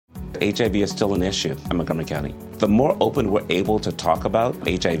HIV is still an issue in Montgomery County. The more open we're able to talk about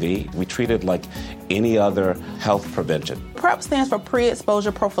HIV, we treat it like any other health prevention. PrEP stands for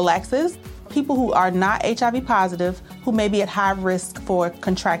pre-exposure prophylaxis. People who are not HIV positive, who may be at high risk for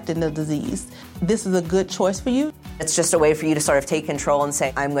contracting the disease. This is a good choice for you. It's just a way for you to sort of take control and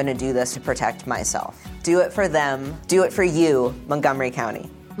say, I'm going to do this to protect myself. Do it for them. Do it for you, Montgomery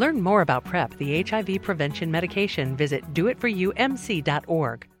County. Learn more about PrEP, the HIV prevention medication. Visit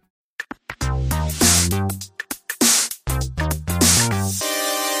doitforyoumc.org.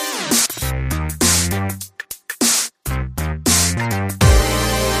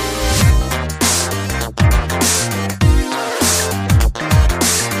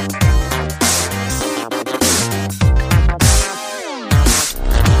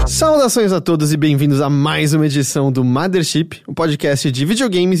 Saudações a todos e bem-vindos a mais uma edição do Mothership, o podcast de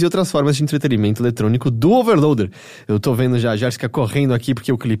videogames e outras formas de entretenimento eletrônico do Overloader. Eu tô vendo já a Jéssica correndo aqui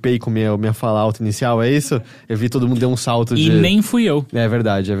porque eu clipei com minha fala alta inicial, é isso? Eu vi todo mundo deu um salto de... E nem fui eu. É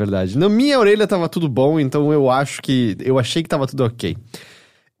verdade, é verdade. Na minha orelha tava tudo bom, então eu achei que tava tudo ok.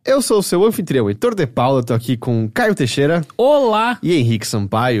 Eu sou o seu anfitrião, Heitor de Paula, tô aqui com Caio Teixeira. Olá! E Henrique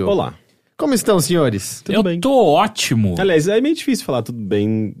Sampaio. Olá. Como estão, senhores? Tudo bem. Tô ótimo. Aliás, é meio difícil falar tudo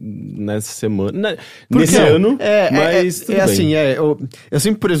bem nessa semana, nesse ano, mas tudo bem. Assim, eu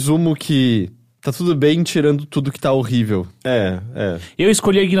sempre presumo que tá tudo bem tirando tudo que tá horrível. Eu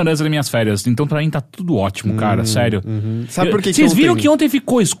escolhi a ignorância das minhas férias, então pra mim tá tudo ótimo, cara, sério. Sabe por que Vocês viram que ontem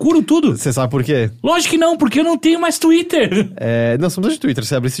ficou escuro tudo? Você sabe por quê? Lógico que não, porque eu não tenho mais Twitter. Não, somos de Twitter,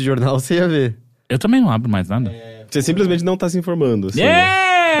 você abre esse jornal, você ia ver. Eu também não abro mais nada. Você simplesmente não tá se informando. Assim,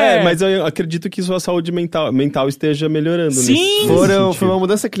 mas eu acredito que sua saúde mental esteja melhorando. Sim! Foi uma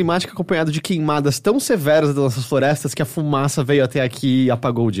mudança climática acompanhada de queimadas tão severas das nossas florestas que a fumaça veio até aqui e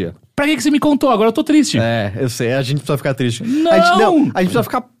apagou o dia. Pra que você me contou? Agora eu tô triste. Eu sei, a gente precisa ficar triste. Não! A gente precisa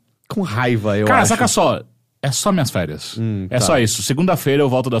ficar com raiva, eu acho. Cara, saca só. É só minhas férias. Só isso. Segunda-feira eu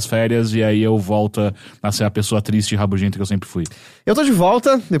volto das férias e aí eu volto a ser a pessoa triste e rabugenta que eu sempre fui. Eu tô de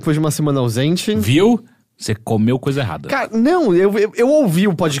volta, depois de uma semana ausente. Viu? Você comeu coisa errada. Cara, não, eu ouvi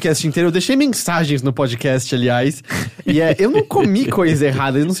o podcast inteiro, eu deixei mensagens no podcast, aliás, e eu não comi coisa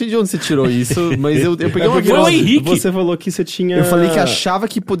errada, eu não sei de onde você tirou isso, mas eu peguei uma Foi o Henrique. Você falou que você tinha... Eu falei que achava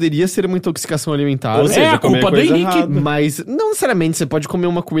que poderia ser uma intoxicação alimentar. Ou seja, a culpa do Henrique. Errada. Mas, não necessariamente, você pode comer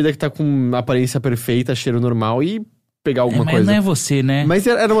uma comida que tá com aparência perfeita, cheiro normal e pegar alguma mas coisa. não é você, né? Mas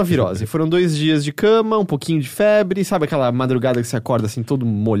era uma virose. Foram 2 dias de cama, um pouquinho de febre, sabe aquela madrugada que você acorda assim, todo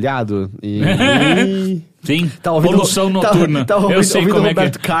molhado e... Sim, Tá ouvindo, poluição noturna. Eu sei como é que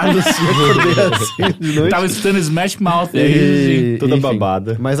Roberto Carlos e acordei assim de noite. Tava escutando Smash Mouth. Toda enfim,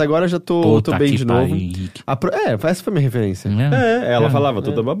 babada. Mas agora já tô bem de novo. Henrique. Essa foi a minha referência. Ela falava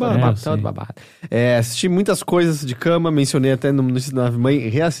toda babada. Toda babada. Assisti muitas coisas de cama, mencionei até no Notícias da Mãe,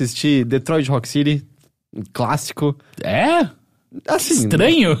 reassisti Detroit Rock City, um clássico. Assim,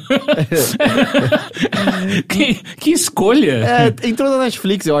 Estranho? que escolha. Entrou na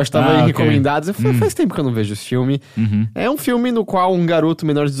Netflix, eu acho, tava em recomendados. Faz tempo que eu não vejo esse filme. É um filme no qual um garoto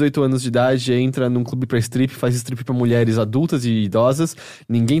menor de 18 anos de idade entra num clube pra strip, faz strip pra mulheres adultas e idosas.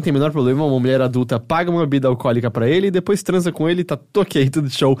 Ninguém tem o menor problema, uma mulher adulta paga uma bebida alcoólica pra ele e depois transa com ele, tá ok, tudo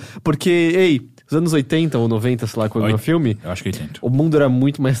show. Porque, os anos 80 ou 90, sei lá, quando era o filme, Eu acho que 80. o mundo era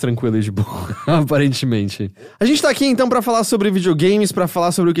muito mais tranquilo e de boa, aparentemente. A gente tá aqui então pra falar sobre videogames, pra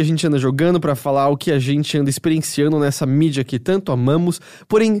falar sobre o que a gente anda jogando, pra falar o que a gente anda experienciando nessa mídia que tanto amamos.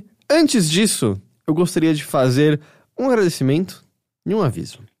 Porém, antes disso, eu gostaria de fazer um agradecimento e um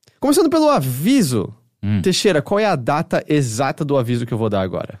aviso. Começando pelo aviso. Teixeira, qual é a data exata do aviso que eu vou dar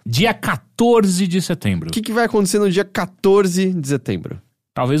agora? Dia 14 de setembro. O que vai acontecer no dia 14 de setembro?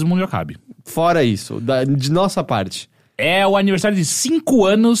 Talvez o mundo acabe. Fora isso, de nossa parte. É o aniversário de 5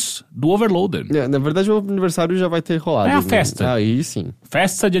 anos do Overloader. Na verdade, o aniversário já vai ter rolado. É a festa. Aí sim.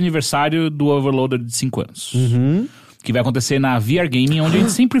 Festa de aniversário do Overloader de 5 anos. Que vai acontecer na VR Gaming, onde a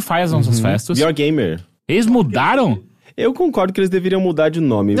gente sempre faz as nossas festas. VR Gamer. Eles mudaram? Eu concordo que eles deveriam mudar de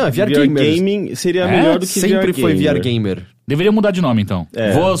nome. Não, VR Gamers. Gaming seria melhor do que sempre VR foi Gamer. VR Gamer. Deveria mudar de nome, então.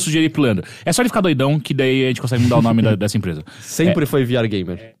 Vou sugerir pro Leandro. É só ele ficar doidão, que daí a gente consegue mudar o nome dessa empresa. Sempre foi VR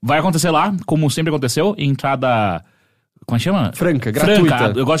Gamer. Vai acontecer lá, como sempre aconteceu, entrada... Como é que chama? Franca, gratuita.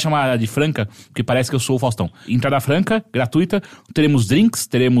 Franca. Eu gosto de chamar de franca, porque parece que eu sou o Faustão. Entrada franca, gratuita. Teremos drinks,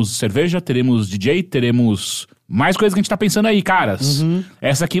 teremos cerveja, teremos DJ, teremos mais coisas que a gente tá pensando aí, caras.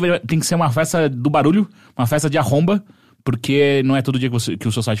 Essa aqui tem que ser uma festa do barulho, uma festa de arromba, porque não é todo dia que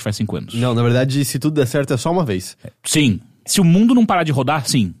o seu site faz 5 anos. Não, na verdade, se tudo der certo, é só uma vez. Sim. Se o mundo não parar de rodar,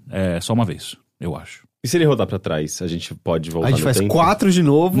 sim. É só uma vez, eu acho. E se ele rodar pra trás, a gente pode voltar A gente no faz tempo? 4 de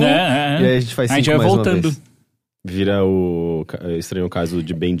novo, e aí a gente faz 5 A gente vai mais voltando. uma vez. Vira o estranho caso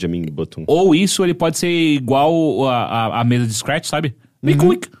de Benjamin Button. Ou isso, ele pode ser igual a mesa de Scratch, sabe? Make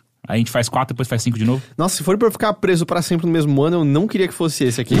quick. A gente faz 4, depois faz 5 de novo. Nossa, se for pra eu ficar preso pra sempre no mesmo ano, eu não queria que fosse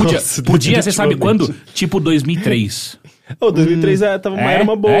esse aqui. Podia, você sabe quando? Tipo 2003. 2003 era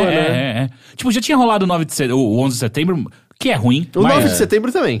uma boa, né? Tipo, já tinha rolado o 11 de setembro, que é ruim. O 9 de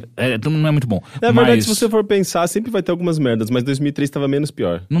setembro também. Não é muito bom. Na verdade, se você for pensar, sempre vai ter algumas merdas, mas 2003 tava menos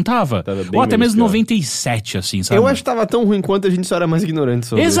pior. Não tava? Tava bem Ou até menos mesmo pior. 97, assim, sabe? Eu acho que tava tão ruim quanto a gente só era mais ignorante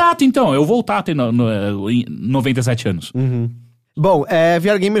sobre. Exato, então. Eu voltar a ter 97 anos. Bom,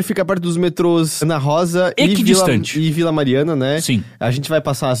 VR Gamer fica perto dos metrôs Ana Rosa e Vila Mariana, né? Sim. A gente vai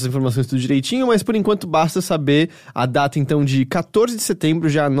passar essas informações tudo direitinho, mas por enquanto basta saber a data, então, de 14 de setembro.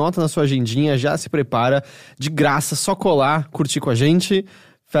 Já anota na sua agendinha, já se prepara. De graça, só colar, curtir com a gente.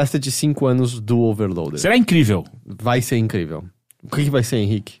 Festa de 5 anos do Overloader. Será incrível. Vai ser incrível. O que vai ser,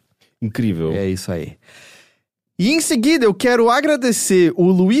 Henrique? Incrível. É isso aí. E em seguida eu quero agradecer o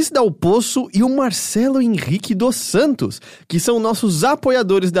Luiz Dal Poço e o Marcelo Henrique dos Santos, que são nossos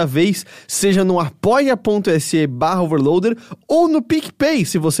apoiadores da vez, seja no apoia.se/overloader ou no PicPay.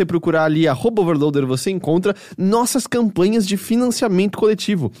 Se você procurar ali @overloader, você encontra nossas campanhas de financiamento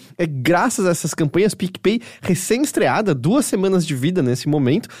coletivo. É graças a essas campanhas, PicPay recém-estreada, 2 semanas de vida nesse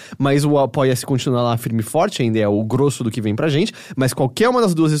momento, mas o Apoia-se continua lá firme e forte, ainda é o grosso do que vem pra gente, mas qualquer uma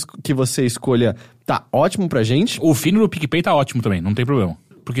das duas que você escolha tá ótimo pra gente. O fino do PicPay tá ótimo também, não tem problema.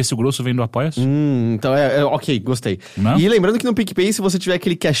 Porque se o grosso vem do Apoia-se... Então ok, gostei. Não? E lembrando que no PicPay, se você tiver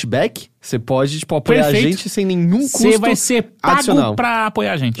aquele cashback, você pode, tipo, apoiar Perfeito. a gente sem nenhum custo Você vai ser pago adicional. pra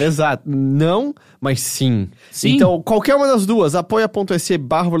apoiar a gente. Exato. Não, mas sim. Sim. Então, qualquer uma das duas,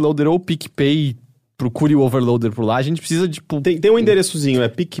 apoia.se/overloader ou PicPay, procure o Overloader por lá. A gente precisa, tipo... Tem um endereçozinho, é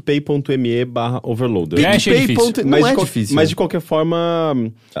picpay.me/overloader. É, achei difícil. Não é difícil. Mas de qualquer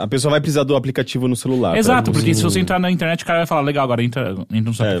forma, a pessoa vai precisar do aplicativo no celular. Exato, pra porque se você entrar na internet, o cara vai falar, legal, agora entra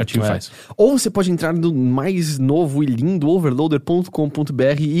no seu aplicativo e faz. Ou você pode entrar no mais novo e lindo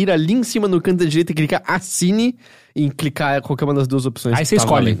overloader.com.br e ir ali em cima no canto da direita e clicar assine e clicar qualquer uma das duas opções. Aí que você tá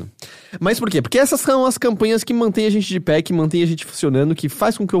escolhe. valendo. Mas por quê? Porque essas são as campanhas que mantêm a gente de pé, que mantêm a gente funcionando, que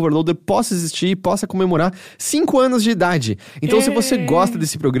faz com que o Overloader possa existir e possa comemorar 5 anos de idade. Então, se você gosta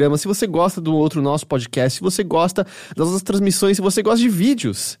desse programa, se você gosta do outro nosso podcast, se você gosta das nossas transmissões, se você gosta de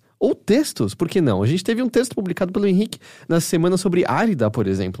vídeos ou textos, por que não? A gente teve um texto publicado pelo Henrique na semana sobre Árida, por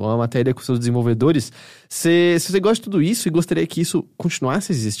exemplo, uma matéria com seus desenvolvedores. Se você gosta de tudo isso e gostaria que isso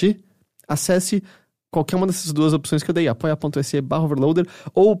continuasse a existir, acesse qualquer uma dessas duas opções que eu dei, apoia.se/overloader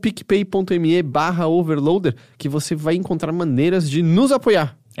ou picpay.me/overloader, que você vai encontrar maneiras de nos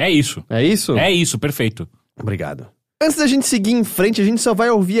apoiar. É isso. É isso? É isso, perfeito. Obrigado. Antes da gente seguir em frente, a gente só vai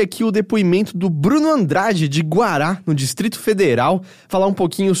ouvir aqui o depoimento do Bruno Andrade, de Guará, no Distrito Federal, falar um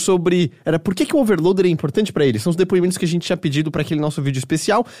pouquinho sobre por que o Overloader é importante pra ele. São os depoimentos que a gente tinha pedido pra aquele nosso vídeo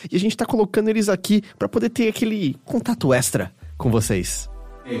especial, e a gente tá colocando eles aqui pra poder ter aquele contato extra com vocês.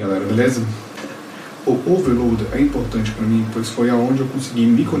 E aí, galera, beleza? O Overloader é importante para mim, pois foi aonde eu consegui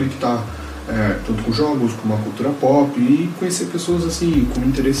me conectar tanto com jogos, com uma cultura pop e conhecer pessoas assim com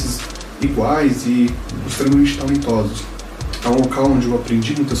interesses iguais e extremamente talentosos. É um local onde eu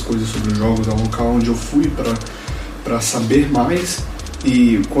aprendi muitas coisas sobre os jogos, é um local onde eu fui para saber mais,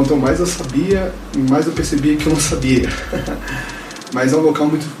 e quanto mais eu sabia, mais eu percebia que eu não sabia. Mas é um local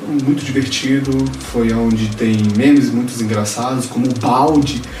muito, muito divertido, foi onde tem memes muito engraçados, como o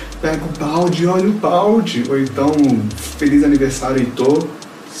balde. Pega o balde, olha o balde. Ou então, feliz aniversário, Heitor.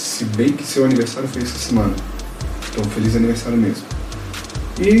 Se bem que seu aniversário foi essa semana. Então, feliz aniversário mesmo.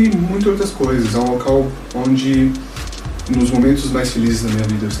 E muitas outras coisas. É um local onde, nos momentos mais felizes da minha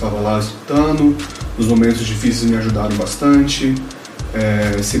vida, eu estava lá escutando. Nos momentos difíceis me ajudaram bastante.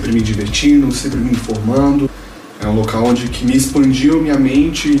 Sempre me divertindo, sempre me informando. É um local onde que me expandiu minha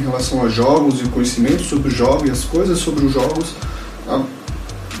mente em relação a jogos e o conhecimento sobre o jogo e as coisas sobre os jogos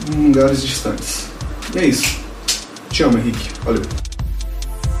em lugares distantes. E é isso. Te amo, Henrique. Valeu.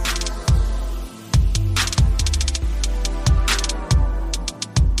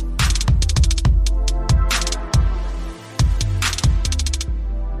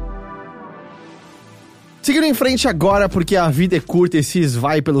 Seguindo em frente agora, porque a vida é curta e se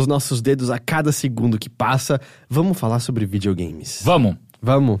esvai pelos nossos dedos a cada segundo que passa, vamos falar sobre videogames. Vamos.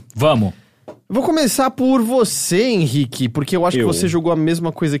 Vou começar por você, Henrique, porque eu acho que você jogou a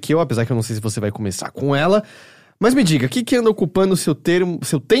mesma coisa que eu, apesar que eu não sei se você vai começar com ela. Mas me diga, o que anda ocupando o seu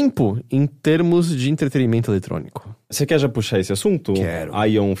tempo em termos de entretenimento eletrônico? Você quer já puxar esse assunto? Quero.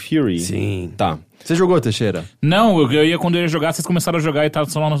 Ion Fury? Sim. Tá. Você jogou, Teixeira? Não, quando eu ia jogar, vocês começaram a jogar e tava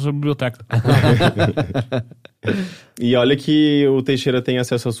só lá na sua biblioteca. E olha que o Teixeira tem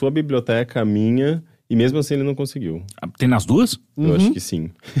acesso à sua biblioteca, a minha, E mesmo assim ele não conseguiu. Tem nas duas? Eu acho que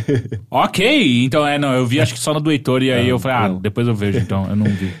sim. Ok, então eu vi acho que só na do Heitor e aí eu falei, depois eu vejo, então eu não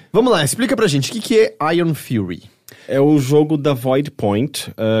vi. Vamos lá, explica pra gente, o que é Iron Fury? É o jogo da Void Point,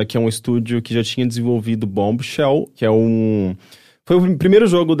 que é um estúdio que já tinha desenvolvido Bombshell, que é foi o primeiro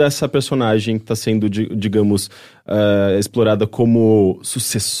jogo dessa personagem que está sendo, digamos, explorada como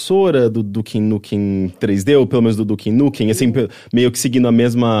sucessora do Duke Nukem 3D, ou pelo menos do Duke Nukem, assim, meio que seguindo a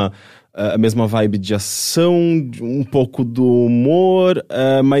mesma vibe de ação, um pouco do humor,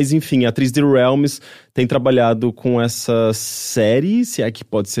 mas enfim, a 3D Realms tem trabalhado com essa série, se é que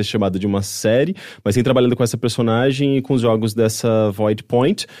pode ser chamada de uma série, mas tem trabalhado com essa personagem e com os jogos dessa Void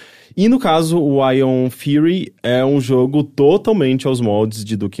Point. E no caso, o Iron Fury é um jogo totalmente aos moldes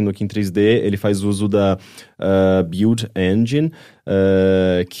de Duke Nukem 3D. Ele faz uso da Build Engine,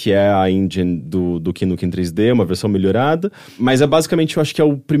 que é a engine do Duke Nukem 3D, uma versão melhorada. Mas basicamente, eu acho que é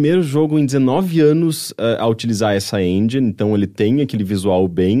o primeiro jogo em 19 anos a utilizar essa engine. Então ele tem aquele visual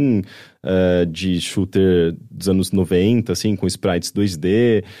bem de shooter dos anos 90, assim, com sprites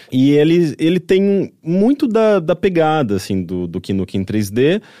 2D. E ele tem muito da pegada, assim, do Duke Nukem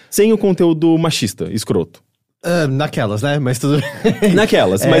 3D, sem o conteúdo machista, escroto. Naquelas, né? Mas tudo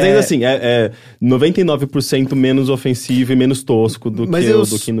Naquelas, mas ainda assim, é 99% menos ofensivo e menos tosco do que o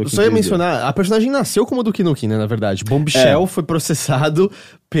Duke Nukem 3D. Só ia mencionar, a personagem nasceu como Duke Nukem, né, na verdade. Bombshell foi processado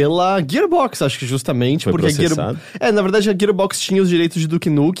pela Gearbox, acho que justamente. Foi porque processado? na verdade a Gearbox tinha os direitos de Duke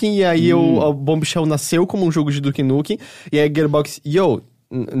Nukem, e aí o Bombshell nasceu como um jogo de Duke Nukem, e aí a Gearbox,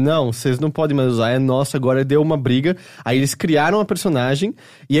 não, vocês não podem mais usar, é nosso agora, deu uma briga. Aí eles criaram a personagem,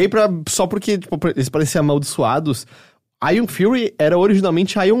 e aí só porque eles pareciam amaldiçoados, Iron Fury era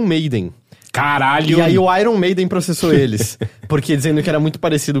originalmente Iron Maiden. Caralho! E aí o Iron Maiden processou eles, porque dizendo que era muito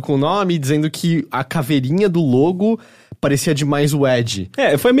parecido com o nome, dizendo que a caveirinha do logo parecia demais o Edge.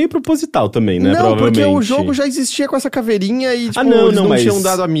 Foi meio proposital também, né? Não, porque o jogo já existia com essa caveirinha e, tipo, eles não tinham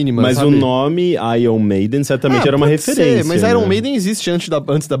dado a mínima, Mas sabe? O nome Iron Maiden certamente era uma referência. Mas Iron Maiden existe antes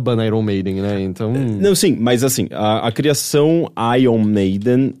da banda Iron Maiden, né? Então... Não, sim, mas assim, a criação Iron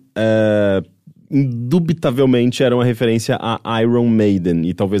Maiden... indubitavelmente era uma referência a Iron Maiden,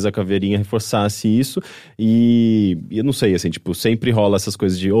 e talvez a caveirinha reforçasse isso, e eu não sei, assim, tipo, sempre rola essas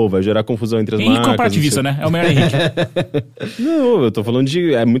coisas de, vai gerar confusão entre as marcas. Henrique comparativista, né? É o melhor Henrique. Não, eu tô falando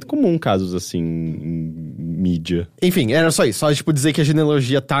é muito comum casos, assim, em mídia. Enfim, era só isso, só, tipo, dizer que a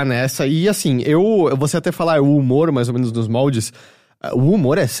genealogia tá nessa, e assim, você até falar o humor, mais ou menos, dos moldes, o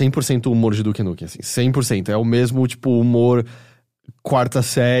humor é 100% o humor de Duke Nukem, assim, 100%, é o mesmo, tipo, humor... quarta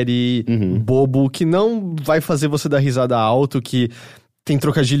série, bobo, que não vai fazer você dar risada alto, que tem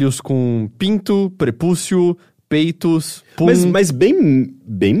trocadilhos com pinto, prepúcio, peitos, pum. Mas bem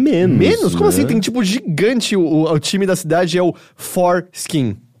menos. Menos? Como né? assim? Tem tipo gigante, o time da cidade é o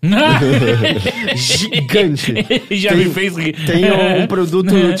Foreskin. Gigante. Já me fez rir. Tem um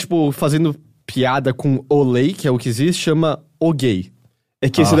produto, tipo, fazendo piada com Olay, que é o que existe, chama O Gay. É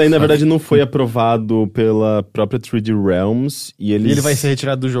que esse daí, na verdade, não foi aprovado pela própria 3D Realms. E ele vai ser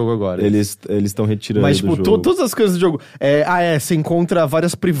retirado do jogo agora. Eles estão retirando Mas, tipo, do jogo. todas as coisas do jogo. Você encontra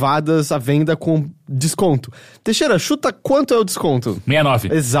várias privadas à venda com desconto. Teixeira, chuta quanto é o desconto?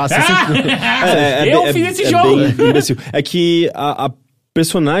 69. Exato. Eu fiz esse jogo! Bem imbecil. É que a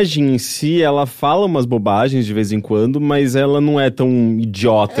personagem em si, ela fala umas bobagens de vez em quando, mas ela não é tão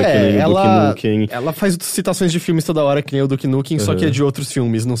idiota que nem o Duke Nukem. Ela faz citações de filmes toda hora, que nem o Duke Nukem, só que é de outros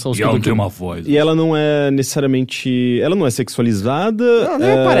filmes, não são os que ela tem uma voz. E ela não é necessariamente... Ela não é sexualizada. Não,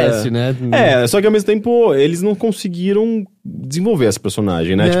 nem parece, né? Só que ao mesmo tempo, eles não conseguiram desenvolver essa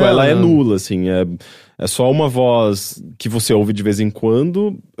personagem, né? Não, tipo, ela é nula, assim, é só uma voz que você ouve de vez em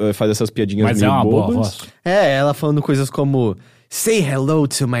quando, faz essas piadinhas mas meio é uma bobas. boa voz. Ela falando coisas como... Say hello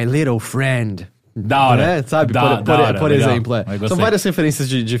to my little friend. Da hora. Né? Sabe? Por exemplo. São várias referências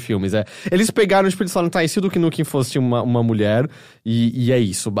de filmes. Eles pegaram, tipo, eles falaram, tá, e se o Duke Nukem fosse uma mulher? E é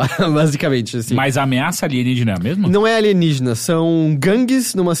isso, basicamente. Assim. Mas a ameaça alienígena é a mesma? Não é alienígena, são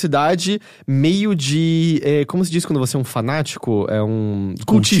gangues numa cidade meio de... como se diz quando você é um fanático? É um...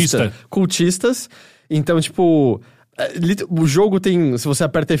 Cultistas. Então, tipo... o jogo tem... Se você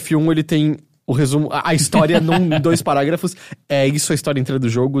aperta F1, ele tem... O resumo, a história em 2 parágrafos, é isso a história inteira do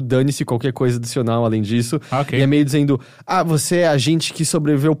jogo, dane-se qualquer coisa adicional além disso. Okay. E é meio dizendo, você é a gente que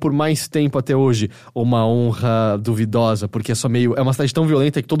sobreviveu por mais tempo até hoje, uma honra duvidosa, porque é uma cidade tão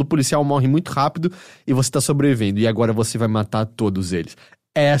violenta que todo policial morre muito rápido e você tá sobrevivendo, e agora você vai matar todos eles.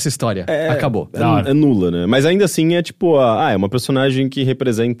 É essa história. Acabou. É nula, né? Mas ainda assim é tipo, é uma personagem que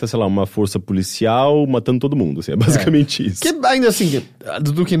representa, sei lá, uma força policial matando todo mundo, assim, é basicamente isso. Que ainda assim,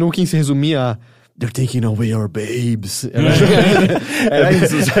 do Duke Nukem se resumia a they're taking away our babes. Era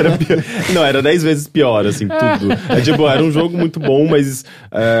isso, era pior. Não, era 10 vezes pior, assim, tudo. Tipo, era um jogo muito bom, mas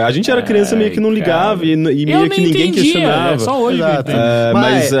a gente era criança, meio que não ligava e meio que ninguém questionava. Só hoje. Exato.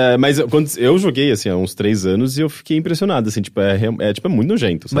 Mas quando eu joguei, assim, há uns 3 anos e eu fiquei impressionado, assim, tipo, é muito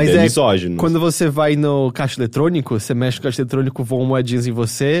nojento, sabe? Mas é misógino. Quando você vai no caixa eletrônico, você mexe no caixa eletrônico, voam moedinhas em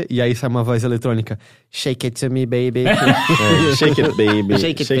você, e aí sai uma voz eletrônica. Shake it to me, baby. Shake it, baby.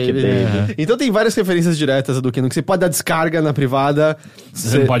 Shake it, baby. Então tem várias referências diretas a Duke Nukem. Você pode dar descarga na privada.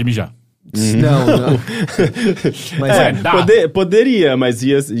 Você não pode mijar. Não. Mas poderia, mas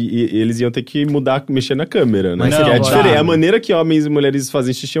eles iam ter que mexer na câmera, né? Mas é não, diferente. dá. A maneira que homens e mulheres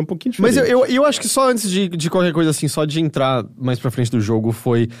fazem xixi é um pouquinho diferente. Mas eu acho que só antes de qualquer coisa assim, só de entrar mais pra frente do jogo,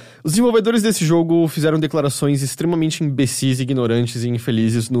 foi... Os desenvolvedores desse jogo fizeram declarações extremamente imbecis, ignorantes e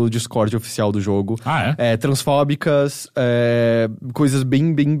infelizes no Discord oficial do jogo. Transfóbicas, coisas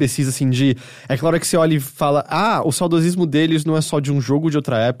bem, bem imbecis, assim, de... É claro que você olha e fala, o saudosismo deles não é só de um jogo de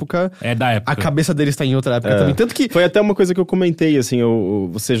outra época. É da época. A cabeça deles tá em outra época também. Tanto que... Foi até uma coisa que eu comentei, assim,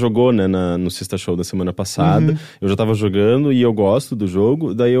 você jogou, né, no Sexta Show da semana passada. Eu já tava jogando e eu gosto do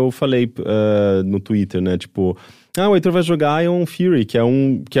jogo. Daí eu falei no Twitter, né, tipo... o Heitor vai jogar Ion Fury, que é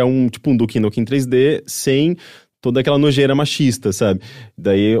um tipo um Duke Nukem 3D sem... toda aquela nojeira machista, sabe?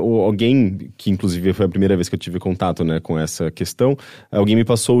 Daí alguém, que inclusive foi a primeira vez que eu tive contato, né, com essa questão, alguém me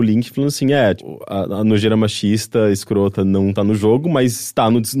passou o link falando assim, a nojeira machista, escrota não tá no jogo, mas está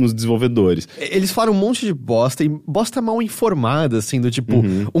nos desenvolvedores. Eles falaram um monte de bosta, e bosta mal informada, assim, do tipo,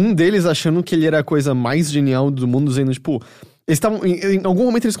 um deles achando que ele era a coisa mais genial do mundo, dizendo, tipo, eles estavam, em algum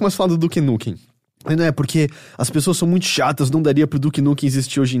momento eles começam a falar do Duke Nukem. Não é porque as pessoas são muito chatas, não daria pro Duke Nukem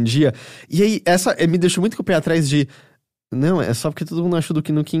existir hoje em dia. E aí, essa me deixou muito com o pé atrás de... Não, é só porque todo mundo acha o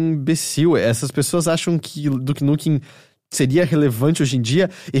Duke Nukem imbecil. Essas pessoas acham que o Duke Nukem seria relevante hoje em dia.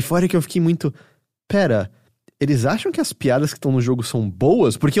 E fora que eu fiquei muito... Pera... Eles acham que as piadas que estão no jogo são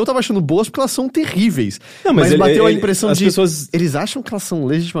boas? Porque eu tava achando boas porque elas são terríveis. Não, mas bateu a impressão de... Eles acham que elas são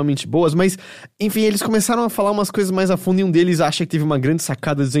legitimamente boas, mas... Enfim, eles começaram a falar umas coisas mais a fundo e um deles acha que teve uma grande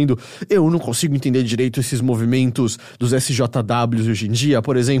sacada dizendo eu não consigo entender direito esses movimentos dos SJWs hoje em dia.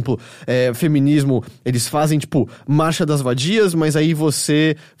 Por exemplo, feminismo, eles fazem, tipo, marcha das vadias, mas aí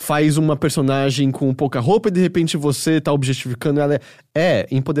você faz uma personagem com pouca roupa e de repente você tá objetificando ela.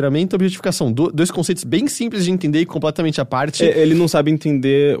 Empoderamento e objetificação. Dois conceitos bem simples de entender e completamente à parte. Ele não sabe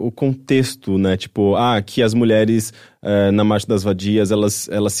entender o contexto, né? Tipo, que as mulheres na Marcha das Vadias, elas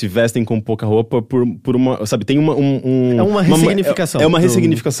se vestem com pouca roupa por uma... Sabe, tem uma ressignificação. É uma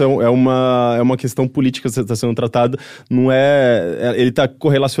ressignificação, é uma questão política que está sendo tratada. Não é... Ele está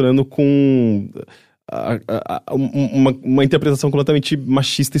correlacionando com... Uma interpretação completamente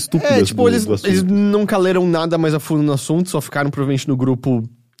machista e estúpida. Tipo, eles nunca leram nada mais a fundo no assunto, só ficaram provavelmente no grupo,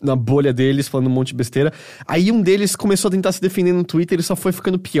 na bolha deles, falando um monte de besteira. Aí um deles começou a tentar se defender no Twitter, ele só foi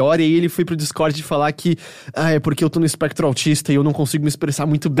ficando pior, e aí ele foi pro Discord falar que é porque eu tô no espectro autista e eu não consigo me expressar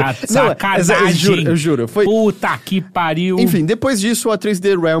muito bem. Sacanagem! Eu juro. Foi... Puta que pariu! Enfim, depois disso, a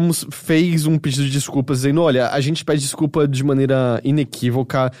 3D Realms fez um pedido de desculpas, dizendo, olha, a gente pede desculpa de maneira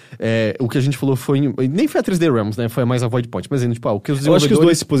inequívoca, o que a gente falou foi... Nem foi a 3D Realms, né? Foi mais a Void Point, mas dizendo, tipo, o que os desenvolvedores... Eu acho que os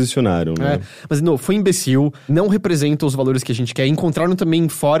dois se posicionaram, né? Mas não, foi imbecil, não representa os valores que a gente quer. Encontraram também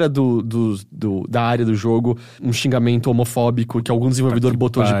fora da área do jogo um xingamento homofóbico que algum desenvolvedor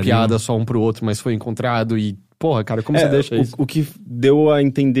botou de piada só um pro outro, mas foi encontrado e... Porra, cara, como você deixa isso? O que deu a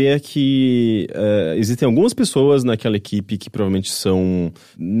entender é que existem algumas pessoas naquela equipe que provavelmente são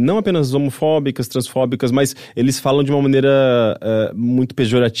não apenas homofóbicas, transfóbicas, mas eles falam de uma maneira muito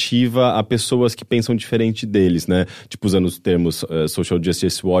pejorativa a pessoas que pensam diferente deles, né? Tipo, usando os termos social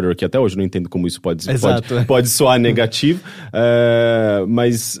justice warrior, que até hoje eu não entendo como isso pode soar negativo,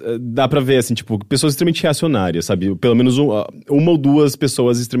 mas dá pra ver, assim, tipo, pessoas extremamente reacionárias, sabe? Pelo menos uma ou duas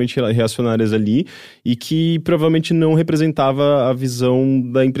pessoas extremamente reacionárias ali e que provavelmente não representava a visão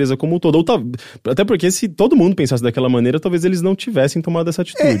da empresa como um todo. Até porque se todo mundo pensasse daquela maneira, talvez eles não tivessem tomado essa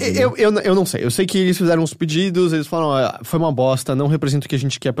atitude. Né? Eu não sei. Eu sei que eles fizeram os pedidos, eles falaram, foi uma bosta, não representa o que a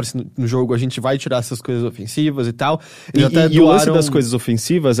gente quer aparecer no jogo, a gente vai tirar essas coisas ofensivas e tal. E o lance das coisas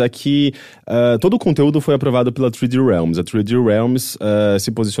ofensivas é que todo o conteúdo foi aprovado pela 3D Realms. A 3D Realms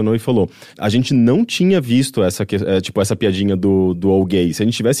se posicionou e falou, a gente não tinha visto essa piadinha do all gay. Se a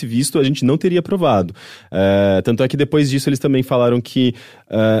gente tivesse visto, a gente não teria aprovado. Tanto é que depois disso eles também falaram que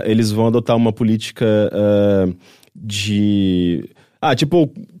eles vão adotar uma política de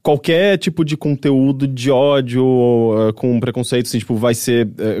Tipo, qualquer tipo de conteúdo de ódio com preconceito, assim, tipo, vai ser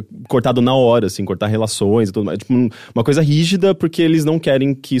cortado na hora, assim, cortar relações e tudo mais. Tipo, uma coisa rígida, porque eles não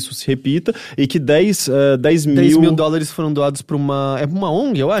querem que isso se repita e que 10 mil dólares foram doados pra uma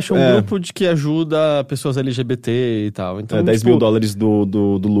ONG, eu acho, um grupo que ajuda pessoas LGBT e tal. Então, 10 mil dólares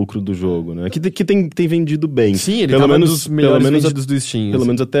do lucro do jogo, né? Que tem vendido bem. Sim, ele tava dos melhores vendidos do Steam. Pelo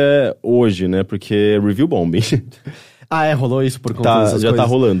menos até hoje, né? Porque review bombing. Rolou isso por conta dessas já coisas. Tá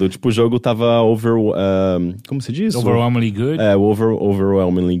rolando. Tipo, o jogo tava como se diz? Overwhelmingly good.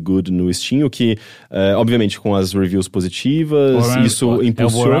 Overwhelmingly good no Steam, o que, obviamente, com as reviews positivas, isso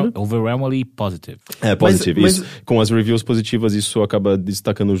impulsiona. Overwhelmingly positive. Positive. Mas com as reviews positivas, isso acaba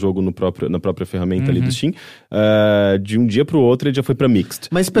destacando o jogo na própria ferramenta ali do Steam. De um dia pro outro, ele já foi pra Mixed.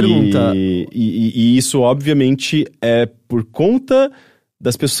 Mas pergunta... E isso, obviamente, é por conta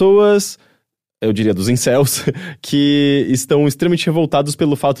das pessoas... eu diria, dos incels, que estão extremamente revoltados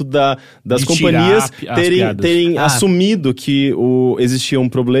pelo fato das companhias terem assumido que existia um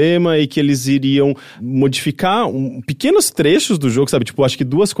problema e que eles iriam modificar pequenos trechos do jogo, sabe? Tipo, acho que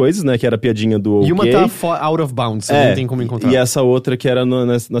 2 coisas, né? Que era a piadinha do E uma tá out of bounds, você não tem como encontrar. E essa outra que era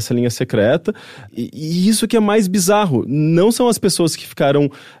nessa linha secreta. E isso que é mais bizarro. Não são as pessoas que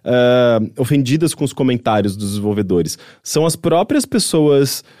ficaram ofendidas com os comentários dos desenvolvedores. São as próprias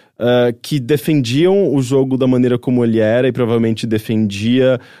pessoas... que defendiam o jogo da maneira como ele era e provavelmente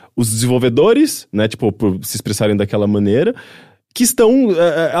defendia os desenvolvedores, né, tipo, por se expressarem daquela maneira, que estão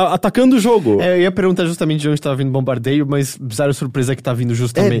atacando o jogo. Eu ia perguntar justamente de onde estava vindo o bombardeio, mas zero surpresa que tá vindo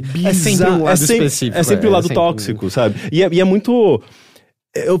justamente. É sempre um lado específico. É sempre o lado tóxico, sabe? E é muito...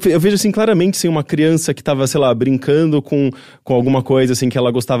 Eu vejo, assim, claramente, assim, uma criança que tava, sei lá, brincando com alguma coisa, assim, que ela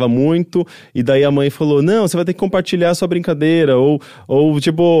gostava muito, e daí a mãe falou, não, você vai ter que compartilhar a sua brincadeira, ou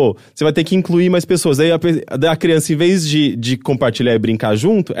tipo, você vai ter que incluir mais pessoas. Daí a criança, em vez de compartilhar e brincar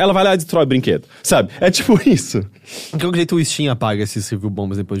junto, ela vai lá e destrói o brinquedo, sabe? É tipo isso. De que jeito o Steam apaga esses review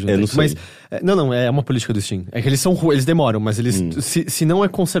bombas depois de um tempo? Não sei. Mas, não, é uma política do Steam. É que eles demoram, mas eles, se não é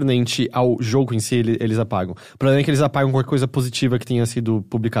concernente ao jogo em si, eles apagam. O problema é que eles apagam qualquer coisa positiva que tenha sido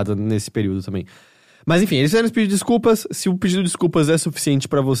publicada nesse período também. Mas enfim, eles fizeram esse pedido de desculpas. Se o pedido de desculpas é suficiente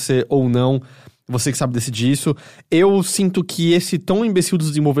pra você ou não, você que sabe decidir isso. Eu sinto que esse tom imbecil dos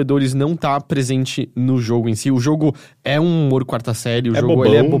desenvolvedores não tá presente no jogo em si. O jogo é um humor quarta série, o jogo bobão,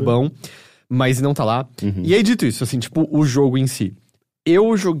 ele é bobão, mas não tá lá. E aí, dito isso, assim, tipo, o jogo em si.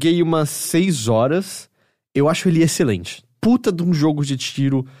 Eu joguei umas 6 horas, eu acho ele excelente. Puta de um jogo de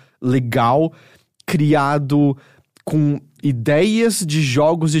tiro legal, criado com ideias de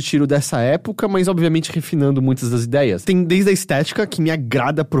jogos de tiro dessa época, mas obviamente refinando muitas das ideias. Tem desde a estética, que me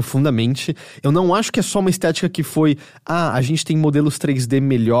agrada profundamente. Eu não acho que é só uma estética que foi a gente tem modelos 3D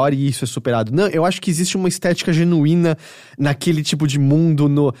melhor e isso é superado. Não, eu acho que existe uma estética genuína naquele tipo de mundo,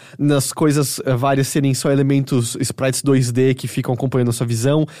 nas coisas várias serem só elementos, sprites 2D que ficam acompanhando a sua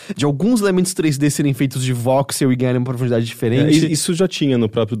visão, de alguns elementos 3D serem feitos de voxel e ganharem uma profundidade diferente. Isso já tinha no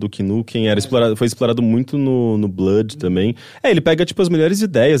próprio Duke Nukem, foi explorado muito no Blood também. Ele pega, tipo, as melhores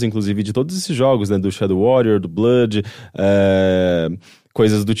ideias, inclusive, de todos esses jogos, né? Do Shadow Warrior, do Blood,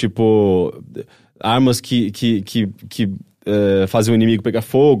 coisas do tipo... armas que fazem o inimigo pegar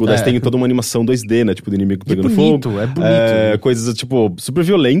fogo, daí tem toda uma animação 2D, né? Tipo, do inimigo pegando fogo. É bonito. Coisas, tipo, super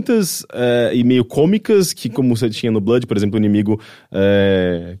violentas e meio cômicas, que como você tinha no Blood, por exemplo, o inimigo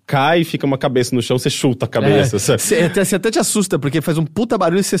cai, fica uma cabeça no chão, você chuta a cabeça, sabe? Você até te assusta, porque faz um puta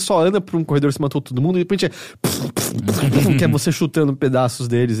barulho e você só anda por um corredor, você matou todo mundo, e de repente que é você chutando pedaços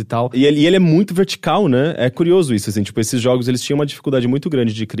deles e tal. E ele é muito vertical, né? É curioso isso, assim, tipo, esses jogos, eles tinham uma dificuldade muito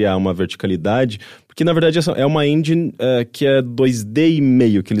grande de criar uma verticalidade, porque, na verdade, é uma engine que é 2D e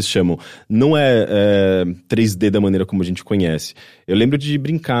meio, que eles chamam. Não é 3D da maneira como a gente conhece. Eu lembro de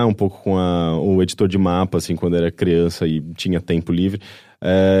brincar um pouco com o editor de mapa, assim, quando era criança e tinha tempo livre.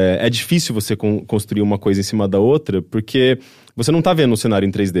 É difícil você construir uma coisa em cima da outra, porque você não tá vendo o cenário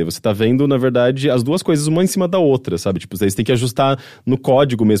em 3D, você tá vendo, na verdade, as duas coisas uma em cima da outra, sabe? Tipo, vocês têm que ajustar no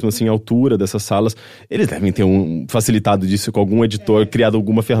código mesmo, assim, a altura dessas salas. Eles devem ter facilitado disso com algum editor, criado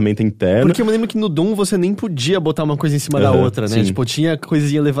alguma ferramenta interna. Porque eu me lembro que no Doom você nem podia botar uma coisa em cima da outra, né? Sim. Tipo, tinha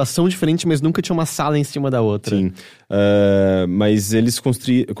coisas em elevação diferente, mas nunca tinha uma sala em cima da outra. Sim. Mas eles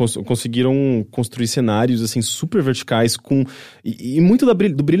conseguiram construir cenários, assim, super verticais e muito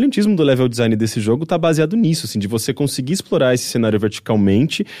do brilhantismo do level design desse jogo tá baseado nisso, assim, de você conseguir explorar esse cenário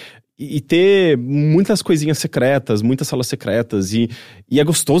verticalmente e ter muitas coisinhas secretas, muitas salas secretas, e é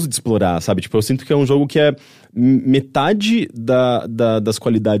gostoso de explorar, sabe? Tipo, eu sinto que é um jogo que é metade das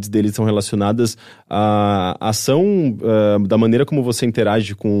qualidades dele são relacionadas à ação, da maneira como você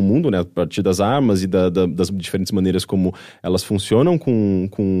interage com o mundo, né? A partir das armas e das diferentes maneiras como elas funcionam com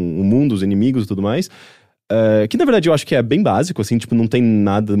o mundo, os inimigos e tudo mais. Que na verdade eu acho que é bem básico, assim, tipo, não tem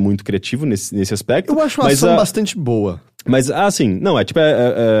nada muito criativo nesse aspecto. Eu acho uma ação bastante boa. Mas, assim, não,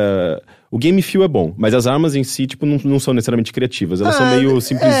 o game feel é bom, mas as armas em si, tipo, não são necessariamente criativas. Elas são meio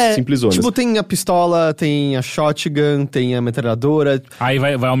simplesonas. Tipo, tem a pistola, tem a shotgun, tem a metralhadora. Aí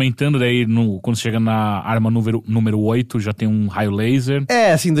vai aumentando, daí quando chega na arma número 8, já tem um raio laser.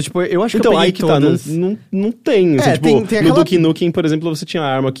 Assim, tipo, eu acho que então, eu peguei aí que todas. não tem. Assim, tipo, tem no aquela... Duke Nukem, por exemplo, você tinha a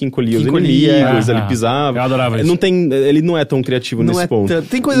arma que encolhia os encolhia, inimigos, ele pisava. Eu adorava isso. Ele não é tão criativo nesse ponto.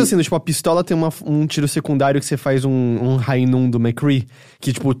 Tem coisas assim, tipo, a pistola tem um tiro secundário que você faz um Rainum do McCree,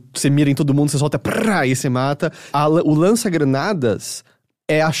 que, tipo, você mira em todo mundo, você solta, e você mata. O lança-granadas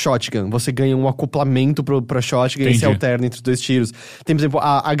é a shotgun. Você ganha um acoplamento pra shotgun. Entendi. E se alterna entre os dois tiros. Tem, por exemplo,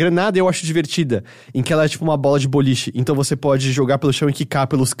 a granada eu acho divertida, em que ela é tipo uma bola de boliche. Então você pode jogar pelo chão e quicar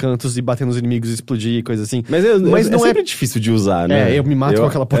pelos cantos e bater nos inimigos e explodir e coisa assim. Mas não é sempre difícil de usar, né? Eu me mato com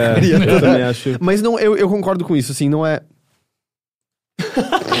aquela porcaria. Eu também acho. Mas não, eu concordo com isso, assim, não é...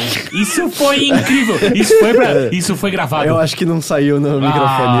 Isso foi incrível! Isso foi gravado. Eu acho que não saiu no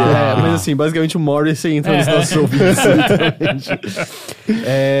microfone. Mas assim, basicamente o Morrissey entrou nos nossos ouvidos, literalmente.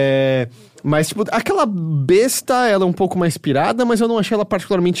 Mas, tipo, aquela besta, ela é um pouco mais pirada, mas eu não achei ela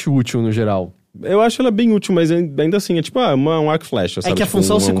particularmente útil no geral. Eu acho ela bem útil, mas ainda assim, é tipo, um arco e flecha, sabe? É que a tipo,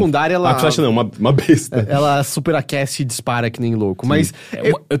 função secundária, ela... Arco e flecha não, uma besta. Ela superaquece e dispara que nem louco, mas...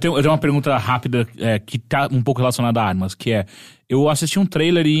 Eu tenho uma pergunta rápida que tá um pouco relacionada a armas, que é... Eu assisti um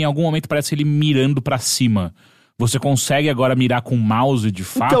trailer e em algum momento parece ele mirando pra cima. Você consegue agora mirar com o mouse de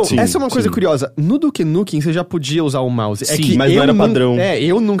fato? Então, essa é uma coisa curiosa. No Duke Nukem, você já podia usar o mouse. Sim, mas não era padrão.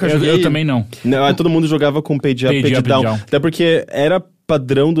 Eu nunca joguei. Eu também não. Todo mundo jogava com page up, page down. Até porque era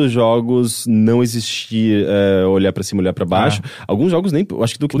padrão dos jogos não existir olhar pra cima, olhar pra baixo. Alguns jogos nem...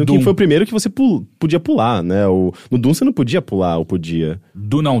 Acho que Duke Nukem foi o primeiro que você podia pular, né? No Doom você não podia pular, ou podia?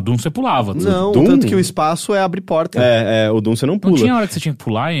 Doom você pulava. Não, Doom? Tanto que o espaço é abrir porta. O Doom você não pula. Não tinha hora que você tinha que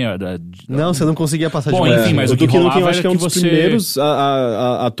pular? Não, você não conseguia passar de Bom, baixo. enfim, mas o o que Duke Nukem eu acho que é um dos você... primeiros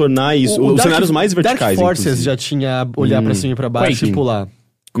a tornar isso... Os cenários mais verticais, Dark Forces inclusive. já tinha olhar pra cima e pra baixo Quaking. e pular.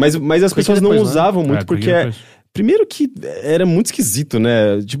 Mas as pessoas não depois, né? usavam muito, porque... Primeiro que era muito esquisito,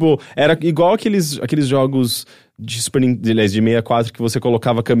 né? Tipo, era igual aqueles jogos de Super Nintendo, de 64, que você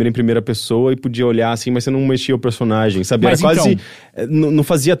colocava a câmera em primeira pessoa e podia olhar assim, mas você não mexia o personagem, sabe? Mas era quase... então, não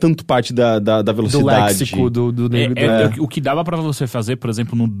fazia tanto parte da velocidade. Do léxico, do negro. O que dava pra você fazer, por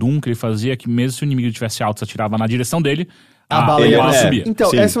exemplo, no Doom, que ele fazia, que mesmo se o inimigo estivesse alto, você atirava na direção dele, a bala subia.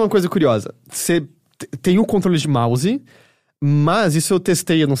 Então, Sim. essa é uma coisa curiosa. Você tem o controle de mouse... Mas isso eu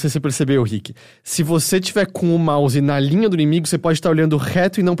testei, eu não sei se você percebeu, Rick. Se você tiver com o mouse na linha do inimigo, você pode estar olhando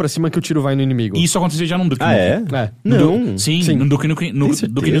reto e não pra cima que o tiro vai no inimigo. Isso acontecia já no Duke Nukem. Não. Sim, no Duke Nukem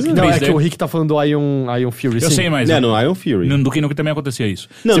 3D. Não, é que o Rick tá falando do Ion Fury, Eu sim. sei, mas... no Ion Fury. No Duke Nukem também acontecia isso.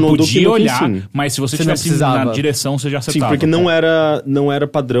 Não, você no Duke podia Nukem, olhar, sim. mas se você Você não tivesse precisava. na direção, você já acertava. Sim, porque não era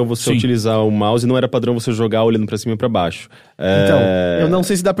padrão você Sim. utilizar o mouse, não era padrão você jogar olhando pra cima e pra baixo. Então, eu não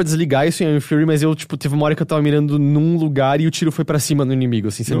sei se dá pra desligar isso em Ion Fury, mas eu, tipo, teve uma hora que eu tava mirando num lugar e o tiro foi pra cima no inimigo,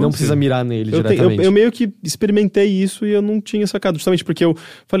 assim, você não precisa mirar nele diretamente. Eu meio que experimentei isso e eu não tinha sacado, justamente porque eu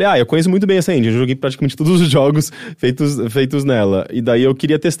falei, eu conheço muito bem essa engine, eu joguei praticamente todos os jogos feitos nela, e daí eu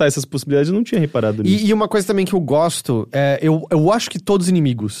queria testar essas possibilidades e não tinha reparado nisso. E uma coisa também que eu gosto, eu acho que todos os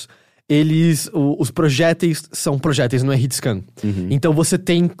inimigos, os projéteis são projéteis, não é hit scan. Então você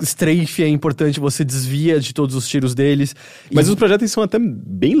tem strafe, é importante, você desvia de todos os tiros deles. Mas os projéteis são até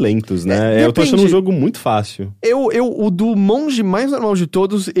bem lentos, né? Eu tô achando um jogo muito fácil. O do monge mais normal de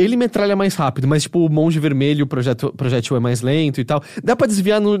todos, ele metralha mais rápido, mas tipo, o monge vermelho, o projétil é mais lento e tal. Dá pra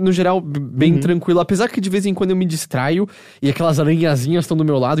desviar no geral bem tranquilo, apesar que de vez em quando eu me distraio e aquelas aranhazinhas estão do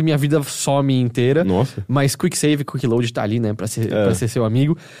meu lado e minha vida some inteira. Nossa. Mas quick save, quick load tá ali, né, pra ser seu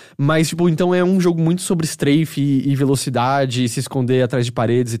amigo. Mas, tipo, então é um jogo muito sobre strafe e velocidade, e se esconder atrás de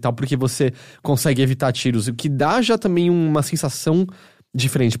paredes e tal, porque você consegue evitar tiros, o que dá já também uma sensação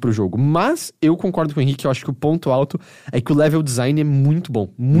diferente pro jogo. Mas eu concordo com o Henrique, eu acho que o ponto alto é que o level design é muito bom.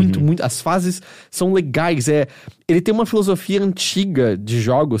 Muito. As fases são legais. Ele tem uma filosofia antiga de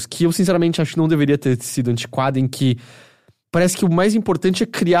jogos que eu, sinceramente, acho que não deveria ter sido antiquada, em que parece que o mais importante é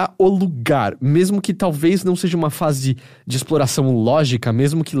criar o lugar, mesmo que talvez não seja uma fase de exploração lógica,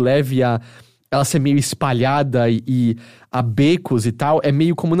 mesmo que leve a ela ser meio espalhada e a becos e tal, é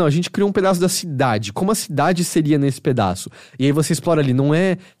meio como, não, a gente criou um pedaço da cidade, como a cidade seria nesse pedaço? E aí você explora ali, não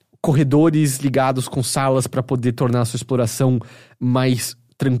é corredores ligados com salas pra poder tornar a sua exploração mais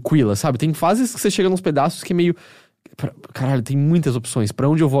tranquila, sabe? Tem fases que você chega nos pedaços que é meio... Caralho, tem muitas opções. Pra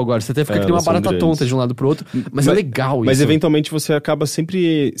onde eu vou agora? Você até fica que nem uma barata tonta de um lado pro outro. Mas é legal isso. Mas eventualmente você acaba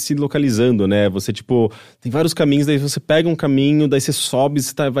sempre se localizando, né? Você, tipo, tem vários caminhos, daí você pega um caminho, daí você sobe,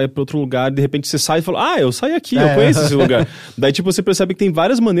 você vai pra outro lugar, de repente você sai e fala, eu saí aqui, eu conheço esse lugar. Daí, tipo, você percebe que tem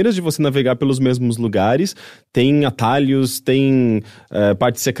várias maneiras de você navegar pelos mesmos lugares. Tem atalhos, tem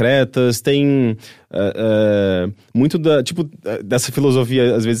partes secretas, tem... muito dessa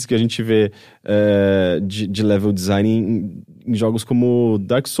filosofia, às vezes, que a gente vê de level design em jogos como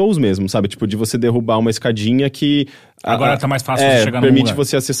Dark Souls mesmo, sabe? Tipo, de você derrubar uma escadinha que... Agora tá mais fácil você chegar no permite lugar.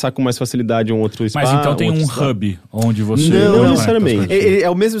 você acessar com mais facilidade um outro espaço. Mas então tem um hub onde você... Não necessariamente. É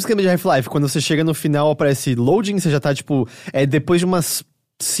o mesmo esquema de Half-Life. Quando você chega no final, aparece loading, você já tá, tipo... depois de umas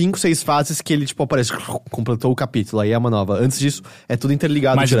 5, 6 fases que ele, tipo, aparece... Completou o capítulo, aí é uma nova. Antes disso, é tudo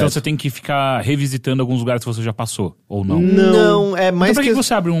interligado. Mas direto. então você tem que ficar revisitando alguns lugares que você já passou, ou não? Não, é mais Então pra que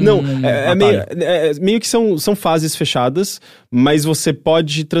você abre um Não, atalho? meio que são fases fechadas, mas você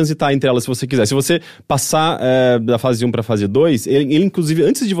pode transitar entre elas se você quiser. Se você passar da fase 1 pra fase 2, ele inclusive,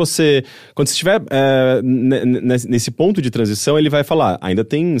 antes de você... Quando você estiver nesse ponto de transição, ele vai falar, ainda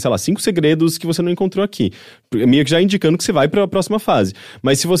tem, sei lá, 5 segredos que você não encontrou aqui. Meio que já indicando que você vai pra próxima fase.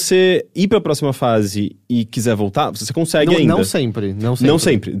 Mas se você ir pra próxima fase e quiser voltar, você consegue ainda. Não sempre. Não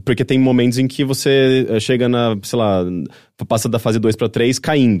sempre, porque tem momentos em que você chega na, sei lá, passa da fase 2 pra 3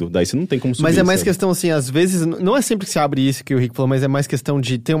 caindo, daí você não tem como subir. Mas é mais sabe? questão, assim, às vezes, não é sempre que você abre isso que o Rick falou, mas é mais questão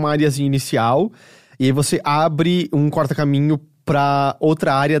de ter uma áreazinha inicial, e aí você abre um corta-caminho pra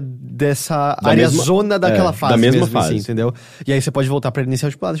outra área dessa zona daquela fase. Da mesma mesmo, fase. assim, entendeu? E aí você pode voltar pra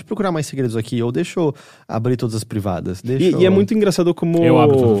inicial, tipo, deixa eu procurar mais segredos aqui, ou deixa eu abrir todas as privadas. E é muito engraçado como... Eu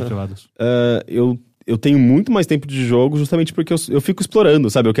abro todas as privadas. Eu tenho muito mais tempo de jogo justamente porque eu fico explorando,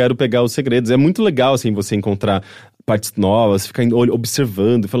 sabe? Eu quero pegar os segredos. É muito legal, assim, você encontrar partes novas, ficar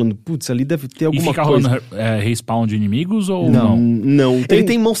observando, falando, putz, ali deve ter alguma coisa. E fica coisa. rolando respawn de inimigos ou Não. Não. Ele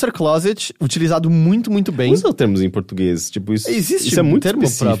tem Monster Closet, utilizado muito, muito bem. Usa termos em português, tipo, isso Existe isso é muito termo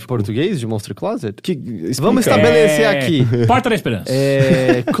específico. pra português de Monster Closet? Explica. Vamos estabelecer aqui. Porta da Esperança.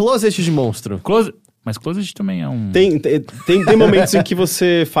 Closet de monstro. Mas Closet também é um... Tem momentos em que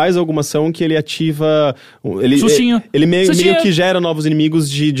você faz alguma ação que ele ativa... Sustinho. Ele meio Sustinho. que gera novos inimigos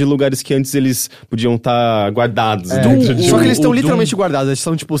de lugares que antes eles podiam estar guardados. dentro de Só que um- eles estão o literalmente guardados. Eles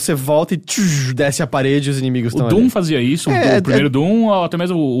são tipo, você volta e desce a parede e os inimigos O estão Doom ali. fazia isso, É, o primeiro Doom, ou até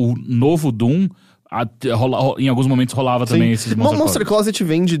mesmo o novo Doom, em alguns momentos rolava também esses Monster Closet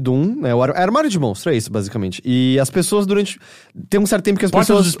vem de Doom, né? O armário de monstro, é isso, basicamente. E as pessoas durante... Tem um certo tempo que as Porta dos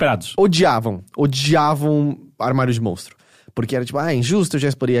pessoas Desesperados. odiavam armário de monstro. Porque era tipo, injusto, eu já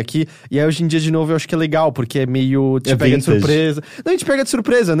explorei aqui. E aí hoje em dia, de novo, eu acho que é legal, porque é meio... Te pega de vintage. surpresa. Não, a gente pega de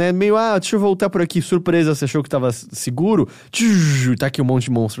surpresa, né? Meio, deixa eu voltar por aqui. Surpresa, você achou que tava seguro? Tá aqui um monte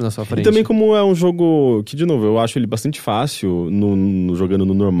de monstro na sua frente. E também como é um jogo que, de novo, eu acho ele bastante fácil jogando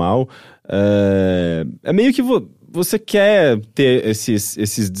no normal. É meio que você quer ter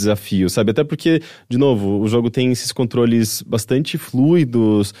esses desafios, sabe? Até porque, de novo, o jogo tem esses controles bastante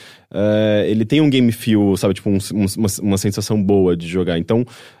fluidos, ele tem um game feel, sabe? Tipo, uma sensação boa de jogar. Então,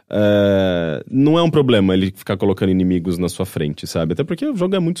 não é um problema ele ficar colocando inimigos na sua frente, sabe? Até porque o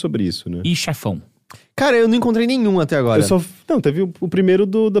jogo é muito sobre isso, né? E chefão. Cara, eu não encontrei nenhum até agora. Não, teve o primeiro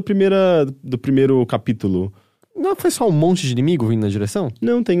do primeiro capítulo. Não foi só um monte de inimigo vindo na direção?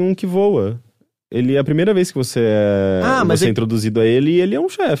 Não, tem um que voa. Ele é a primeira vez que você mas é introduzido a ele e ele é um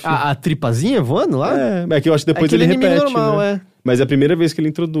chefe. A tripazinha voando lá? É que eu acho que depois Aquele ele inimigo repete, normal, né? Mas é a primeira vez que ele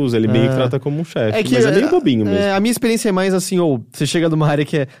introduz, ele meio que trata como um chefe. Mas é meio bobinho mesmo. A minha experiência é mais assim, você chega numa área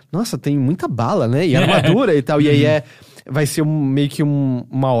que nossa, tem muita bala, né? E armadura e tal, e aí vai ser meio que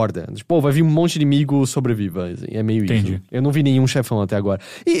uma horda. Tipo, vai vir um monte de inimigo sobreviva. É meio Entendi. isso. Eu não vi nenhum chefão até agora.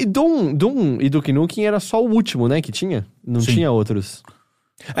 E Doom e Duke Nukem era só o último, né, que tinha? Não Sim. tinha outros.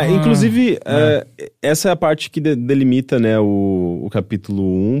 Inclusive, essa é a parte que delimita, né, o capítulo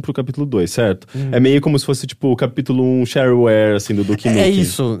 1 pro capítulo 2, certo? É meio como se fosse, tipo, o capítulo 1 shareware, assim, do Duke Nukem. É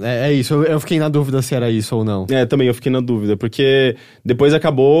isso. Eu fiquei na dúvida se era isso ou não. Também eu fiquei na dúvida, porque depois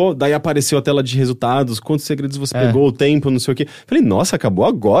acabou, daí apareceu a tela de resultados, quantos segredos você pegou, o tempo, não sei o quê. Falei, nossa, acabou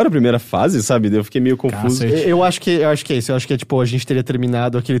agora a primeira fase, sabe? Daí eu fiquei meio confuso. Cacete. Eu acho que é isso. Eu acho que é tipo, a gente teria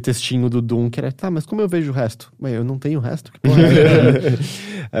terminado aquele textinho do Doom, que era, mas como eu vejo o resto? Ué, eu não tenho o resto? Que porra é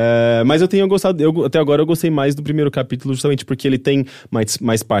essa? Mas eu tenho gostado, até agora eu gostei mais do primeiro capítulo, justamente porque ele tem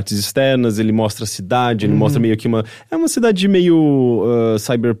mais partes externas, ele mostra a cidade, ele mostra meio que uma cidade meio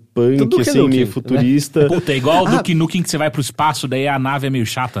cyberpunk, Duke assim, Nukem, meio futurista. Puta, é igual o Duke Nukem que você vai pro espaço, daí a nave é meio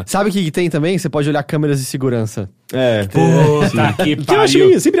chata. Sabe o que tem também? Você pode olhar câmeras de segurança. Puta que Que eu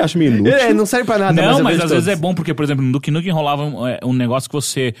pariu. sempre acho meio inútil. Não serve pra nada. Não, eu mas vejo às vezes todos. é bom, porque, por exemplo, no Duke Nukem rolava um negócio que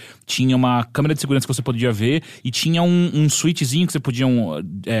você tinha uma câmera de segurança que você podia ver e tinha um switchzinho que você podia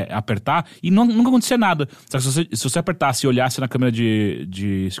apertar e nunca acontecia nada. Só que se você apertasse e olhasse na câmera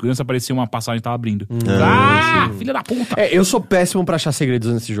de segurança, aparecia uma passagem que tava abrindo. Filha da puta! Eu sou péssimo pra achar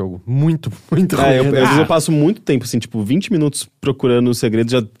segredos nesse jogo. Muito, muito ruim. Às vezes eu passo muito tempo, assim, tipo, 20 minutos procurando o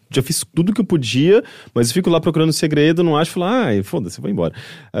segredo, já fiz tudo que eu podia, mas eu fico lá procurando o segredo, não acho, falo, foda-se, vou embora.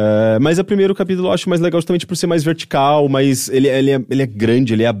 Mas o primeiro capítulo eu acho mais legal justamente por ser mais vertical, mas ele é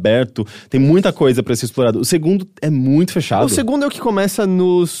grande, ele é aberto, tem muita coisa pra ser explorado. O segundo é muito fechado. O segundo é o que começa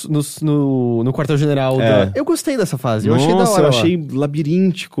no quartel-general. Eu gostei dessa fase, eu achei da hora. Eu achei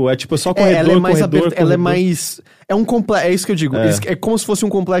labiríntico, é só corredor, ela é mais corredor, aberta, ela é corredor. mais... É isso que eu digo. É como se fosse um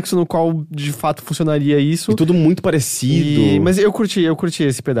complexo no qual, de fato, funcionaria isso. E tudo muito parecido. Mas eu curti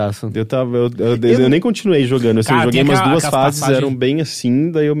esse pedaço. Eu nem continuei jogando, assim, Cara, eu joguei tem umas duas aquelas fases, eram bem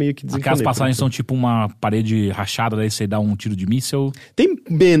assim, daí eu meio que desencanei. Aquelas passagens são tipo uma parede rachada, daí você dá um tiro de míssel.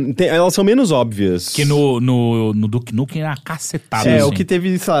 Elas são menos óbvias. Que no Duke Nukem era cacetada. assim. O que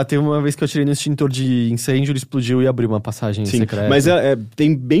teve, sei lá, teve uma vez que eu tirei no extintor de incêndio, ele explodiu e abriu uma passagem secreta. Mas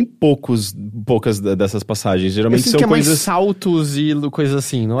tem bem poucas dessas passagens. Geralmente são que é coisas... mais saltos e coisas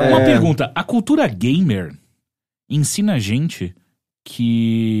assim, não é? Uma pergunta, a cultura gamer ensina a gente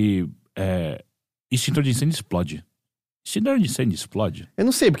que extintor de incêndio explode. Extintor de incêndio explode? Eu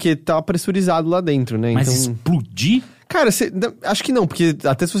não sei, porque tá pressurizado lá dentro, né? Mas então... explodir? Cara, acho que não, porque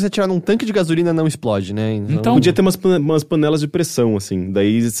até se você atirar num tanque de gasolina não explode, né? Então- Podia ter umas panelas de pressão, assim.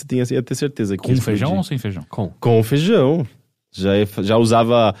 Daí você ia ter certeza que Com ia feijão explodir. ou sem feijão? Com feijão. Já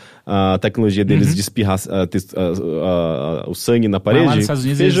usava a tecnologia deles de espirrar o sangue na parede. Mas lá nos Estados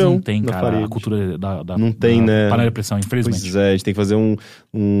Unidos eles feijão não tem, na cara, parede. a cultura da Não tem, né? panela de pressão, infelizmente. Pois é, a gente tem que fazer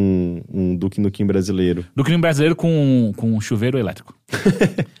um Duke Nukem brasileiro. Duke Nukem brasileiro com chuveiro elétrico.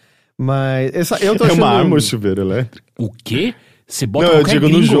 Mas eu tô É achando... uma arma o chuveiro elétrico. O quê? Você bota Não, eu qualquer digo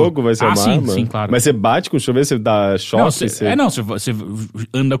no gringo. jogo vai ser uma sim, arma. sim, claro. Mas você bate com o chuveiro, você dá choque? Você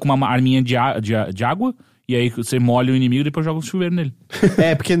anda com uma arminha de água e aí você molha o inimigo e depois joga o chuveiro nele.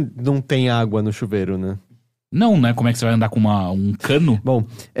 porque não tem água no chuveiro, né? Não, né? Como é que você vai andar com um cano? Bom,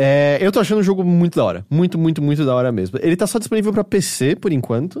 eu tô achando o jogo muito da hora. Muito, muito, muito da hora mesmo. Ele tá só disponível pra PC, por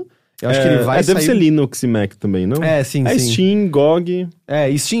enquanto. Eu acho que ele vai sair... Deve ser Linux e Mac também, não? Sim, É sim. Steam, GOG...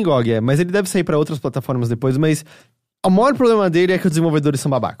 Steam GOG, mas ele deve sair pra outras plataformas depois, mas o maior problema dele é que os desenvolvedores são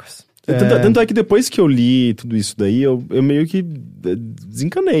babacas. Tanto é que depois que eu li tudo isso daí, eu meio que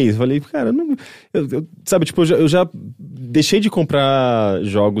desencanei. Falei, cara, não, sabe, tipo, eu já deixei de comprar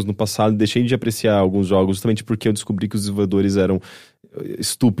jogos no passado, deixei de apreciar alguns jogos justamente porque eu descobri que os desenvolvedores eram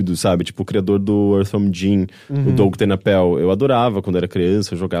estúpidos, sabe? Tipo, o criador do Earthworm Jim, o Doug Tenapel, eu adorava quando era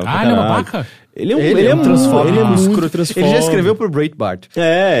criança, eu jogava pra Ele é caralho. babaca? Ele é um Transformer. Ele é muito Ele Transformer. já escreveu pro Breitbart.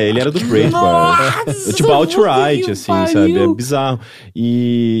 Ele era do Breitbart. Tipo, outright, assim, sabe? É bizarro.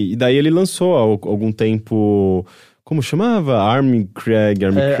 E daí ele lançou há algum tempo... Como chamava? Army Krog,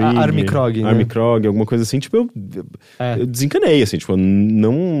 né? Army Krog, alguma coisa assim. Tipo, eu desencanei, assim. Tipo, eu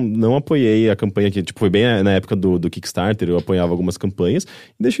não apoiei a campanha que... Tipo, foi bem na época do Kickstarter, eu apoiava algumas campanhas.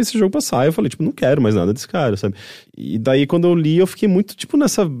 E deixei esse jogo passar. Eu falei, tipo, não quero mais nada desse cara, sabe? E daí, quando eu li, eu fiquei muito, tipo,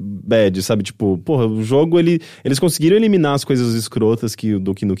 nessa bad, sabe? Tipo, porra, o jogo, eles conseguiram eliminar as coisas escrotas que o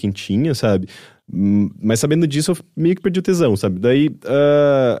Duke Nukem tinha, sabe? Mas sabendo disso, eu meio que perdi o tesão, sabe? Daí,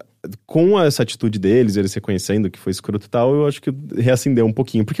 com essa atitude deles, eles reconhecendo que foi escroto e tal, eu acho que reacendeu um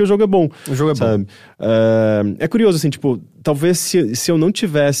pouquinho, porque o jogo é bom. O jogo é sabe? Bom. É curioso, assim, tipo, talvez se eu não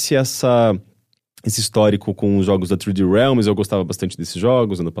tivesse esse histórico com os jogos da 3D Realms, eu gostava bastante desses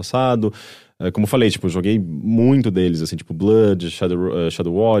jogos ano passado. Como eu falei, tipo, eu joguei muito deles, assim, tipo Blood,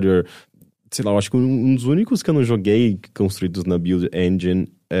 Shadow Warrior. Sei lá, eu acho que um dos únicos que eu não joguei construídos na Build Engine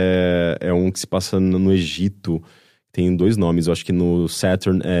é um que se passa no Egito. Tem 2 nomes, eu acho que no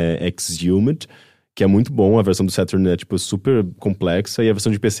Saturn é Exhumed, que é muito bom. A versão do Saturn é, tipo, super complexa, e a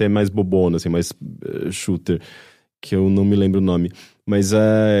versão de PC é mais bobona, assim, mais shooter, que eu não me lembro o nome. Mas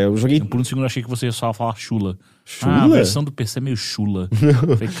eu joguei... Por um segundo eu achei que você ia só falar chula. Chula? A versão do PC é meio chula.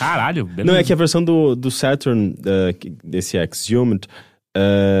 Falei, caralho, beleza. Não, é que a versão do Saturn, desse Exhumed,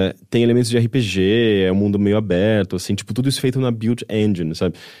 tem elementos de RPG, é um mundo meio aberto, assim, tipo, tudo isso feito na Build Engine,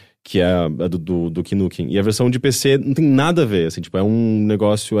 sabe? Que é a do Duke Nukem. E a versão de PC não tem nada a ver, assim, tipo, é um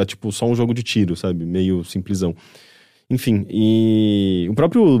negócio, é tipo só um jogo de tiro, sabe? Meio simplesão. Enfim, e o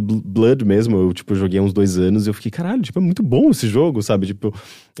próprio Blood mesmo, eu, tipo, joguei há uns 2 anos e eu fiquei, caralho, tipo, é muito bom esse jogo, sabe? Tipo,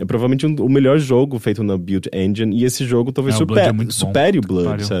 é provavelmente o melhor jogo feito na Build Engine, e esse jogo talvez o Blood é muito bom. supere o Puta que Blood,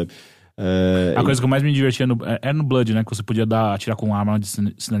 pariu. sabe? A coisa que eu mais me divertia era no Blood, né? Que você podia atirar com uma arma de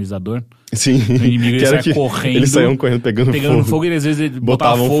sinalizador. Sim. O inimigo ele saia correndo. Eles saíam correndo pegando fogo e às vezes ele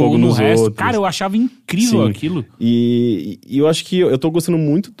botava fogo no resto. Outros. Cara, eu achava incrível aquilo. E eu acho que eu tô gostando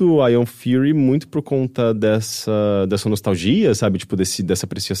muito do Ion Fury, muito por conta dessa nostalgia, sabe? Tipo, dessa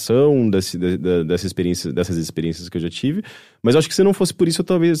apreciação, dessas experiências que eu já tive. Mas eu acho que se não fosse por isso,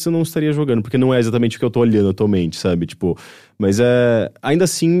 talvez eu não estaria jogando, porque não é exatamente o que eu tô olhando atualmente, sabe? Tipo, mas ainda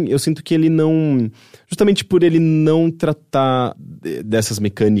assim, eu sinto que ele não... Justamente por ele não tratar dessas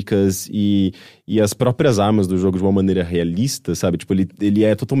mecânicas e as próprias armas do jogo de uma maneira realista, sabe? Tipo, ele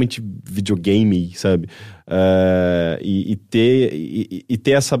é totalmente videogame, sabe? E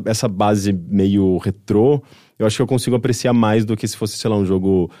ter essa base meio retrô, eu acho que eu consigo apreciar mais do que se fosse, sei lá, um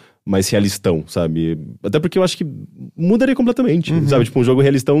jogo mais realistão, sabe? Até porque eu acho que mudaria completamente, sabe? Tipo, um jogo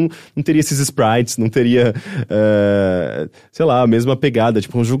realistão não teria esses sprites, não teria, sei lá, a mesma pegada.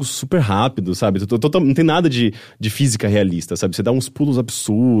 Tipo, um jogo super rápido, sabe? Não tem nada de física realista, sabe? Você dá uns pulos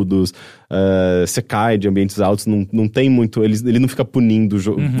absurdos, você cai de ambientes altos, não tem muito... Ele não fica punindo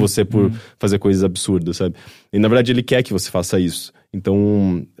você por fazer coisas absurdas, sabe? E, na verdade, ele quer que você faça isso.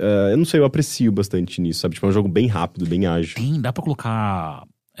 Então, eu não sei, eu aprecio bastante nisso, sabe? Tipo, é um jogo bem rápido, bem ágil. Dá pra colocar...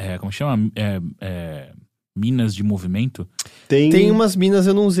 como chama? Minas de movimento. Tem umas minas,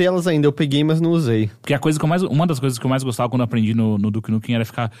 eu não usei elas ainda. Eu peguei, mas não usei. Porque uma das coisas que eu mais gostava quando eu aprendi no Duke Nukem era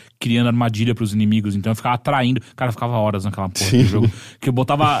ficar criando armadilha pros inimigos. Então eu ficava atraindo. Cara, eu ficava horas naquela porra do jogo. Que eu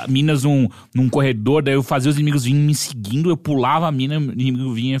botava minas num corredor, daí eu fazia os inimigos virem me seguindo, eu pulava a mina, o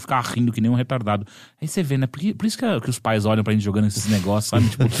inimigo vinha e ficava rindo que nem um retardado. Aí você vê, né? Por isso que os pais olham pra gente jogando esses negócios, sabe?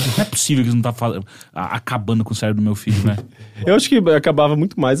 Tipo, não é possível que eles não tá acabando com o cérebro do meu filho, né? Eu acho que acabava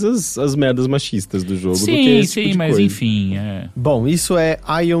muito mais as merdas machistas do jogo do que esse tipo de mas coisa. Enfim, Bom, isso é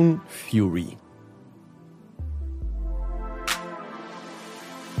Ion Fury.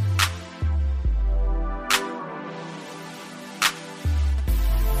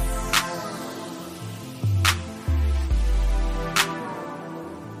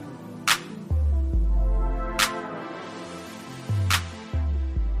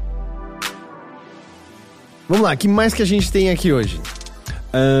 Vamos lá, o que mais que a gente tem aqui hoje?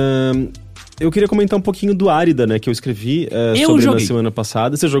 Eu queria comentar um pouquinho do Árida, né? Que eu escrevi na semana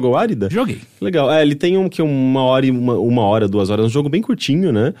passada. Você jogou Árida? Joguei. Legal. Ele tem uma hora, 2 horas. Um jogo bem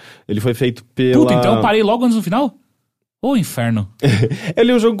curtinho, né? Ele foi feito pela... Puta, então eu parei logo antes do final? Ô, inferno.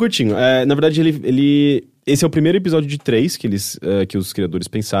 Ele é um jogo curtinho. Na verdade, esse é o primeiro episódio de 3 que os criadores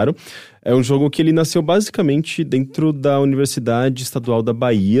pensaram. É um jogo que ele nasceu basicamente dentro da Universidade Estadual da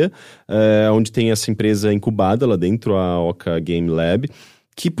Bahia, onde tem essa empresa incubada lá dentro, a Oca Game Lab,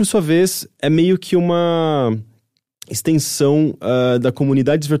 que, por sua vez, é meio que uma extensão da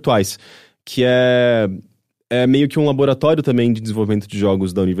Comunidades Virtuais, que é meio que um laboratório também de desenvolvimento de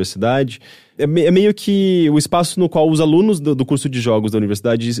jogos da universidade. É meio que o espaço no qual os alunos do curso de jogos da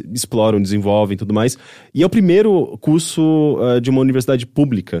universidade exploram, desenvolvem e tudo mais. E é o primeiro curso de uma universidade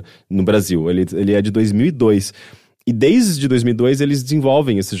pública no Brasil. Ele é de 2002. E desde 2002 eles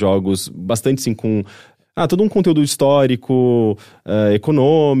desenvolvem esses jogos bastante assim com... todo um conteúdo histórico,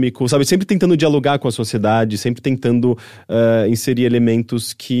 econômico, sabe? Sempre tentando dialogar com a sociedade, sempre tentando inserir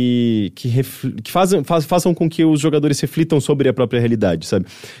elementos que façam com que os jogadores reflitam sobre a própria realidade, sabe?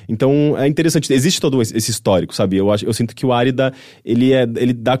 Então, é interessante. Existe todo esse histórico, sabe? Eu sinto que o Árida,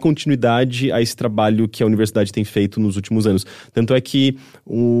 ele dá continuidade a esse trabalho que a universidade tem feito nos últimos anos. Tanto é que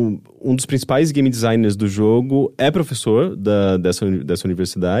um dos principais game designers do jogo é professor dessa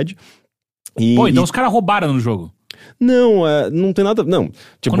universidade. Então os caras roubaram no jogo. Não, não tem nada... Não,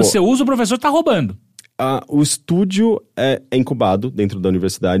 tipo, quando você usa, o professor tá roubando. O estúdio é incubado dentro da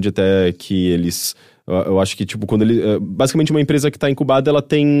universidade, até que eles... Eu acho que, tipo, quando ele... basicamente, uma empresa que tá incubada, ela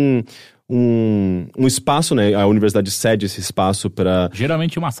tem um espaço, né? A universidade cede esse espaço para...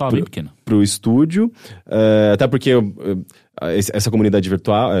 Geralmente uma sala bem pequena. Pro estúdio. Até porque essa comunidade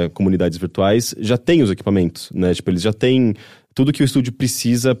virtual, comunidades virtuais já tem os equipamentos, né? Tipo, eles já têm... tudo que o estúdio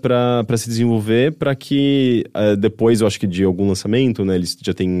precisa para se desenvolver, para que depois, eu acho que de algum lançamento, né, eles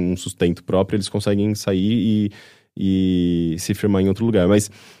já têm um sustento próprio, eles conseguem sair e se firmar em outro lugar.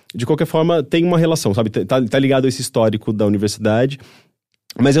 Mas, de qualquer forma, tem uma relação, sabe? Tá ligado a esse histórico da universidade,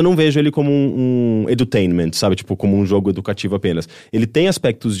 mas eu não vejo ele como um edutainment, sabe? Tipo, como um jogo educativo apenas. Ele tem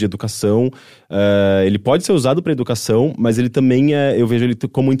aspectos de educação, ele pode ser usado para educação, mas ele também eu vejo ele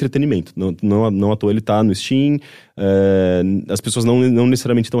como entretenimento. Não à toa ele tá no Steam, as pessoas não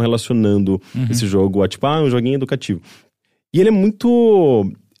necessariamente estão relacionando esse jogo a, tipo, um joguinho educativo. E ele é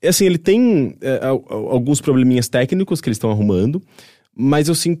muito... Assim, ele tem alguns probleminhas técnicos que eles estão arrumando, mas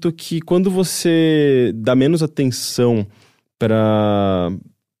eu sinto que quando você dá menos atenção para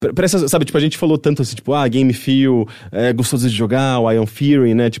Pra essas, sabe, tipo, a gente falou tanto assim, tipo, Game Feel, é gostoso de jogar, o Ion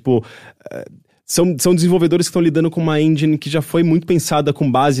Fury, né, tipo... São desenvolvedores que estão lidando com uma engine que já foi muito pensada com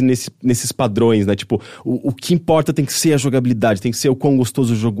base nesses padrões, né? Tipo, o que importa tem que ser a jogabilidade, tem que ser o quão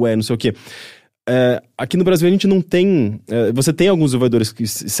gostoso o jogo não sei o quê. Aqui no Brasil a gente não tem... você tem alguns desenvolvedores que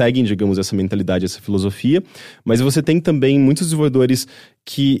seguem, digamos, essa mentalidade, essa filosofia, mas você tem também muitos desenvolvedores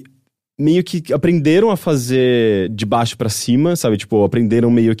que meio que aprenderam a fazer de baixo pra cima, sabe? Tipo, aprenderam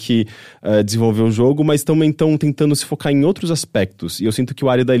meio que desenvolver o jogo, mas também estão tentando se focar em outros aspectos. E eu sinto que o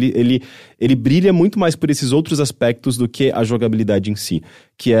Arida, ele brilha muito mais por esses outros aspectos do que a jogabilidade em si.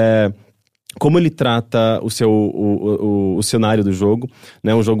 Que é como ele trata o cenário do jogo,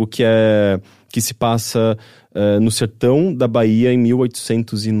 né? Um jogo que se passa no sertão da Bahia em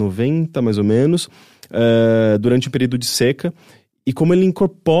 1890, mais ou menos, durante um período de seca. E como ele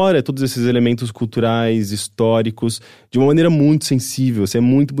incorpora todos esses elementos culturais, históricos, de uma maneira muito sensível, assim, é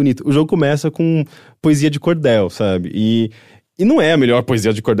muito bonito. O jogo começa com poesia de cordel, sabe? E não é a melhor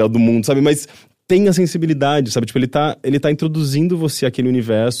poesia de cordel do mundo, sabe? Mas tem a sensibilidade, sabe? Tipo, ele tá introduzindo você àquele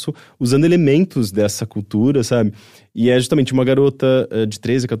universo, usando elementos dessa cultura, sabe? E é justamente uma garota de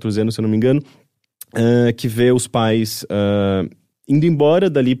 13, 14 anos, se eu não me engano, que vê os pais... indo embora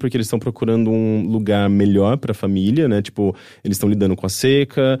dali porque eles estão procurando um lugar melhor para a família, né? Tipo, eles estão lidando com a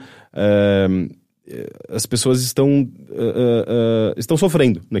seca, as pessoas estão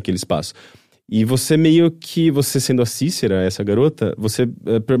sofrendo naquele espaço. E você você sendo a Cícera, essa garota, você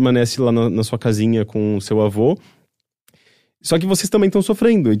permanece lá na sua casinha com o seu avô, só que vocês também estão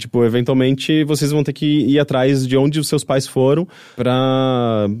sofrendo, e tipo, eventualmente vocês vão ter que ir atrás de onde os seus pais foram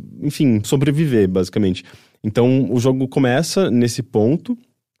pra, enfim, sobreviver, basicamente. Então, o jogo começa nesse ponto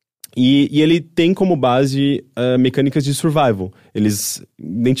e ele tem como base mecânicas de survival. Eles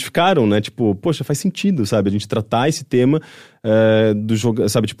identificaram, né? Tipo, poxa, faz sentido, sabe? A gente tratar esse tema do jogo,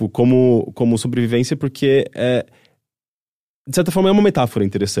 sabe? Tipo, como sobrevivência, porque de certa forma é uma metáfora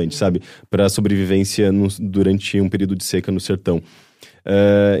interessante, sabe? Pra sobrevivência durante um período de seca no sertão.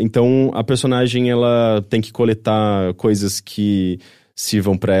 Então, a personagem, ela tem que coletar coisas que...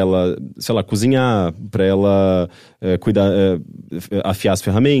 sirvam pra ela, sei lá, cozinhar, pra ela cuidar, afiar as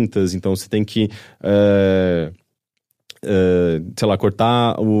ferramentas. Então você tem que, sei lá,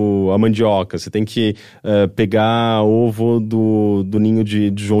 cortar a mandioca. Você tem que pegar ovo do ninho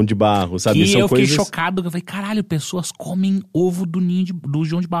de João de Barro, sabe? Que eu fiquei chocado. Eu falei, caralho, pessoas comem ovo do ninho do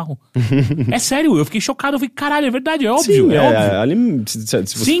João de Barro. É sério, eu fiquei chocado. Eu falei, caralho, é verdade, é óbvio. Sim, óbvio. Se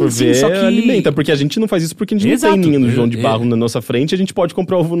você for ver, só que... alimenta. Porque a gente não faz isso porque a gente não tem ninho do João de Barro na nossa frente. A gente pode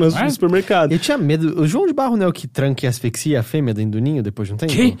comprar ovo no supermercado. Eu tinha medo. O João de Barro não é o que tranca e asfixia a fêmea dentro do ninho depois de um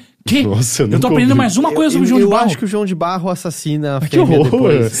tempo? Que? Nossa, eu tô aprendendo mais uma coisa sobre o João de Barro. Eu acho que o João de Barro assassina a que fêmea horror.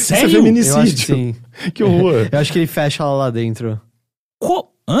 depois. Sério? Isso é feminicídio. Eu acho que sim. Que horror. Eu acho que ele fecha ela lá dentro.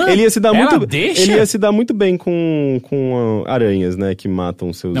 Ele ia se dar muito bem com aranhas, né? Que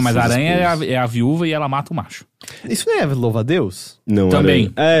matam seus... Não, mas a aranha é a viúva e ela mata o macho. Isso não é louva-a-Deus? Não,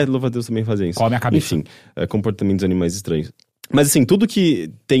 também. Louva-a-Deus também fazem isso. Come a cabeça. Enfim, comportamentos animais estranhos. Mas assim, tudo que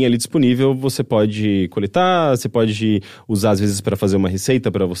tem ali disponível, você pode coletar, você pode usar às vezes para fazer uma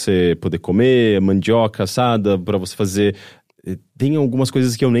receita para você poder comer, mandioca assada, para você fazer... Tem algumas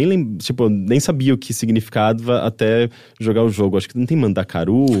coisas que eu nem sabia o que significava até jogar o jogo. Acho que não tem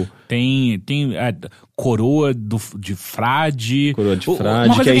mandacaru. Tem coroa de frade. Coroa de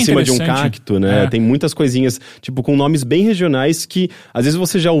frade, que é em cima de um cacto, né? Tem muitas coisinhas, tipo, com nomes bem regionais que às vezes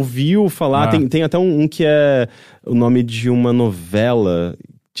você já ouviu falar. Tem até um que é o nome de uma novela.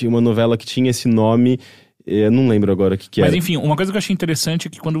 Tinha uma novela que tinha esse nome. Eu não lembro agora o que era. Mas enfim, uma coisa que eu achei interessante é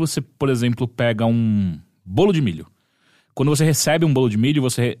que quando você, por exemplo, pega um bolo de milho. Quando você recebe um bolo de milho,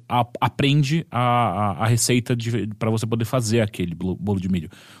 você aprende a receita para você poder fazer aquele bolo de milho.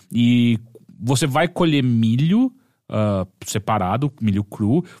 E você vai colher milho separado, milho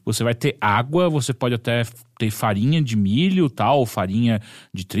cru, você vai ter água, você pode até ter farinha de milho, tal, farinha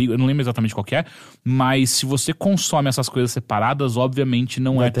de trigo, eu não lembro exatamente qual que é, mas se você consome essas coisas separadas, obviamente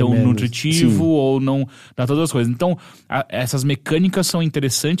não é tão nutritivo. Sim. Ou não dá todas as coisas. Então, essas mecânicas são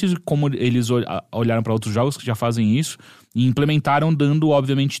interessantes, como eles olharam para outros jogos que já fazem isso, e implementaram dando,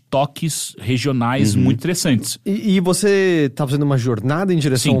 obviamente, toques regionais muito interessantes. E você tá fazendo uma jornada em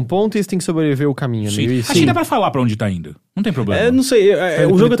direção a um ponto e você tem que sobreviver o caminho. Sim. Acho que dá pra falar pra onde tá indo. Não tem problema. Não sei,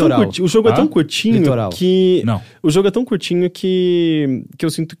 o jogo é tão curtinho Litoral. que... Não. O jogo é tão curtinho que eu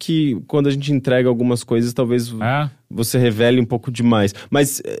sinto que quando a gente entrega algumas coisas, talvez você revele um pouco demais.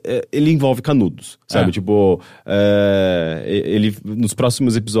 Mas ele envolve canudos, sabe? Tipo, ele, nos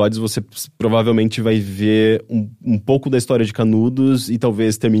próximos episódios você provavelmente vai ver um pouco da história de Canudos e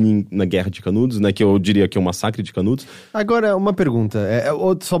talvez termine na Guerra de Canudos, né? Que eu diria que é um massacre de Canudos. Agora, uma pergunta.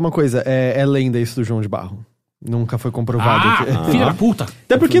 Só uma coisa. É lenda isso do João de Barro? Nunca foi comprovado. Filha da puta.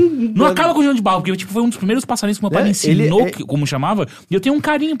 Até porque... Não acaba com o João de Barro, porque tipo, foi um dos primeiros passarinhos que meu pai me ensinou, como chamava, e eu tenho um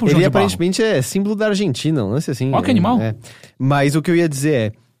carinho pro João de Barro. Ele aparentemente é símbolo da Argentina, não sei assim. Ó, que animal. Mas o que eu ia dizer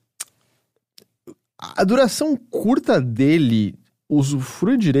é... A duração curta dele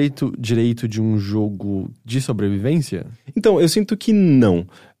usufrui direito de um jogo de sobrevivência? Então, eu sinto que não.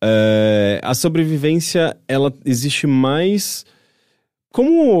 A sobrevivência, ela existe mais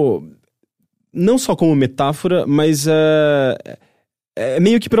como... Não só como metáfora, mas é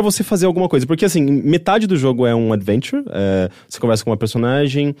meio que pra você fazer alguma coisa. Porque, assim, metade do jogo é um adventure. Você conversa com uma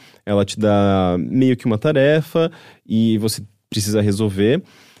personagem, ela te dá meio que uma tarefa e você precisa resolver.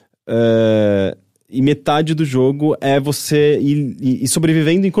 E metade do jogo é você ir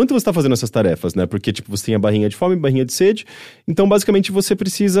sobrevivendo enquanto você tá fazendo essas tarefas, né? Porque, tipo, você tem a barrinha de fome, barrinha de sede. Então, basicamente, você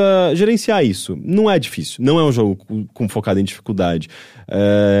precisa gerenciar isso. Não é difícil. Não é um jogo focado em dificuldade.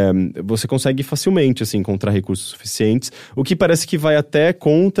 Você consegue facilmente, assim, encontrar recursos suficientes. O que parece que vai até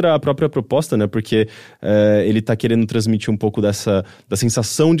contra a própria proposta, né? Porque ele tá querendo transmitir um pouco da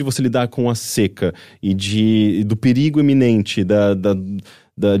sensação de você lidar com a seca e do perigo iminente,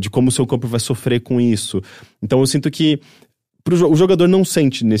 de como o seu corpo vai sofrer com isso. Então eu sinto que o jogador não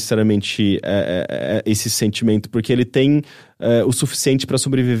sente necessariamente esse sentimento, porque ele tem o suficiente pra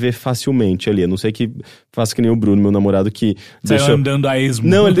sobreviver facilmente ali. A não sei que faça que nem o Bruno, meu namorado, que deixou andando a esmo.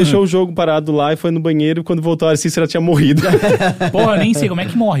 Não, ele deixou o jogo parado lá e foi no banheiro, e quando voltou a Cícera tinha morrido. Porra, nem sei como é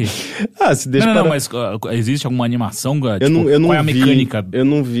que morre. Se deixa Não, mas existe alguma animação? Tipo, eu não qual é a vi, mecânica? Eu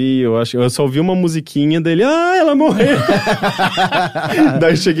não vi, eu só ouvi uma musiquinha dele, ela morreu.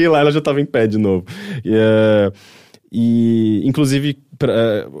 Daí eu cheguei lá, ela já tava em pé de novo. E inclusive,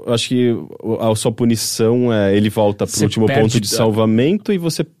 eu acho que a sua punição ele volta pro último ponto de salvamento e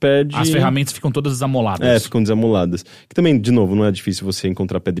você perde... As ferramentas ficam todas desamoladas. Ficam desamoladas. Que também, de novo, não é difícil você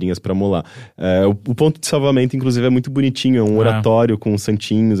encontrar pedrinhas pra molar. O ponto de salvamento, inclusive, é muito bonitinho. É um oratório com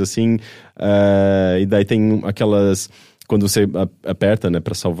santinhos, assim. E daí tem aquelas... Quando você aperta, né,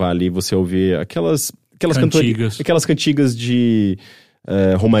 pra salvar ali, você ouve aquelas cantigas de...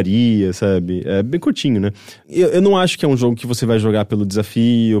 Romaria, sabe? É bem curtinho, né? Eu não acho que é um jogo que você vai jogar pelo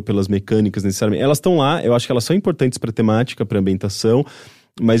desafio, pelas mecânicas necessariamente. Elas estão lá, eu acho que elas são importantes pra temática, pra ambientação,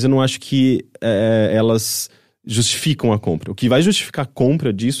 mas eu não acho que elas justificam a compra. O que vai justificar a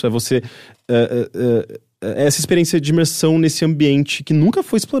compra disso é você... essa experiência de imersão nesse ambiente que nunca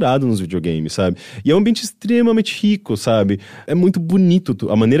foi explorado nos videogames, sabe? E é um ambiente extremamente rico, sabe? É muito bonito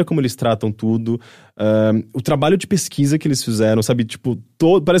a maneira como eles tratam tudo, o trabalho de pesquisa que eles fizeram, sabe? Tipo,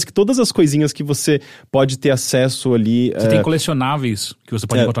 parece que todas as coisinhas que você pode ter acesso ali... Você tem colecionáveis que você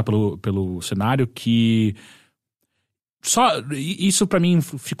pode encontrar pelo cenário que... Isso pra mim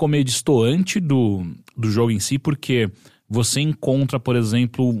ficou meio destoante do jogo em si, porque... Você encontra, por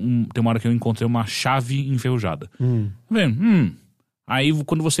exemplo, tem uma hora que eu encontrei uma chave enferrujada. Aí,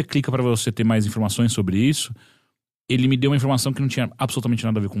 quando você clica pra você ter mais informações sobre isso, ele me deu uma informação que não tinha absolutamente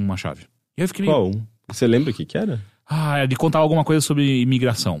nada a ver com uma chave. E aí eu fiquei Qual? Você lembra o que era? Ele contava alguma coisa sobre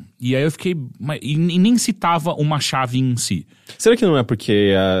imigração. E aí eu fiquei... E nem citava uma chave em si. Será que não é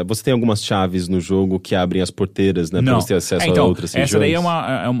porque você tem algumas chaves no jogo que abrem as porteiras, né? Pra você ter acesso a outras regiões? Essa daí é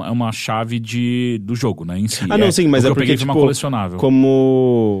uma chave do jogo, né? Em si. Não, sim, mas é porque, tipo, uma colecionável.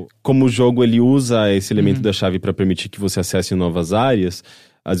 Como o jogo ele usa esse elemento da chave pra permitir que você acesse novas áreas...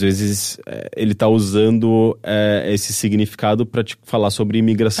 Às vezes, ele tá usando esse significado pra te falar sobre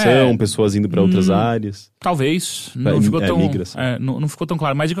imigração, pessoas indo pra outras áreas. Talvez. Não ficou tão... não ficou tão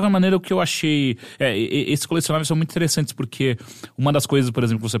claro. Mas, de qualquer maneira, o que eu achei... esses colecionáveis são muito interessantes, porque uma das coisas, por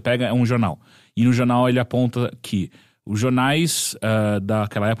exemplo, que você pega é um jornal. E no jornal ele aponta que os jornais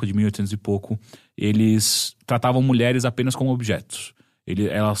daquela época de 1800 e pouco, eles tratavam mulheres apenas como objetos.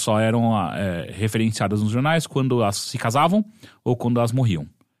 Elas só eram referenciadas nos jornais quando elas se casavam ou quando elas morriam.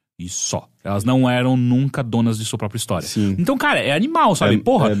 E só. Elas não eram nunca donas de sua própria história. Sim. Então, cara, é animal, sabe?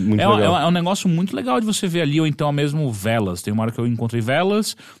 Porra, é um negócio muito legal de você ver ali, ou então mesmo Velas. Tem uma hora que eu encontrei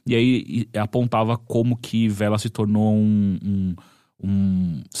Velas, e aí apontava como que Velas se tornou um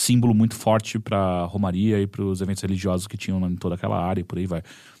símbolo muito forte pra Romaria e pros eventos religiosos que tinham em toda aquela área e por aí vai.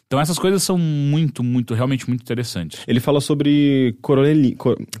 Então essas coisas são realmente muito interessantes. Ele fala sobre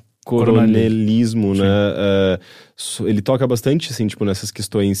coronelismo, né? Ele toca bastante, assim, tipo, nessas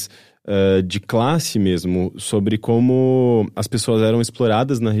questões de classe mesmo, sobre como as pessoas eram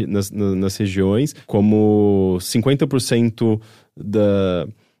exploradas nas regiões, como 50%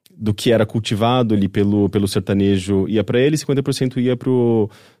 do que era cultivado ali pelo sertanejo ia para ele, 50% ia pro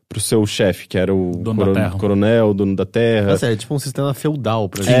seu chefe, que era o coronel, dono da terra. Nossa, é tipo um sistema feudal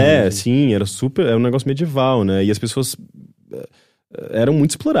pra gente. Sim, era um negócio medieval, né? E as pessoas eram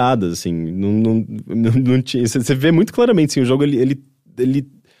muito exploradas, assim. Não tinha, você vê muito claramente, assim, o jogo, ele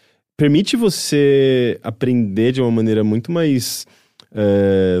permite você aprender de uma maneira muito mais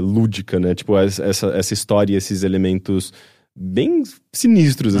lúdica, né? Tipo, essa história, esses elementos bem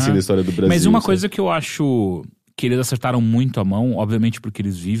sinistros, assim, da história do Brasil. Mas uma coisa que eu acho que eles acertaram muito a mão, obviamente porque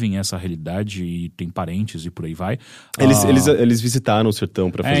eles vivem essa realidade e tem parentes e por aí vai. Eles visitaram o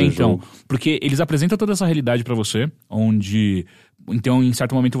sertão pra fazer o jogo. Porque eles apresentam toda essa realidade pra você, onde... Então, em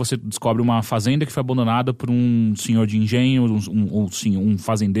certo momento, você descobre uma fazenda que foi abandonada por um senhor de engenho, um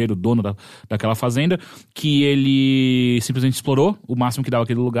fazendeiro, dono daquela fazenda, que ele simplesmente explorou o máximo que dava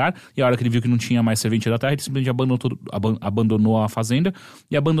aquele lugar, e a hora que ele viu que não tinha mais serventia da terra, ele simplesmente abandonou a fazenda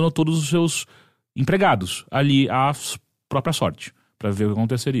e abandonou todos os seus empregados ali à própria sorte, pra ver o que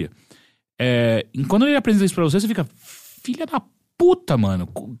aconteceria. E quando ele apresenta isso pra você fica, filha da puta, mano,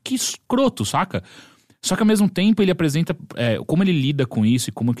 que escroto, saca? Só que ao mesmo tempo ele apresenta como ele lida com isso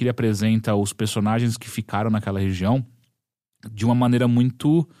e como que ele apresenta os personagens que ficaram naquela região de uma maneira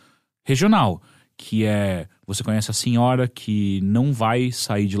muito regional, que você conhece a senhora que não vai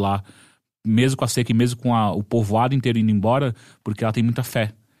sair de lá, mesmo com a seca e mesmo com o povoado inteiro indo embora, porque ela tem muita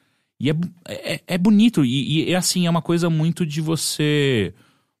fé. E é bonito, e assim, é uma coisa muito de você...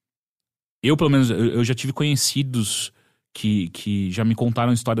 Eu, pelo menos, eu já tive conhecidos que já me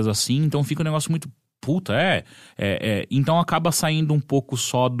contaram histórias assim, então fica um negócio muito... Puta, então acaba saindo um pouco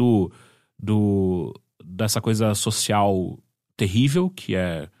só dessa coisa social terrível, que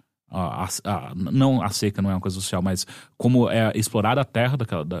é... não a seca não é uma coisa social, mas como é explorada a terra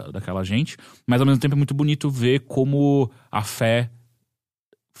daquela gente, mas ao mesmo tempo é muito bonito ver como a fé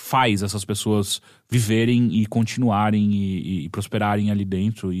faz essas pessoas viverem e continuarem e prosperarem ali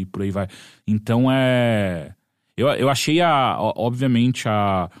dentro e por aí vai. Então eu achei obviamente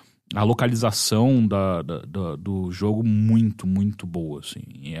a localização do jogo muito, muito boa, assim.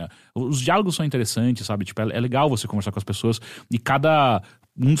 Os diálogos são interessantes, sabe? Tipo, é legal você conversar com as pessoas e cada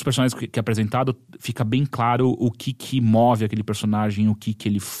um dos personagens que é apresentado fica bem claro o que move aquele personagem, o que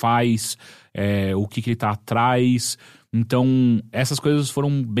ele faz, o que ele tá atrás. Então, essas coisas foram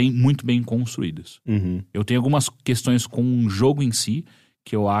muito bem construídas. Uhum. Eu tenho algumas questões com o jogo em si,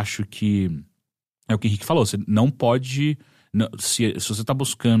 que eu acho que... É o que o Henrique falou, você não pode... Se você tá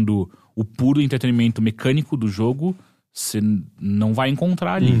buscando o puro entretenimento mecânico do jogo, você não vai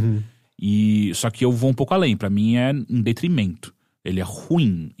encontrar ali. Uhum. Só que eu vou um pouco além. Pra mim é um detrimento. Ele é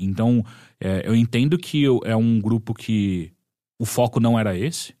ruim. Então, eu entendo que é um grupo que o foco não era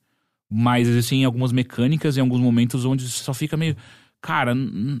esse, mas existem algumas mecânicas em alguns momentos onde você só fica meio... Cara,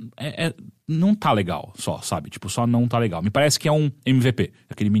 não tá legal só, sabe? Tipo, só não tá legal. Me parece que é um MVP,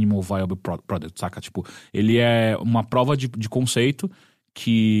 aquele Minimal Viable Product, saca? Tipo, ele é uma prova de conceito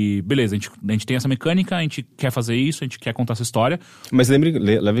que, beleza, a gente tem essa mecânica, a gente quer fazer isso, a gente quer contar essa história. Mas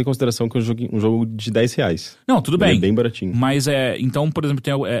leve em consideração que é um jogo de R$10. Não, tudo bem. É bem baratinho. Mas então, por exemplo,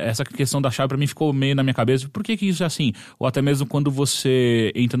 tem essa questão da chave pra mim ficou meio na minha cabeça. Por que isso é assim? Ou até mesmo quando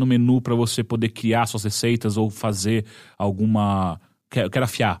você entra no menu pra você poder criar suas receitas ou fazer alguma... Eu quero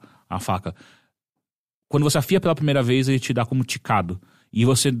afiar a faca. Quando você afia pela primeira vez, ele te dá como ticado. E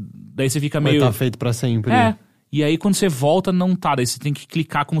daí você fica meio... Tá feito pra sempre. E aí quando você volta, não tá. Daí você tem que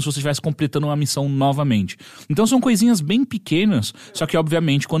clicar como se você estivesse completando uma missão novamente. Então são coisinhas bem pequenas, só que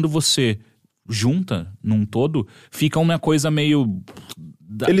obviamente quando você junta num todo, fica uma coisa meio...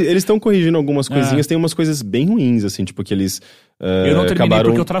 Eles estão corrigindo algumas coisinhas, tem umas coisas bem ruins, assim, tipo que eles eu não terminei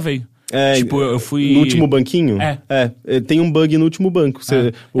porque eu travei. Tipo, eu fui... No último banquinho? Tem um bug no último banco.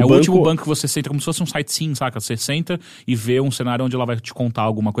 O último banco que você senta, como se fosse um sightseeing, saca? Você senta e vê um cenário onde ela vai te contar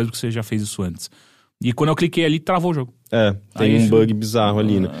alguma coisa, porque você já fez isso antes. E quando eu cliquei ali, travou o jogo. Tem um bug bizarro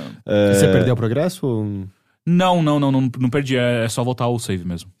ali, né? Você perdeu o progresso? Ou... Não perdi, é só voltar ao save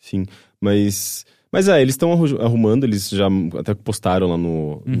mesmo. Sim, mas eles estão arrumando, eles já até postaram lá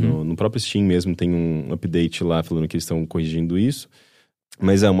no próprio Steam mesmo, tem um update lá falando que eles estão corrigindo isso.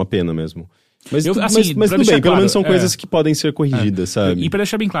 Mas é uma pena mesmo. Mas tudo bem, pelo menos são coisas que podem ser corrigidas, sabe? E pra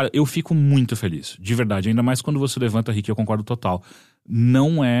deixar bem claro, eu fico muito feliz, de verdade. Ainda mais quando você levanta, Rick, eu concordo total.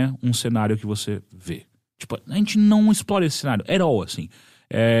 Não é um cenário que você vê. Tipo, a gente não explora esse cenário at all, assim.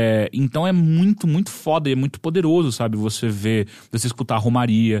 Então é muito, muito foda e é muito poderoso, sabe? Você ver, você escutar a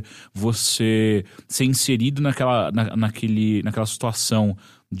romaria, você ser inserido naquela situação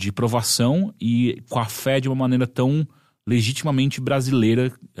de provação e com a fé de uma maneira tão legitimamente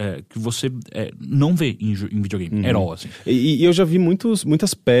brasileira que você não vê em videogame. Herói, assim. E eu já vi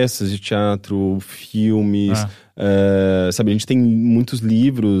muitas peças de teatro, filmes, sabe, a gente tem muitos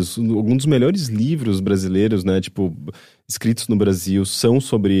livros, alguns dos melhores livros brasileiros, né, tipo, escritos no Brasil, são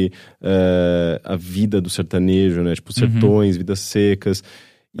sobre a vida do sertanejo, né, tipo, sertões, vidas secas.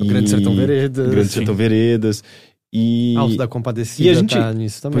 O Grande Sertão Veredas. Grande Sertão Veredas. E Alto da Compadecida, e a gente, tá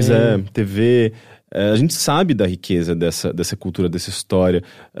nisso também. Pois é, TV... a gente sabe da riqueza dessa cultura, dessa história.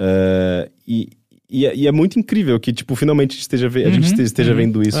 E é muito incrível que, tipo, finalmente a gente esteja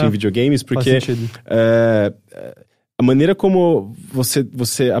vendo isso em videogames, porque a maneira como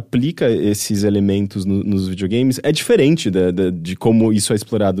você aplica esses elementos nos videogames é diferente de como isso é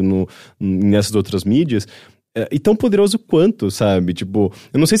explorado nessas outras mídias. E tão poderoso quanto, sabe? Tipo,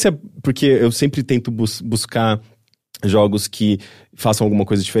 eu não sei se é porque eu sempre tento buscar jogos que façam alguma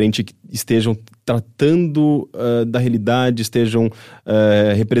coisa diferente, que estejam tratando da realidade, estejam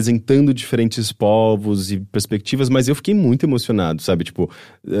representando diferentes povos e perspectivas, mas eu fiquei muito emocionado, sabe? Tipo,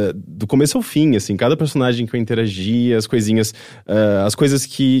 do começo ao fim, assim, cada personagem que eu interagia, as coisinhas, as coisas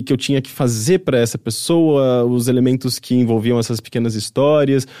que eu tinha que fazer para essa pessoa, os elementos que envolviam essas pequenas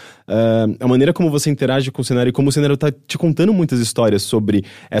histórias, a maneira como você interage com o cenário, e como o cenário tá te contando muitas histórias sobre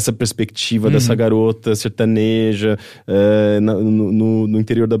essa perspectiva dessa garota sertaneja, no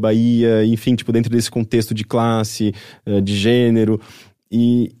interior da Bahia, enfim, tipo, dentro desse contexto de classe, de gênero,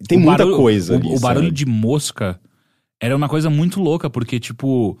 e tem muita coisa ali, o barulho sabe? de mosca era uma coisa muito louca, porque,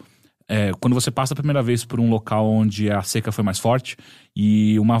 tipo, quando você passa a primeira vez por um local onde a seca foi mais forte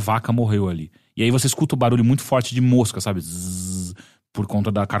e uma vaca morreu ali, e aí você escuta o barulho muito forte de mosca, sabe? Zzz, por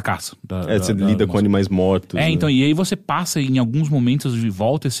conta da carcaça. Você lida com animais mortos. Né? Então, e aí você passa em alguns momentos de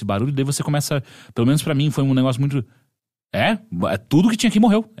volta esse barulho, e daí você começa, pelo menos pra mim, foi um negócio muito... tudo que tinha aqui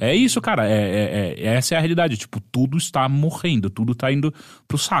morreu. É isso, cara. Essa é a realidade. Tipo, tudo está morrendo, tudo tá indo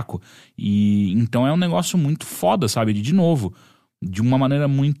pro saco. E então é um negócio muito foda, sabe? De novo, de uma maneira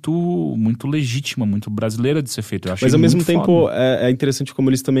muito, muito legítima, muito brasileira de ser feito. Eu achei Mas ao mesmo muito tempo foda. é interessante como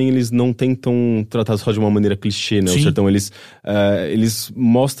eles não tentam tratar só de uma maneira clichê, né? O sertão, eles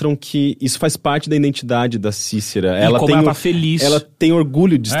mostram que isso faz parte da identidade da Cícera. Ela tá feliz. Ela tem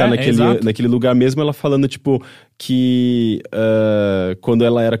orgulho de estar naquele lugar, mesmo ela falando, tipo, que quando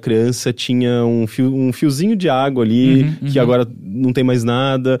ela era criança tinha um fiozinho de água ali, que agora não tem mais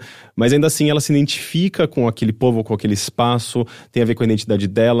nada, mas ainda assim ela se identifica com aquele povo, com aquele espaço, tem a ver com a identidade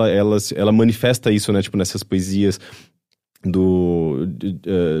dela, ela manifesta isso, né, tipo, nessas poesias do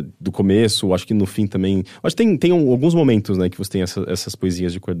começo, acho que no fim também, acho que tem alguns momentos, né, que você tem essas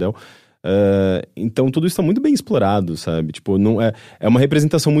poesias de cordel. Então tudo isso tá muito bem explorado, sabe? Tipo, não é uma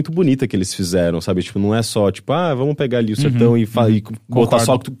representação muito bonita que eles fizeram, sabe? Tipo, não é só, tipo, vamos pegar ali o sertão e botar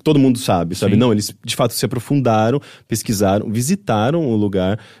só que todo mundo sabe, sabe? Sim. Não, eles de fato se aprofundaram, pesquisaram, visitaram o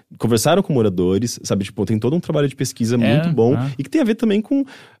lugar, conversaram com moradores, sabe? Tipo, tem todo um trabalho de pesquisa muito bom e que tem a ver também com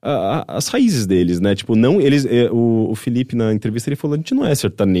as raízes deles, né? Tipo, não, eles, o Felipe na entrevista ele falou, a gente não é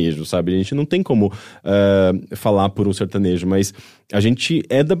sertanejo, sabe? A gente não tem como falar por um sertanejo, mas a gente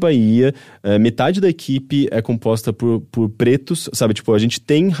é da Bahia, metade da equipe é composta por pretos, sabe? Tipo, a gente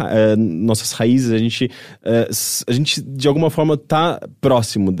tem nossas raízes, a gente de alguma forma tá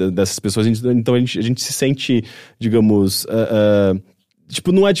próximo dessas pessoas, então a gente se sente, digamos...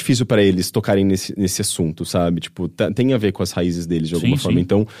 tipo, não é difícil para eles tocarem nesse assunto, sabe? Tipo, tem a ver com as raízes deles de alguma forma.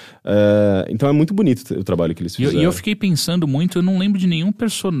 Então é muito bonito o trabalho que eles fizeram. E eu fiquei pensando muito, eu não lembro de nenhum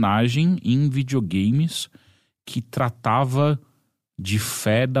personagem em videogames que tratava de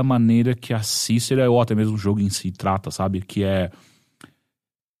fé da maneira que a Cícera, ou até mesmo o jogo em si, trata, sabe? Que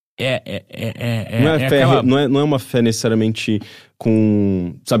não é uma fé necessariamente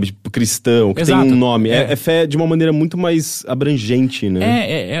com, sabe, tipo, cristão, que Exato. tem um nome. É fé de uma maneira muito mais abrangente,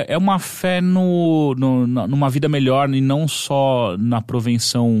 né? É uma fé numa vida melhor e não só na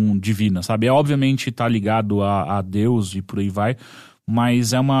provenção divina, sabe? Obviamente tá ligado a Deus e por aí vai,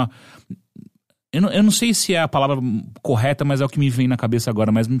 mas é uma... Eu não sei se é a palavra correta, mas é o que me vem na cabeça agora,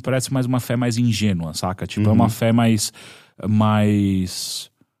 mas me parece mais uma fé mais ingênua, saca? Tipo, é uma fé mais...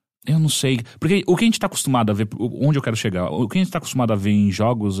 Eu não sei. Porque o que a gente tá acostumado a ver, onde eu quero chegar, o que a gente tá acostumado a ver em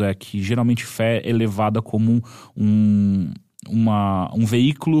jogos é que geralmente fé é levada como um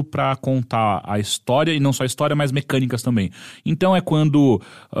veículo para contar a história, e não só a história, mas mecânicas também. Então é quando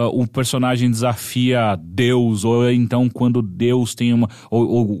o personagem desafia Deus, ou então quando Deus tem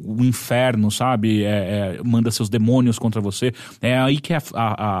ou o inferno, sabe? Manda seus demônios contra você. É aí que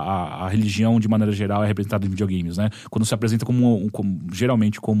a religião, de maneira geral, é representada em videogames, né? Quando se apresenta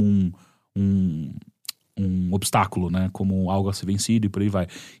geralmente como um obstáculo, né? Como algo a ser vencido e por aí vai.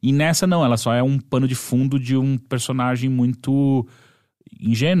 E nessa não, ela só é um pano de fundo de um personagem muito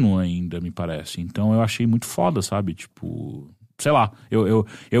ingênuo ainda, me parece. Então eu achei muito foda, sabe? Tipo, sei lá, eu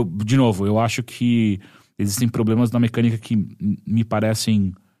de novo, eu acho que existem problemas na mecânica que me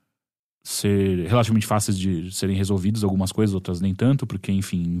parecem ser relativamente fáceis de serem resolvidos, algumas coisas, outras nem tanto, porque,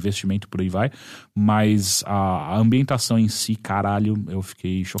 enfim, investimento por aí vai, mas a ambientação em si, caralho, eu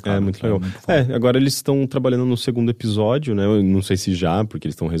fiquei chocado. É muito legal. Agora eles estão trabalhando no segundo episódio, né? Eu não sei se já, porque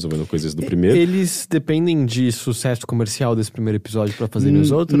eles estão resolvendo coisas do primeiro. Eles dependem de sucesso comercial desse primeiro episódio pra fazerem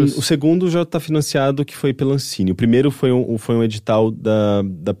os outros? O segundo já tá financiado, que foi pela Ancine. O primeiro foi um edital da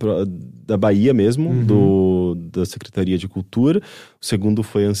Bahia mesmo, da Secretaria de Cultura. O segundo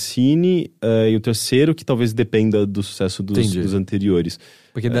foi Ancine, e o terceiro, que talvez dependa do sucesso dos anteriores.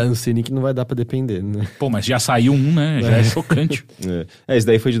 Porque da Ancine que não vai dar pra depender, né? Pô, mas já saiu um, né? Já é chocante. Esse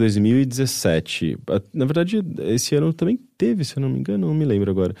daí foi de 2017. Na verdade, esse ano também teve, se eu não me engano, não me lembro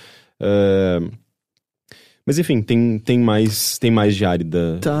agora. Mas enfim, tem mais de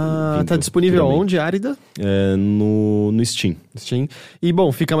Árida. Tá disponível onde, Árida? No Steam. E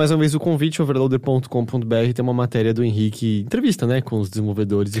bom, fica mais uma vez o convite, overloader.com.br, tem uma matéria do Henrique, entrevista, né, com os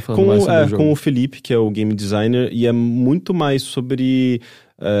desenvolvedores e falando mais sobre o jogo. Com o Felipe, que é o game designer, e é muito mais sobre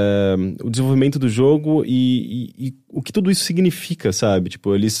o desenvolvimento do jogo e o que tudo isso significa, sabe?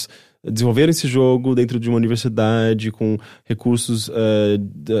 Tipo, eles desenvolveram esse jogo dentro de uma universidade com recursos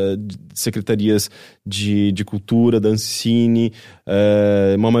de secretarias de cultura, da Ancine,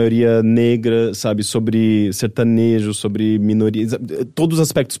 uma maioria negra, sabe, sobre sertanejo, sobre minorias, todos os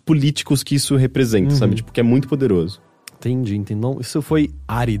aspectos políticos que isso representa, sabe, tipo, que é muito poderoso. Entendi. Não, isso foi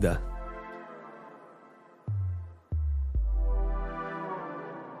Árida.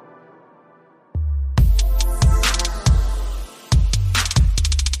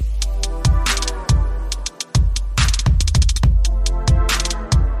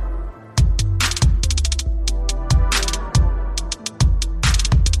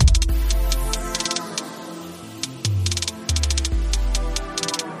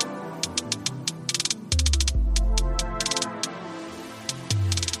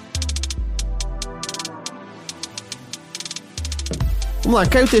 Vamos lá,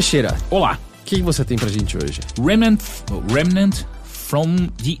 Caio Teixeira. Olá. O que você tem pra gente hoje? Remnant from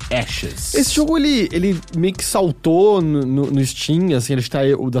the Ashes. Esse jogo, ele meio que saltou no Steam, assim, ele está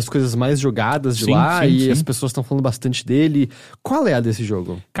das coisas mais jogadas de lá, e as pessoas estão falando bastante dele. Qual é a desse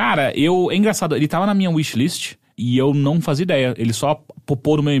jogo? Cara, é engraçado, ele tava na minha wishlist e eu não fazia ideia. Ele só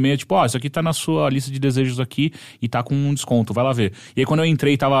popou no meu e-mail, tipo, isso aqui tá na sua lista de desejos aqui e tá com um desconto, vai lá ver. E aí quando eu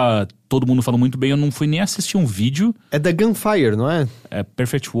entrei, tava todo mundo falando muito bem, eu não fui nem assistir um vídeo. É da Gunfire, não é? É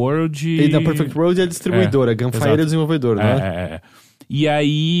Perfect World E da Perfect World é a distribuidora, Gunfire é o desenvolvedor, não é? E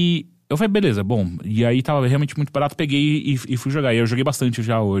aí eu falei, beleza, bom. E aí tava realmente muito barato, peguei e fui jogar. E eu joguei bastante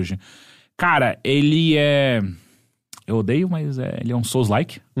já hoje. Cara, ele é... Eu odeio, mas ele é um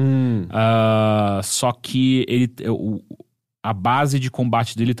Souls-like. Só que a base de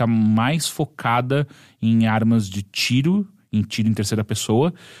combate dele tá mais focada em armas de tiro, em terceira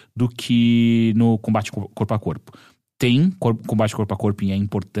pessoa, do que no combate corpo a corpo. Tem combate corpo a corpo e é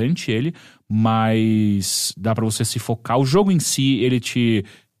importante ele, mas dá pra você se focar. O jogo em si, ele te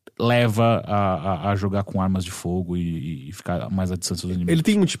leva a jogar com armas de fogo e ficar mais à distância dos inimigos. Ele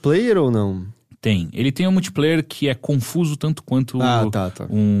tem multiplayer ou não? Tem. Ele tem um multiplayer que é confuso tanto quanto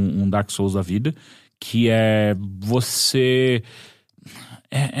um Dark Souls da vida, que é você...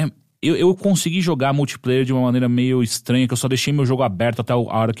 Eu consegui jogar multiplayer de uma maneira meio estranha, que eu só deixei meu jogo aberto até a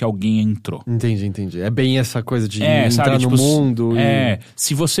hora que alguém entrou. Entendi. É bem essa coisa de entrar no mundo.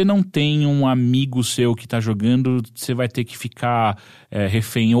 Se você não tem um amigo seu que tá jogando, você vai ter que ficar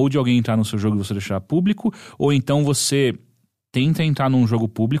refém ou de alguém entrar no seu jogo e você deixar público, ou então você tenta entrar num jogo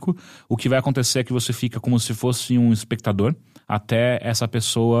público. O que vai acontecer é que você fica como se fosse um espectador até essa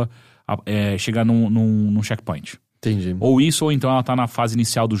pessoa chegar num checkpoint. Entendi. Ou isso, ou então ela tá na fase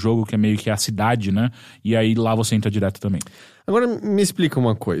inicial do jogo, que é meio que a cidade, né? E aí lá você entra direto também. Agora, me explica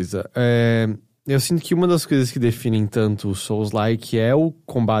uma coisa. Eu sinto que uma das coisas que definem tanto o Souls-like é o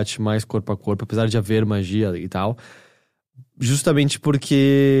combate mais corpo a corpo, apesar de haver magia e tal. justamente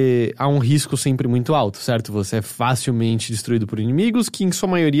porque há um risco sempre muito alto, certo? Você é facilmente destruído por inimigos, que em sua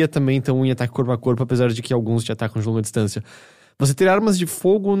maioria também estão em ataque corpo a corpo, apesar de que alguns te atacam de longa distância. Você ter armas de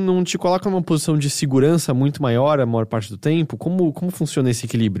fogo não te coloca numa posição de segurança muito maior a maior parte do tempo? Como funciona esse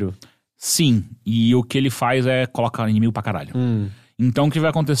equilíbrio? Sim, e o que ele faz é colocar inimigo pra caralho. Então o que vai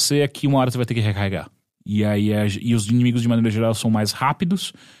acontecer é que uma hora você vai ter que recarregar. E aí e os inimigos de maneira geral são mais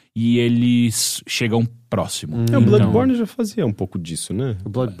rápidos e eles chegam próximo. O Bloodborne já fazia um pouco disso, né? O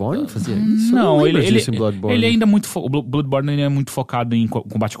Bloodborne fazia isso? Não, ele Bloodborne. ainda o Bloodborne ele é muito focado em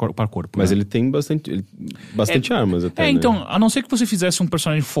combate corpo a corpo. Mas né? ele tem bastante armas até, né? Então, a não ser que você fizesse um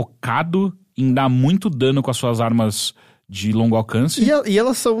personagem focado em dar muito dano com as suas armas de longo alcance. E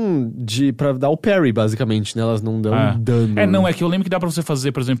elas são pra dar o parry, basicamente, né? Elas não dão dano. É que eu lembro que dá pra você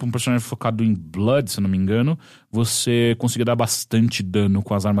fazer, por exemplo, um personagem focado em Blood, se eu não me engano, você conseguia dar bastante dano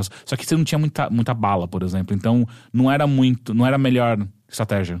com as armas. Só que você não tinha muita bala, por exemplo. Então, não era a melhor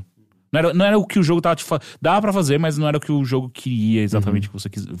estratégia. Não era o que o jogo tava te falando. Dava pra fazer, mas não era o que o jogo queria exatamente que você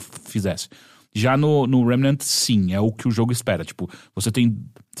fizesse. Já no Remnant, sim, é o que o jogo espera. Tipo, você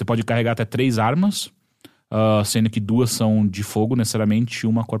pode carregar até 3 armas, sendo que 2 são de fogo, necessariamente, e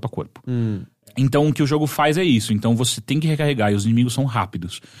uma corpo a corpo. Então, o que o jogo faz é isso. Então, você tem que recarregar, e os inimigos são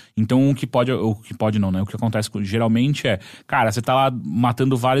rápidos. Então, o que pode não, né? O que acontece geralmente é, cara, você tá lá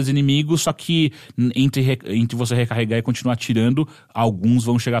matando vários inimigos, só que entre você recarregar e continuar atirando, alguns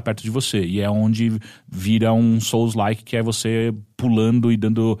vão chegar perto de você. E é onde vira um Souls-like, que é você pulando e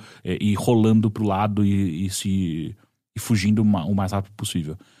dando e rolando pro lado e fugindo o mais rápido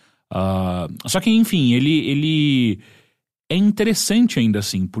possível. Só que, enfim, ele é interessante ainda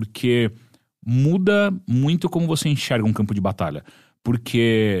assim, porque muda muito como você enxerga um campo de batalha.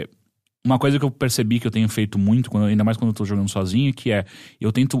 Porque uma coisa que eu percebi que eu tenho feito muito, ainda mais quando eu tô jogando sozinho, que é,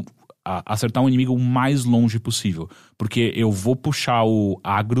 eu tento acertar um inimigo o mais longe possível. Porque eu vou puxar o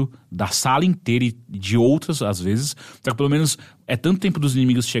agro da sala inteira e de outras, às vezes, só que pelo menos é tanto tempo dos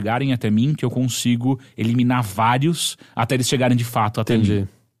inimigos chegarem até mim que eu consigo eliminar vários até eles chegarem de fato até mim.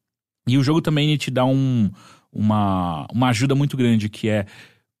 E o jogo também te dá uma ajuda muito grande, que é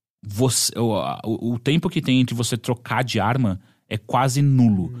o tempo que tem entre você trocar de arma é quase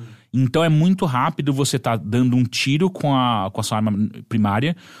nulo. Então é muito rápido, você tá dando um tiro com a sua arma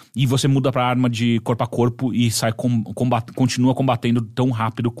primária e você muda pra arma de corpo a corpo e continua combatendo tão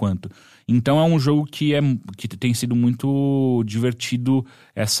rápido quanto. Então é um jogo que tem sido muito divertido,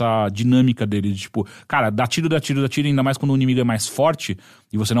 essa dinâmica dele, de, tipo, cara, dá tiro, ainda mais quando o inimigo é mais forte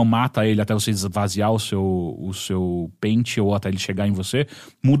e você não mata ele até você esvaziar o seu pente ou até ele chegar em você,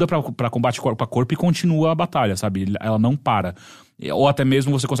 muda pra combate corpo a corpo e continua a batalha, sabe? Ela não para. Ou até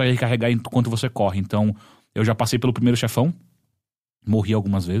mesmo você consegue recarregar enquanto você corre. Então, eu já passei pelo primeiro chefão, morri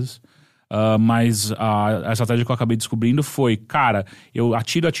algumas vezes. Mas a estratégia que eu acabei descobrindo foi, cara, eu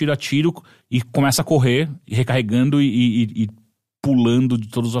atiro e começo a correr, recarregando e pulando de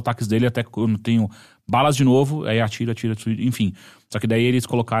todos os ataques dele até que eu não tenho balas de novo, aí atiro, enfim. Só que daí eles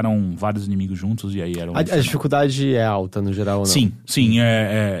colocaram vários inimigos juntos e aí era a dificuldade é alta no geral ou não? Sim.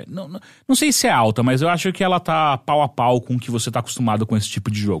 Não sei se é alta, mas eu acho que ela tá pau a pau com o que você tá acostumado com esse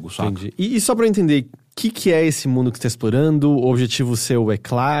tipo de jogo, sabe? Entendi. E só pra eu entender, o que é esse mundo que você tá explorando? O objetivo seu é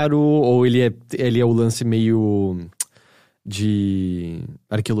claro? Ou ele é o lance meio de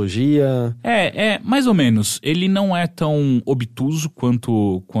arqueologia? Mais ou menos. Ele não é tão obtuso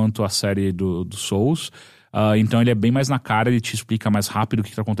quanto a série do Souls. Então ele é bem mais na cara, ele te explica mais rápido o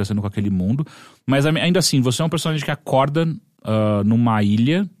que tá acontecendo com aquele mundo. Mas ainda assim, você é um personagem que acorda numa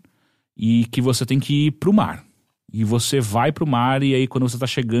ilha e que você tem que ir pro mar. E você vai pro mar e aí quando você tá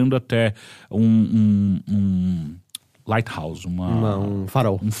chegando até um lighthouse, um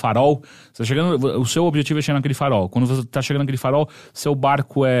farol. Um farol. Você tá chegando, o seu objetivo é chegar naquele farol. Quando você tá chegando naquele farol, seu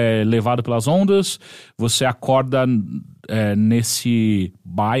barco é levado pelas ondas, você acorda nesse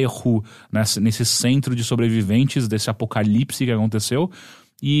bairro, nesse centro de sobreviventes desse apocalipse que aconteceu.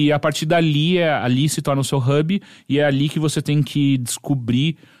 E a partir dali, ali se torna o seu hub, e é ali que você tem que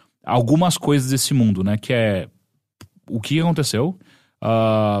descobrir algumas coisas desse mundo, né? Que é o que aconteceu,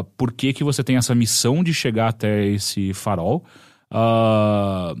 por que você tem essa missão de chegar até esse farol,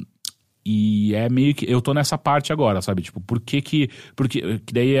 e é meio que... Eu tô nessa parte agora, sabe? Tipo, porque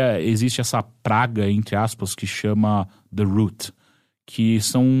daí existe essa praga, entre aspas, que chama The Root, que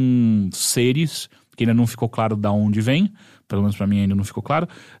são seres que ainda não ficou claro de onde vem, pelo menos pra mim ainda não ficou claro,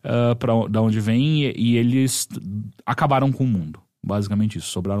 da onde vem, e eles acabaram com o mundo. Basicamente isso.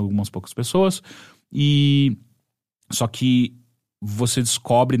 Sobraram algumas poucas pessoas, e... Só que você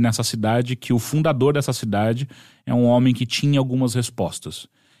descobre nessa cidade que o fundador dessa cidade é um homem que tinha algumas respostas.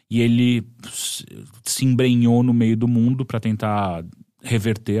 e ele se embrenhou no meio do mundo pra tentar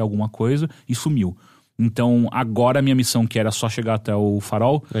reverter alguma coisa e sumiu. Então, agora a minha missão, que era só chegar até o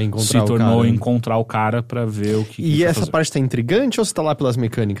farol, se tornou encontrar o cara pra ver o que... E essa parte tá intrigante ou você tá lá pelas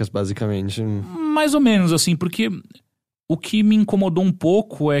mecânicas, basicamente? Mais ou menos, assim, porque o que me incomodou um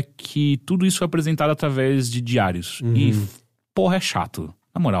pouco é que tudo isso foi apresentado através de diários. E, porra, é chato.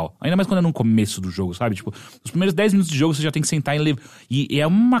 Na moral. Ainda mais quando é no começo do jogo, sabe? Tipo, os primeiros 10 minutos de jogo você já tem que sentar e ler. E é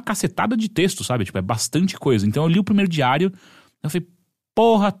uma cacetada de texto, sabe? Tipo, é bastante coisa. Então eu li o primeiro diário, eu falei...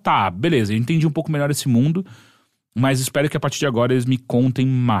 Porra, tá, beleza, eu entendi um pouco melhor esse mundo, mas espero que a partir de agora eles me contem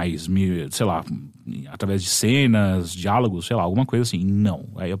mais, sei lá, através de cenas, diálogos, sei lá, alguma coisa assim. Não,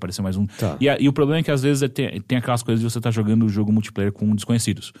 aí apareceu mais um. Tá. E o problema é que às vezes tem aquelas coisas de você tá jogando o jogo multiplayer com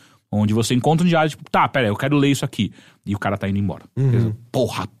desconhecidos, onde você encontra um diário, tipo, tá, pera, eu quero ler isso aqui, e o cara tá indo embora.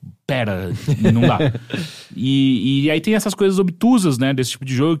 Porra, pera, não dá. E aí tem essas coisas obtusas, né, desse tipo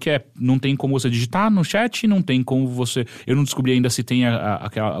de jogo, que não tem como você digitar no chat, não tem como você... Eu não descobri ainda se tem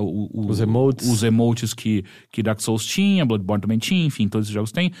os emotes. Os emotes que Dark Souls tinha, Bloodborne também tinha, enfim, todos esses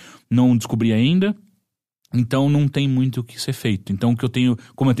jogos têm. Não descobri ainda. Então não tem muito o que ser feito. Então o que eu tenho,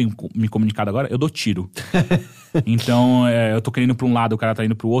 como eu tenho me comunicado agora, eu dou tiro. Então eu tô querendo ir pra um lado, o cara tá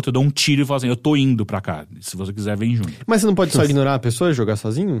indo pro outro, eu dou um tiro e falo assim, eu tô indo pra cá. Se você quiser, vem junto. Mas você não pode só ignorar a pessoa e jogar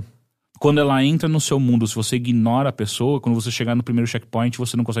sozinho? Quando ela entra no seu mundo, se você ignora a pessoa, quando você chegar no primeiro checkpoint,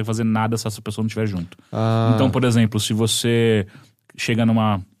 você não consegue fazer nada se essa pessoa não estiver junto. Então, por exemplo, se você chega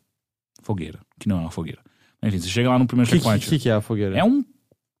numa fogueira, que não é uma fogueira. Enfim, você chega lá no primeiro checkpoint. O que é a fogueira? É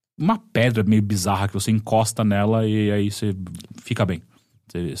uma pedra meio bizarra que você encosta nela e aí você fica bem.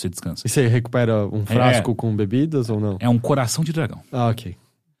 Você descansa. E você recupera um frasco com bebidas ou não? É um coração de dragão. Ok.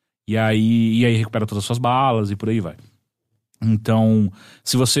 E aí recupera todas as suas balas e por aí vai. Então,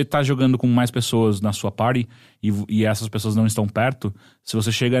 se você tá jogando com mais pessoas na sua party e essas pessoas não estão perto, se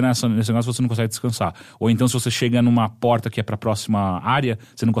você chega nesse negócio, você não consegue descansar. Ou então, se você chega numa porta que é pra próxima área,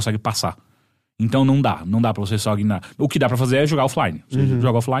 você não consegue passar. Então, não dá pra você só ignorar. O que dá pra fazer é jogar offline. Você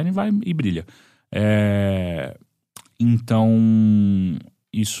joga offline, vai e brilha. Então,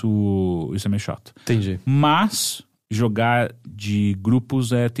 isso é meio chato. Entendi. Mas, jogar de grupos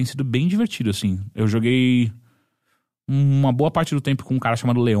tem sido bem divertido, assim. Eu joguei... uma boa parte do tempo com um cara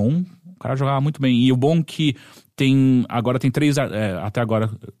chamado Leon. O cara jogava muito bem. E o bom que agora tem 3... até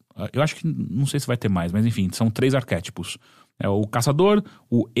agora... Eu acho que... Não sei se vai ter mais, mas enfim. São 3 arquétipos. É o caçador,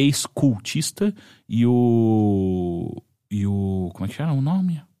 o ex-cultista e o... Como é que era o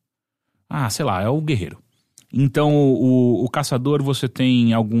nome? Sei lá. É o guerreiro. Então, o caçador, você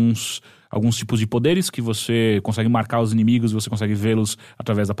tem alguns tipos de poderes que você consegue marcar os inimigos, você consegue vê-los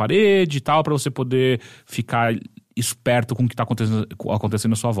através da parede e tal, pra você poder ficar esperto com o que tá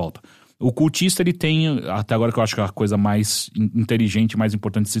acontecendo à sua volta. O cultista, ele tem, até agora que eu acho que é a coisa mais inteligente, mais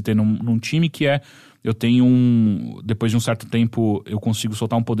importante de se ter num time, que eu tenho depois de um certo tempo, eu consigo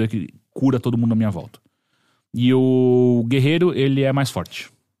soltar um poder que cura todo mundo à minha volta. E o guerreiro, ele é mais forte.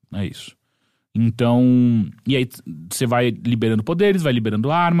 É isso. Então, e aí você vai liberando poderes, vai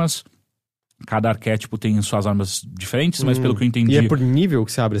liberando armas. Cada arquétipo tem suas armas diferentes, mas pelo que eu entendi... E é por nível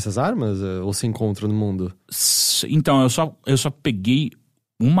que você abre essas armas? Ou se encontra no mundo? Então, eu só peguei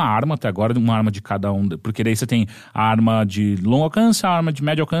uma arma até agora, uma arma de cada um. Porque daí você tem a arma de longo alcance, a arma de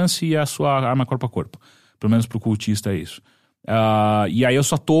médio alcance e a sua arma corpo a corpo. Pelo menos pro cultista é isso. E aí eu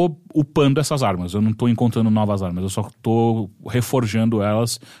só tô upando essas armas. Eu não tô encontrando novas armas. Eu só tô reforjando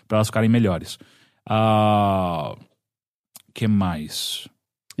elas pra elas ficarem melhores. Que mais?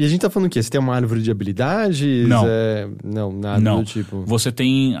 E a gente tá falando o quê? Você tem uma árvore de habilidades? Não. Não, nada do tipo. Você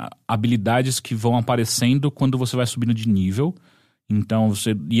tem habilidades que vão aparecendo quando você vai subindo de nível. Então,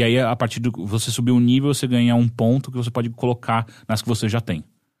 e aí, a partir do você subir um nível, você ganha um ponto que você pode colocar nas que você já tem.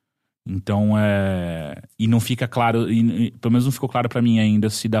 Então, e não fica claro, pelo menos não ficou claro pra mim ainda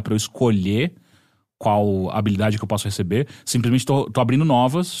se dá pra eu escolher qual habilidade que eu posso receber. Simplesmente tô abrindo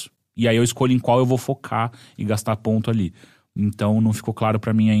novas, e aí eu escolho em qual eu vou focar e gastar ponto ali. Então não ficou claro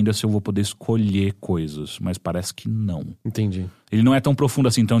pra mim ainda se eu vou poder escolher coisas, mas parece que não. Entendi. Ele não é tão profundo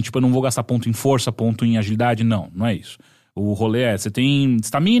assim, então tipo, eu não vou gastar ponto em força, ponto em agilidade, não é isso. O rolê você tem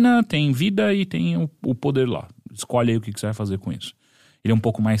estamina, tem vida e tem o poder lá. Escolhe aí o que você vai fazer com isso. Ele é um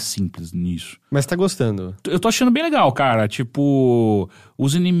pouco mais simples nisso. Mas tá gostando? Eu tô achando bem legal, cara. Tipo,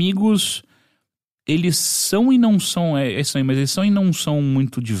 os inimigos, eles são e não são, mas eles são e não são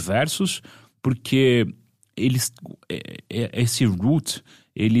muito diversos, porque esse Root,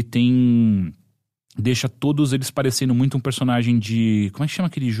 ele deixa todos eles parecendo muito um personagem de... Como é que chama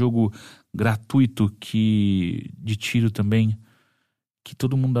aquele jogo gratuito de tiro também? que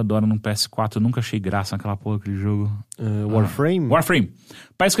todo mundo adora no PS4. Eu nunca achei graça naquela porra daquele jogo. Warframe? Warframe.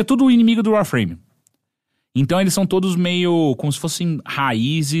 Parece que é tudo inimigo do Warframe. Então eles são todos meio como se fossem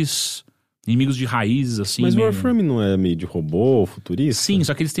raízes, inimigos de raízes, assim. Mas o meio... Warframe não é meio de robô, futurista? Sim,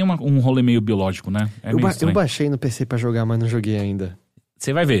 só que eles têm um rolê meio biológico, né? É meio Eu estranho. baixei no PC pra jogar, mas não joguei ainda.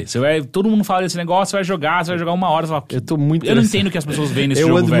 Você vai ver. Todo mundo fala desse negócio, você vai jogar 1 hora, você fala... Eu tô muito Eu não interessado. entendo o que as pessoas veem nesse Eu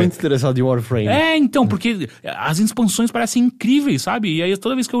jogo, ando velho. muito interessado em Warframe. Então, porque as expansões parecem incríveis, sabe? E aí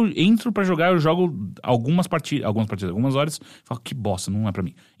toda vez que eu entro pra jogar, eu jogo algumas horas, e falo, que bosta, não é pra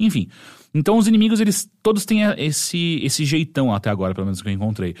mim. Enfim, então os inimigos, eles todos têm esse jeitão até agora, pelo menos que eu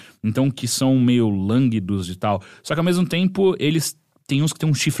encontrei. Então, que são meio lânguidos e tal. Só que ao mesmo tempo, eles... Tem uns que tem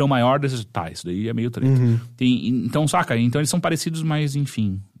um chifrão maior desses. Tá, isso daí é meio treta. Então, saca? Então eles são parecidos, mas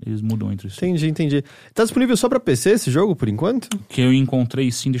enfim, eles mudam entre si. Entendi. Tá disponível só pra PC esse jogo, por enquanto? Que eu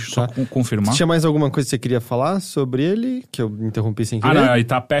encontrei, sim, deixa eu só confirmar. Tinha mais alguma coisa que você queria falar sobre ele? Que eu interrompi sem querer? Não, aí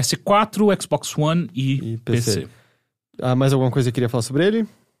tá PS4, Xbox One e PC. Mais alguma coisa que você queria falar sobre ele?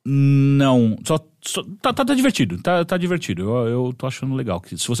 Não, tá divertido, tá divertido. Eu tô achando legal.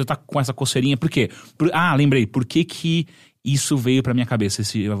 Que se você tá com essa coceirinha, por quê? Lembrei, por que isso veio pra minha cabeça,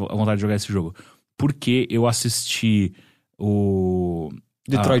 a vontade de jogar esse jogo? Porque eu assisti o...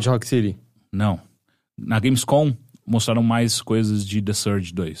 Detroit Rock City. Não. Na Gamescom, mostraram mais coisas de The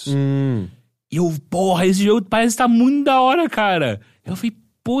Surge 2. E eu, porra, esse jogo parece estar muito da hora, cara. Eu falei,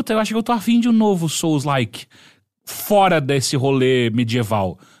 puta, eu acho que eu tô afim de um novo Souls-like. Fora desse rolê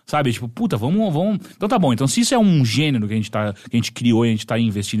medieval, sabe? Tipo, puta, vamos... Então tá bom, então se isso é um gênero que a gente criou e a gente tá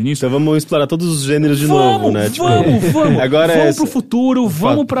investindo nisso... Então vamos explorar todos os gêneros de novo, né? Vamos! Agora vamos pro futuro,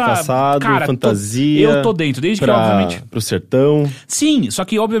 vamos pra... Passado, cara, fantasia... Eu tô dentro, desde que obviamente... Pro sertão... Sim, só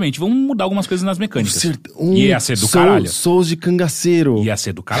que obviamente vamos mudar algumas coisas nas mecânicas. Ia ser do caralho. Souls de cangaceiro. Ia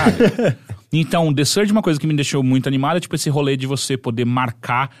ser do caralho. Então, The Surge, uma coisa que me deixou muito animado é, tipo, esse rolê de você poder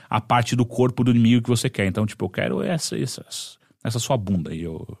marcar a parte do corpo do inimigo que você quer. Então, tipo, eu quero essa sua bunda aí,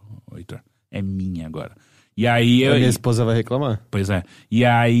 Heitor. É minha agora. E aí... A minha esposa vai reclamar. Pois é. E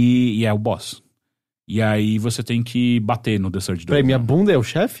aí... é o boss. E aí você tem que bater no The Surge 2. Peraí, minha bunda é o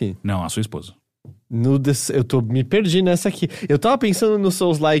chefe? Não, a sua esposa. Me perdi nessa aqui. Eu tava pensando no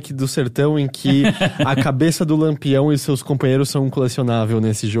Souls-like do sertão, em que a cabeça do Lampião e seus companheiros são um colecionável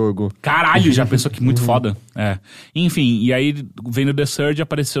nesse jogo. Caralho, já pensou que muito foda. É. Enfim, e aí vendo The Surge,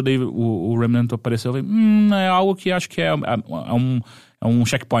 apareceu daí, o Remnant apareceu, eu falei, é algo que acho que é um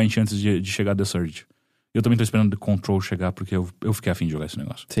checkpoint antes de chegar The Surge. Eu também tô esperando The Control chegar, porque eu fiquei afim de jogar esse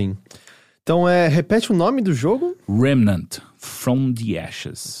negócio. Sim. Então, repete o nome do jogo? Remnant from the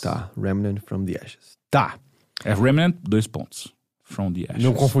Ashes. Tá, Remnant from the Ashes. Tá. É Remnant, 2 pontos. From the Ashes.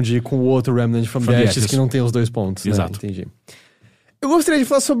 Não confundir com o outro Remnant from the Ashes, que não tem os 2 pontos. Exato. Né? Entendi. Eu gostaria de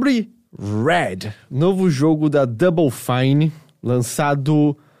falar sobre Red, novo jogo da Double Fine,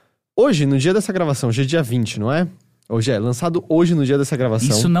 lançado hoje, no dia dessa gravação. Hoje é dia 20, não é? Lançado hoje no dia dessa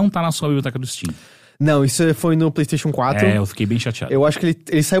gravação. Isso não tá na sua biblioteca do Steam. Não, isso foi no PlayStation 4. Eu fiquei bem chateado. Eu acho que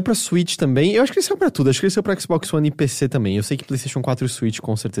ele saiu pra Switch também. Eu acho que ele saiu pra tudo. Acho que ele saiu pra Xbox One e PC também. Eu sei que PlayStation 4 e Switch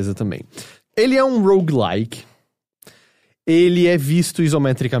com certeza também. Ele é um roguelike. Ele é visto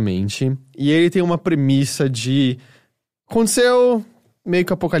isometricamente. E ele tem uma premissa de... Aconteceu meio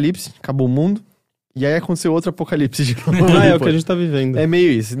que apocalipse. Acabou o mundo. E aí aconteceu outro apocalipse de novo. É o que a gente tá vivendo. É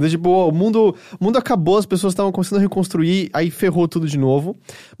meio isso. Então, tipo, o mundo acabou, as pessoas estavam começando a reconstruir, aí ferrou tudo de novo.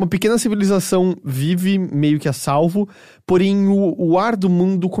 Uma pequena civilização vive meio que a salvo, porém o ar do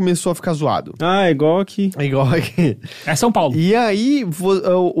mundo começou a ficar zoado. É igual aqui. É igual aqui. É São Paulo. E aí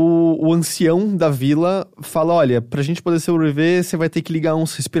o ancião da vila fala, olha, pra gente poder sobreviver, você vai ter que ligar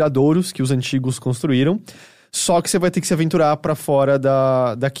uns respiradouros que os antigos construíram. Só que você vai ter que se aventurar pra fora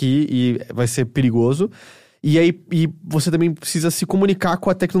daqui e vai ser perigoso. E você também precisa se comunicar com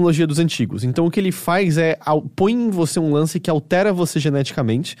a tecnologia dos antigos. Então o que ele faz põe em você um lance que altera você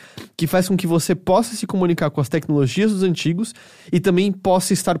geneticamente, que faz com que você possa se comunicar com as tecnologias dos antigos e também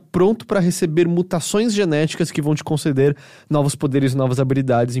possa estar pronto para receber mutações genéticas que vão te conceder novos poderes e novas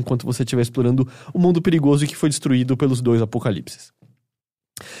habilidades enquanto você estiver explorando o mundo perigoso que foi destruído pelos 2 apocalipses.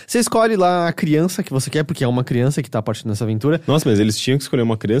 Você escolhe lá a criança que você quer, porque é uma criança que tá partindo nessa aventura. Nossa, mas eles tinham que escolher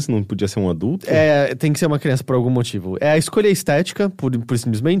uma criança, não podia ser um adulto? Tem que ser uma criança por algum motivo. A escolha estética, por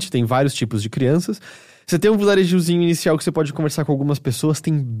simplesmente, tem vários tipos de crianças. Você tem um vilarejozinho inicial que você pode conversar com algumas pessoas,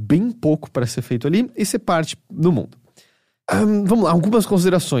 tem bem pouco para ser feito ali, e você parte no mundo. Vamos lá, algumas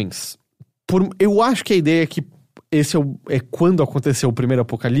considerações. Eu acho que a ideia é que esse é quando aconteceu o primeiro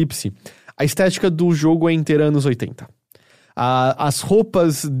apocalipse, a estética do jogo é inteira anos 80. As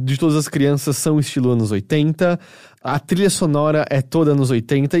roupas de todas as crianças são estilo anos 80, a trilha sonora é toda anos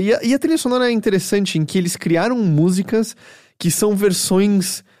 80, e a trilha sonora é interessante em que eles criaram músicas que são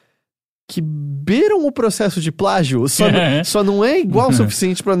versões que beiram o processo de plágio. Só não é igual o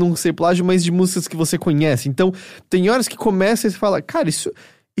suficiente pra não ser plágio, mas de músicas que você conhece. Então, tem horas que começa e você fala, cara, isso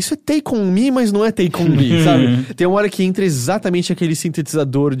é Take On Me, mas não é Take On Me, sabe? Tem uma hora que entra exatamente aquele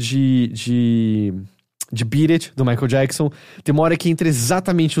sintetizador de Beat It, do Michael Jackson. Tem uma hora que entra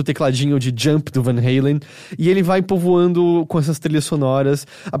exatamente o tecladinho de Jump, do Van Halen. E ele vai povoando com essas trilhas sonoras.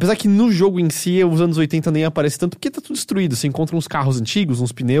 Apesar que no jogo em si, os anos 80 nem aparece tanto, porque tá tudo destruído. Você encontra uns carros antigos,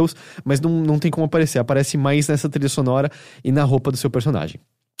 uns pneus, mas não tem como aparecer. Aparece mais nessa trilha sonora e na roupa do seu personagem.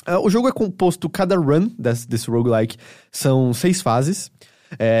 O jogo é composto, cada run desse roguelike são 6 fases.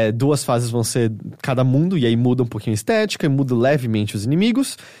 2 fases vão ser cada mundo, e aí muda um pouquinho a estética, e muda levemente os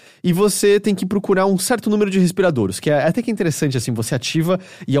inimigos. E você tem que procurar um certo número de respiradouros, que é até que interessante, assim, você ativa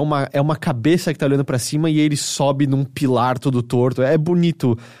e é uma cabeça que tá olhando pra cima e ele sobe num pilar todo torto. É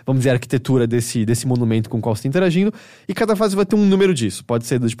bonito, vamos dizer, a arquitetura desse monumento com o qual você tá interagindo. E cada fase vai ter um número disso. Pode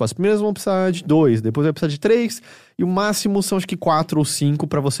ser, tipo, as primeiras vão precisar de 2, depois vai precisar de 3, e o máximo são acho que 4 ou 5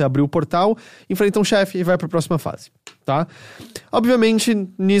 pra você abrir o portal, enfrenta um chefe e vai pra próxima fase, tá? Obviamente,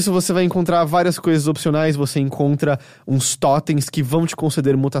 nisso você vai encontrar várias coisas opcionais, você encontra uns totens que vão te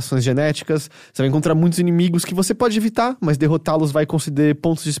conceder mutações genéticas, você vai encontrar muitos inimigos que você pode evitar, mas derrotá-los vai conceder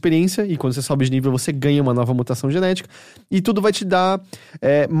pontos de experiência, e quando você sobe de nível você ganha uma nova mutação genética, e tudo vai te dar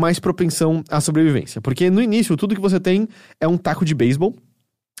mais propensão à sobrevivência, porque no início tudo que você tem é um taco de beisebol,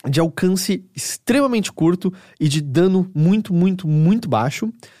 de alcance extremamente curto e de dano muito, muito, muito baixo.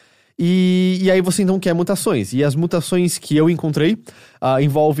 E aí você então quer mutações. E as mutações que eu encontrei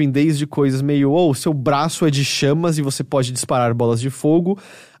envolvem desde coisas meio... seu braço é de chamas e você pode disparar bolas de fogo,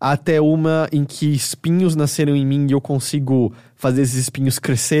 até uma em que espinhos nasceram em mim e eu consigo fazer esses espinhos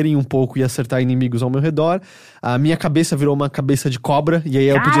crescerem um pouco e acertar inimigos ao meu redor. A minha cabeça virou uma cabeça de cobra, e aí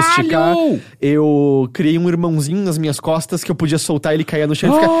eu podia esticar. Eu criei um irmãozinho nas minhas costas que eu podia soltar, ele caía no chão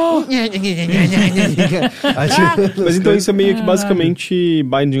e ficar... Mas então isso é meio que basicamente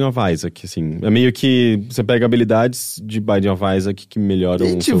Binding of Isaac, assim. É meio que você pega habilidades de Binding of Isaac que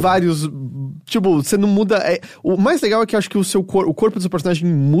melhoram o seu... vários... Tipo, você não muda... O mais legal é que eu acho que o corpo do seu personagem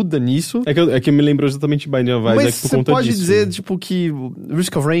muda nisso. É que me lembrou exatamente Binding of Isaac por conta disso. Mas você pode dizer, tipo, que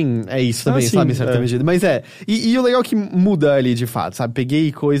Risk of Rain é isso também, sim, sabe? Em certa medida. Mas E o legal é que muda ali, de fato, sabe?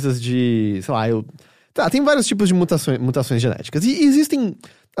 Peguei coisas de... Sei lá, tem vários tipos de mutações genéticas. E existem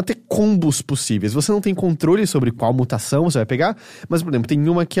até combos possíveis. Você não tem controle sobre qual mutação você vai pegar, mas, por exemplo, tem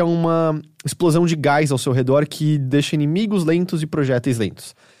uma que é uma explosão de gás ao seu redor que deixa inimigos lentos e projéteis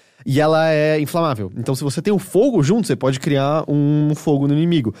lentos. E ela é inflamável. Então, se você tem o fogo junto, você pode criar um fogo no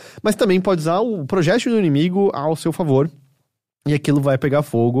inimigo. Mas também pode usar o projétil do inimigo ao seu favor. E aquilo vai pegar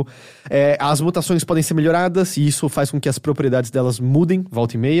fogo. As mutações podem ser melhoradas, e isso faz com que as propriedades delas mudem,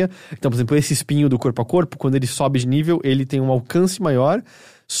 volta e meia. Então, por exemplo, esse espinho do corpo a corpo, quando ele sobe de nível, ele tem um alcance maior,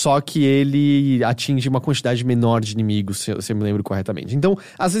 só que ele atinge uma quantidade menor de inimigos, se eu me lembro corretamente. Então,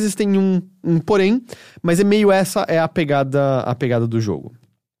 às vezes tem um porém, mas essa é a pegada do jogo.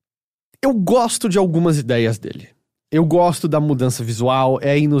 Eu gosto de algumas ideias dele. Eu gosto da mudança visual,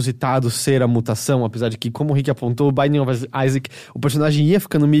 é inusitado ser a mutação, apesar de que, como o Rick apontou, Binding of Isaac, o personagem ia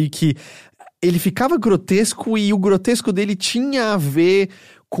ficando meio que... Ele ficava grotesco, e o grotesco dele tinha a ver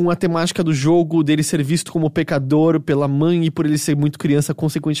com a temática do jogo, dele ser visto como pecador pela mãe, e por ele ser muito criança,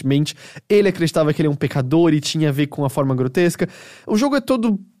 consequentemente, ele acreditava que ele é um pecador, e tinha a ver com a forma grotesca. O jogo é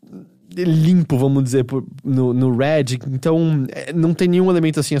todo... limpo, vamos dizer, no Red, então não tem nenhum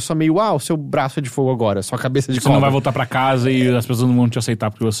elemento assim, é só meio, seu braço é de fogo agora, sua cabeça é de cobra. Você não vai voltar pra casa e as pessoas não vão te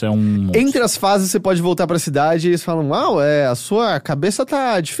aceitar porque você é um monstro. Entre as fases você pode voltar pra cidade e eles falam, a sua cabeça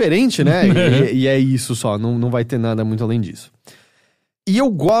tá diferente, né? e é isso só, não vai ter nada muito além disso. E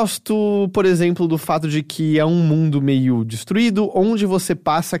eu gosto, por exemplo, do fato de que é um mundo meio destruído, onde você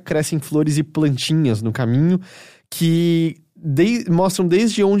passa, crescem flores e plantinhas no caminho, que... mostram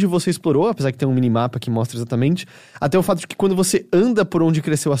desde onde você explorou, apesar que tem um minimapa que mostra exatamente, até o fato de que quando você anda por onde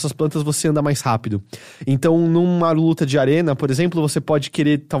cresceu essas plantas, você anda mais rápido. Então, numa luta de arena, por exemplo, você pode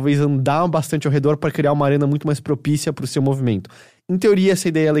querer talvez andar bastante ao redor para criar uma arena muito mais propícia para o seu movimento. Em teoria, essa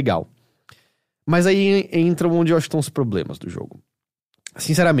ideia é legal. Mas aí entra onde eu acho que estão os problemas do jogo.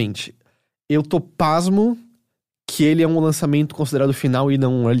 Sinceramente, eu tô pasmo que ele é um lançamento considerado final e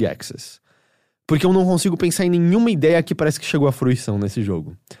não um early access. Porque eu não consigo pensar em nenhuma ideia que parece que chegou à fruição nesse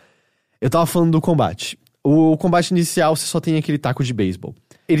jogo. Eu tava falando do combate. O combate inicial, você só tem aquele taco de beisebol.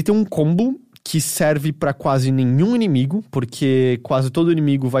 Ele tem um combo que serve pra quase nenhum inimigo, porque quase todo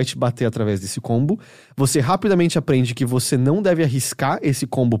inimigo vai te bater através desse combo. Você rapidamente aprende que você não deve arriscar esse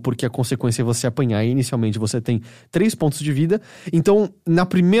combo, porque a consequência é você apanhar, e inicialmente você tem 3 pontos de vida. Então, na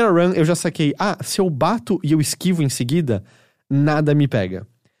primeira run, eu já saquei, se eu bato e eu esquivo em seguida... nada me pega.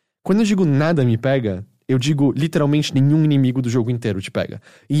 Quando eu digo nada me pega, eu digo literalmente nenhum inimigo do jogo inteiro te pega.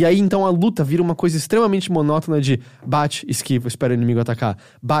 E aí então a luta vira uma coisa extremamente monótona de bate, esquiva, espera o inimigo atacar.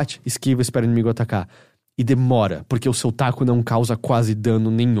 Bate, esquiva, espera o inimigo atacar. E demora, porque o seu taco não causa quase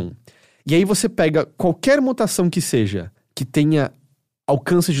dano nenhum. E aí você pega qualquer mutação que seja, que tenha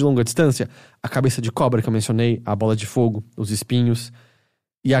alcance de longa distância, a cabeça de cobra que eu mencionei, a bola de fogo, os espinhos,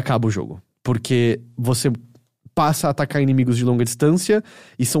 e acaba o jogo. Porque você passa a atacar inimigos de longa distância,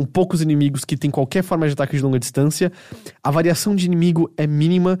 e são poucos inimigos que têm qualquer forma de ataque de longa distância. A variação de inimigo é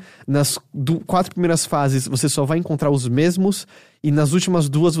mínima. Nas 4 primeiras fases, você só vai encontrar os mesmos, e nas últimas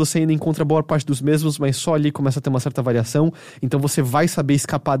 2 você ainda encontra boa parte dos mesmos, mas só ali começa a ter uma certa variação. Então você vai saber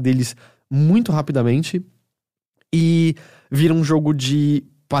escapar deles muito rapidamente, e vira um jogo de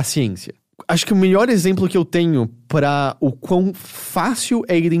paciência. Acho que o melhor exemplo que eu tenho para o quão fácil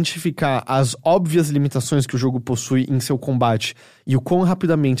é identificar as óbvias limitações que o jogo possui em seu combate e o quão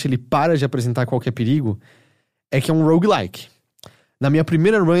rapidamente ele para de apresentar qualquer perigo é que é um roguelike. Na minha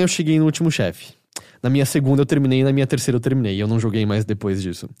primeira run eu cheguei no último chefe. Na minha segunda eu terminei, na minha terceira eu terminei. Eu não joguei mais depois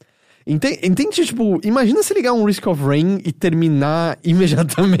disso. Entende? Tipo, imagina se ligar um Risk of Rain e terminar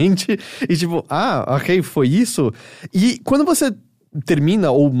imediatamente e tipo, ok, foi isso. E quando você termina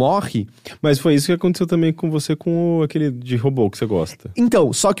ou morre... Mas foi isso que aconteceu também com você com aquele de robô que você gosta.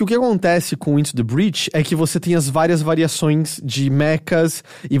 Então, só que o que acontece com Into the Breach é que você tem as várias variações de mechas,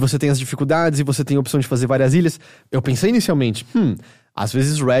 e você tem as dificuldades, e você tem a opção de fazer várias ilhas. Eu pensei inicialmente, às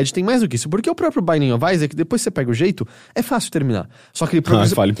vezes Red tem mais do que isso, porque o próprio Binding of Isaac, depois você pega o jeito, é fácil terminar. Só que ele...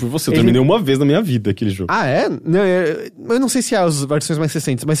 fale por você, eu terminei uma vez na minha vida aquele jogo. Ah, é? Não, eu não sei se é as versões mais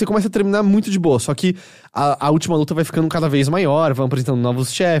recentes, mas você começa a terminar muito de boa, só que a última luta vai ficando cada vez maior, vão apresentando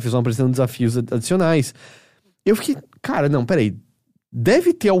novos chefes, vão apresentando desafios adicionais. Eu fiquei, cara, não, peraí,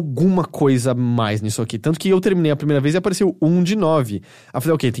 deve ter alguma coisa mais nisso aqui. Tanto que eu terminei a primeira vez e apareceu 1 de 9. Aí eu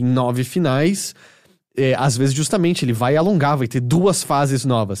falei, ok, tem 9 finais... às vezes justamente ele vai alongar, vai ter 2 fases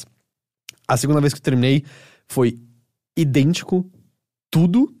novas. A segunda vez que eu terminei foi idêntico,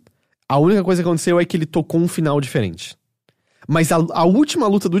 tudo. A única coisa que aconteceu é que ele tocou um final diferente. Mas a última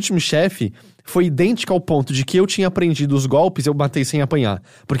luta do último chefe foi idêntica ao ponto de que eu tinha aprendido os golpes, eu matei sem apanhar.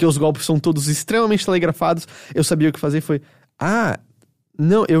 Porque os golpes são todos extremamente telegrafados, eu sabia o que fazer, foi...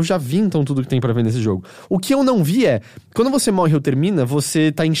 Não, eu já vi então tudo que tem pra ver nesse jogo. O que eu não vi é, quando você morre ou termina,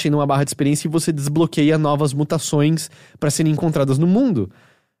 você tá enchendo uma barra de experiência e você desbloqueia novas mutações pra serem encontradas no mundo.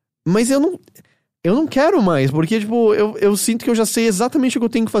 Mas eu não quero mais, porque tipo, eu sinto que eu já sei exatamente o que eu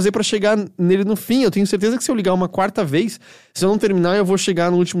tenho que fazer pra chegar nele no fim. Eu tenho certeza que se eu ligar uma 4ª vez, se eu não terminar, eu vou chegar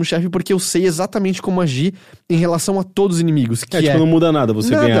no último chefe, porque eu sei exatamente como agir em relação a todos os inimigos. Que não muda nada,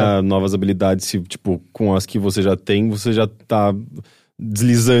 você ganha novas habilidades, tipo, com as que você já tem, você já tá...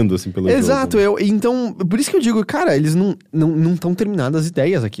 deslizando, assim, pelo jogo. Exato, então, por isso que eu digo, cara, eles não estão terminadas as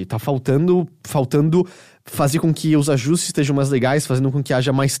ideias aqui. Tá faltando fazer com que os ajustes estejam mais legais, fazendo com que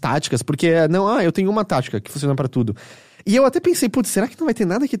haja mais táticas, porque, eu tenho uma tática que funciona pra tudo. E eu até pensei, putz, será que não vai ter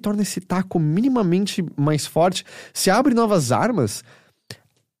nada que torne esse taco minimamente mais forte? Se abre novas armas,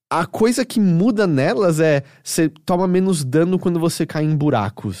 a coisa que muda nelas é, você toma menos dano quando você cai em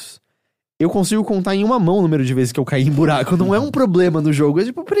buracos. Eu consigo contar em uma mão o número de vezes que eu caí em buraco. Não é um problema no jogo. É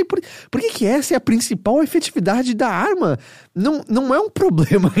tipo, peraí, por que essa é a principal efetividade da arma? Não é um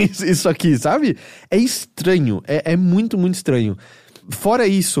problema isso aqui, sabe? É estranho. É muito, muito estranho. Fora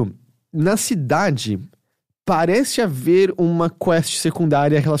isso, na cidade, parece haver uma quest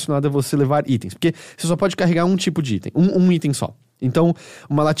secundária relacionada a você levar itens. Porque você só pode carregar um tipo de item. Um item só. Então,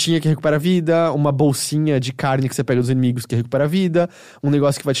 uma latinha que recupera a vida, uma bolsinha de carne que você pega dos inimigos que recupera a vida, um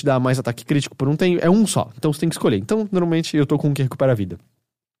negócio que vai te dar mais ataque crítico por um tempo, é um só. Então você tem que escolher. Então, normalmente, eu tô com um que recupera a vida.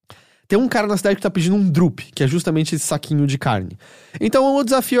 Tem um cara na cidade que tá pedindo um drup, que é justamente esse saquinho de carne. Então, o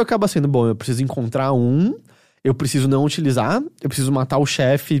desafio acaba sendo, bom, eu preciso encontrar eu preciso não utilizar, eu preciso matar o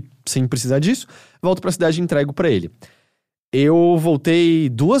chefe sem precisar disso, volto pra cidade e entrego pra ele. Eu voltei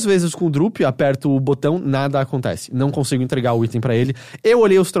 2 vezes com o drup, aperto o botão, nada acontece. Não consigo entregar o item pra ele. Eu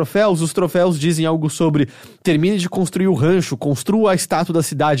olhei os troféus dizem algo sobre termine de construir o rancho, construa a estátua da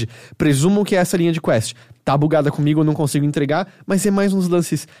cidade. Presumo que é essa linha de quest. Tá bugada comigo, eu não consigo entregar, mas é mais uns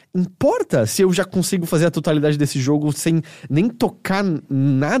lances. Importa se eu já consigo fazer a totalidade desse jogo sem nem tocar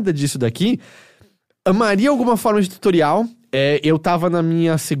nada disso daqui? Amaria alguma forma de tutorial. Eu tava na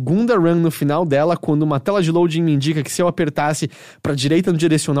minha segunda run no final dela, quando uma tela de loading me indica que se eu apertasse pra direita no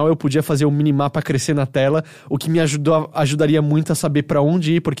direcional, eu podia fazer o minimapa crescer na tela, o que me ajudaria muito a saber pra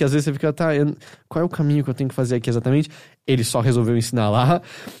onde ir, porque às vezes você fica, qual é o caminho que eu tenho que fazer aqui exatamente? Ele só resolveu ensinar lá.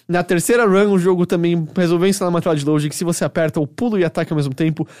 Na terceira run, o jogo também resolveu ensinar uma tela de loading que se você aperta o pulo e ataque ao mesmo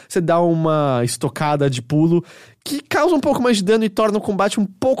tempo, você dá uma estocada de pulo, que causa um pouco mais de dano e torna o combate um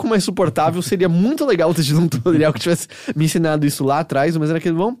pouco mais suportável. Seria muito legal ter tido um tutorial que tivesse me ensinado isso lá atrás, mas era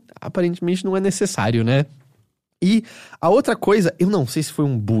aquele, bom, aparentemente não é necessário, né? E a outra coisa, eu não sei se foi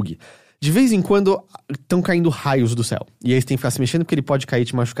um bug. De vez em quando estão caindo raios do céu. E aí você tem que ficar se mexendo porque ele pode cair e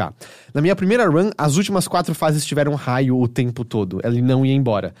te machucar. Na minha primeira run, as últimas 4 fases tiveram raio o tempo todo. Ele não ia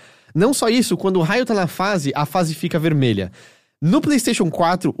embora. Não só isso, quando o raio tá na fase, a fase fica vermelha. No PlayStation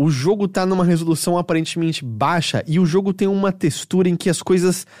 4, o jogo tá numa resolução aparentemente baixa e o jogo tem uma textura em que as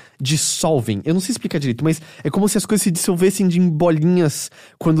coisas dissolvem. Eu não sei explicar direito, mas é como se as coisas se dissolvessem em bolinhas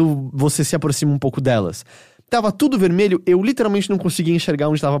quando você se aproxima um pouco delas. Tava tudo vermelho, eu literalmente não conseguia enxergar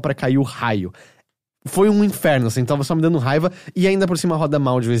onde tava pra cair o raio. Foi um inferno, assim, tava só me dando raiva e ainda por cima roda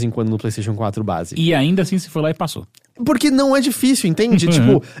mal de vez em quando no PlayStation 4 base. E ainda assim você foi lá e passou. Porque não é difícil, entende?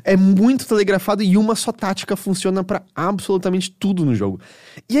 Tipo, é muito telegrafado e uma só tática funciona pra absolutamente tudo no jogo.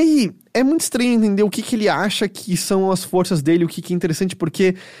 E aí, é muito estranho entender o que ele acha que são as forças dele, o que é interessante,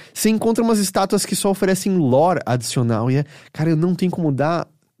 porque você encontra umas estátuas que só oferecem lore adicional e cara, eu não tenho como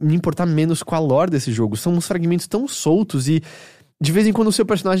me importar menos com a lore desse jogo. São uns fragmentos tão soltos e de vez em quando o seu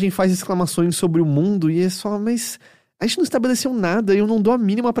personagem faz exclamações sobre o mundo e é só, mas a gente não estabeleceu nada, eu não dou a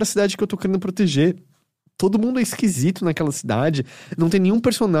mínima pra cidade que eu tô querendo proteger. Todo mundo é esquisito naquela cidade. Não tem nenhum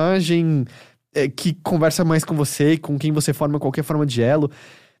personagem que conversa mais com você, com quem você forma qualquer forma de elo.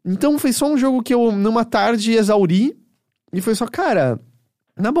 Então foi só um jogo que eu, numa tarde, exauri. E foi só, cara,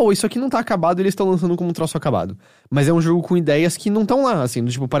 na boa, isso aqui não tá acabado, eles estão lançando como um troço acabado. Mas é um jogo com ideias que não estão lá, assim.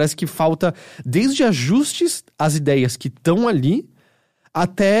 Tipo, parece que falta desde ajustes às ideias que estão ali,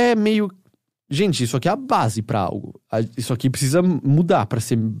 até meio... Gente, isso aqui é a base pra algo. Isso aqui precisa mudar pra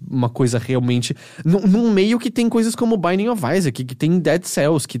ser uma coisa realmente... Num meio que tem coisas como Binding of Isaac, que tem Dead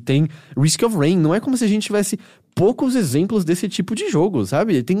Cells, que tem Risk of Rain. Não é como se a gente tivesse poucos exemplos desse tipo de jogo,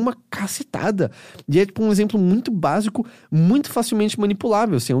 sabe? Tem uma cacetada. E é tipo um exemplo muito básico, muito facilmente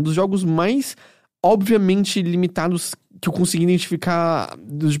manipulável. Assim, é um dos jogos mais obviamente limitados que eu consegui identificar,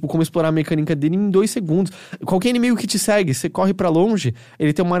 tipo, como explorar a mecânica dele em 2 segundos. Qualquer inimigo que te segue, você corre pra longe,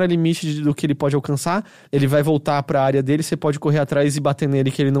 ele tem uma área limite do que ele pode alcançar, ele vai voltar pra área dele, você pode correr atrás e bater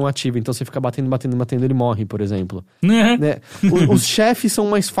nele que ele não ativa. Então você fica batendo, ele morre, por exemplo. Né? Os chefes são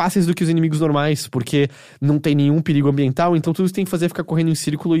mais fáceis do que os inimigos normais, porque não tem nenhum perigo ambiental, então tudo que você tem que fazer é ficar correndo em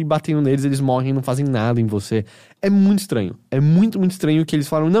círculo e batendo neles, eles morrem, não fazem nada em você. É muito estranho. É muito, muito estranho que eles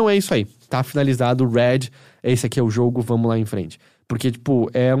falaram, não, é isso aí, tá finalizado, Red, esse aqui é o jogo, vamos lá em frente. Porque, tipo,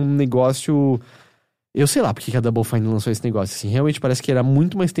 é um negócio... Eu sei lá porque que a Double Fine lançou esse negócio, assim. Realmente parece que era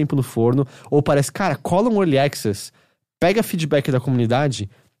muito mais tempo no forno. Ou parece, cara, cola um Early Access, pega feedback da comunidade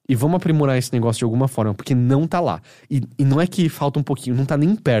e vamos aprimorar esse negócio de alguma forma. Porque não tá lá. E não é que falta um pouquinho, não tá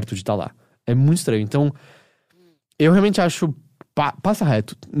nem perto de tá lá. É muito estranho. Então, eu realmente acho... Passa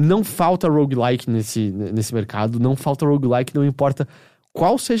reto. Não falta roguelike nesse mercado. Não falta roguelike, não importa...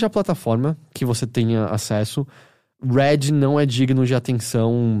 Qual seja a plataforma que você tenha acesso, Red não é digno de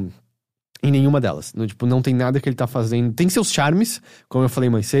atenção em nenhuma delas. Tipo, não tem nada que ele tá fazendo. Tem seus charmes, como eu falei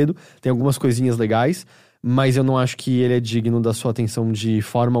mais cedo, tem algumas coisinhas legais, mas eu não acho que ele é digno da sua atenção de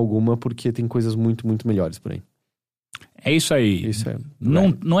forma alguma, porque tem coisas muito, muito melhores por aí. É isso aí. Isso é.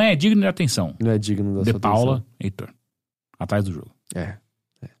 Não é digno de atenção. Não é digno da De sua Paula, atenção. Heitor. Atrás do jogo. É.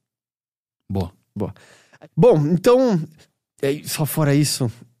 Boa. Bom, então... Só fora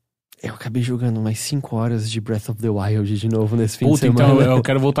isso, eu acabei jogando mais 5 horas de Breath of the Wild de novo nesse fim de semana. Então eu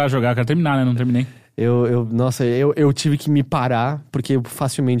quero voltar a jogar, quero terminar, né? Não terminei. Nossa, eu tive que me parar, porque eu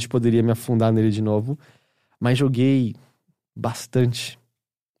facilmente poderia me afundar nele de novo. Mas joguei bastante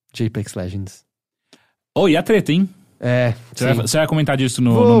de Apex Legends. E a treta, hein? Você vai comentar disso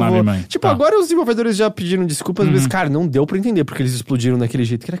no Nave Mãe. Tipo, agora os desenvolvedores já pediram desculpas, mas, cara, não deu pra entender porque eles explodiram daquele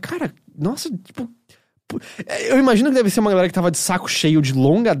jeito. Que era, cara, nossa, tipo... Eu imagino que deve ser uma galera que tava de saco cheio de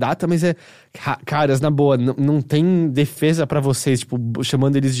longa data, mas caras, na boa, não tem defesa pra vocês, tipo,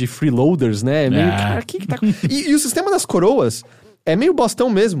 chamando eles de freeloaders, né? Meio, cara, que tá... e o sistema das coroas é meio bostão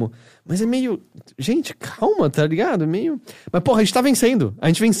mesmo, mas é meio... Gente, calma, tá ligado? É meio... Mas, porra, a gente tá vencendo. A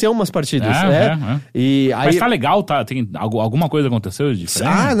gente venceu umas partidas, E aí... Mas tá legal, tá? Tem alguma coisa aconteceu de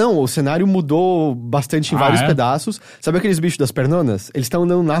diferente? Não, o cenário mudou bastante em vários pedaços. Sabe aqueles bichos das pernonas? Eles estão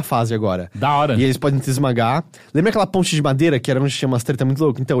andando na fase agora. Da hora. E eles podem te esmagar. Lembra aquela ponte de madeira que era onde tinha umas treta muito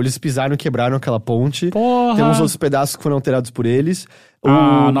louca? Então, eles pisaram e quebraram aquela ponte. Porra! Tem uns outros pedaços que foram alterados por eles.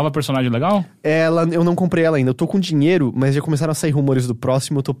 A nova personagem legal? Eu não comprei ela ainda. Eu tô com dinheiro, mas já começaram a sair rumores do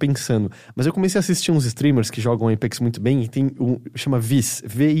próximo, eu tô pensando. Mas eu comecei a assistir uns streamers que jogam Apex muito bem, e tem chama Viss,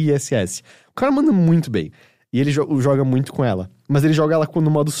 V-I-S-S. O cara manda muito bem. E ele joga muito com ela. Mas ele joga ela no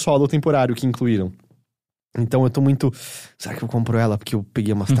modo solo temporário que incluíram. Então eu tô muito... Será que eu compro ela porque eu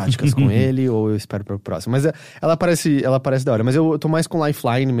peguei umas táticas com ele? Ou eu espero para o próximo? Mas ela parece da hora. Mas eu tô mais com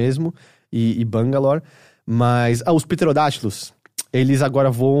Lifeline mesmo e Bangalore. Mas... os pterodátilos, eles agora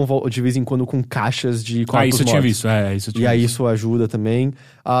voam de vez em quando com caixas de corpos isso eu tinha mortos. visto. Isso eu tinha E aí visto. isso ajuda também.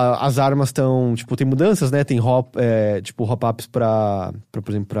 As armas estão... Tipo, tem mudanças, né? Tem hop-ups pra, por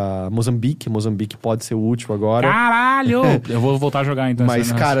exemplo, pra Moçambique. Moçambique pode ser útil agora. Caralho! Eu vou voltar a jogar então.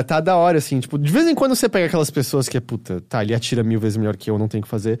 Mas, cara, tá da hora, assim. Tipo, de vez em quando você pega aquelas pessoas que ele atira 1000 vezes melhor que eu, não tem o que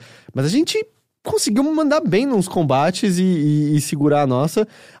fazer. Mas a gente conseguiu mandar bem nos combates e segurar a nossa.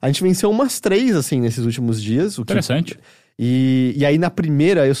 A gente venceu umas 3, assim, nesses últimos dias. Interessante. E aí, na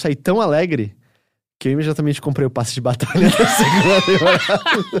primeira, eu saí tão alegre que eu imediatamente comprei o passe de batalha da segunda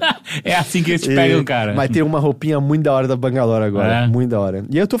temporada. É assim que eles te pegam, cara. Mas tem uma roupinha muito da hora da Bangalore agora. Muito da hora.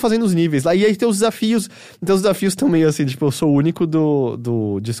 E aí eu tô fazendo os níveis lá. E aí tem os desafios. Então os desafios estão meio assim, tipo, eu sou o único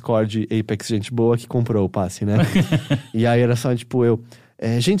do Discord Apex Gente Boa que comprou o passe, né? E aí era só, tipo,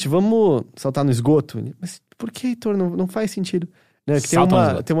 gente, vamos saltar no esgoto? Mas por que, Heitor? Não faz sentido. Né, que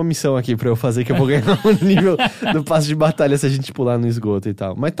tem uma missão aqui pra eu fazer que eu vou ganhar o nível do passe de batalha se a gente pular no esgoto e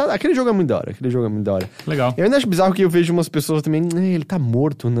tal. Mas aquele jogo é muito da hora. Legal. Eu ainda acho bizarro que eu vejo umas pessoas também, ele tá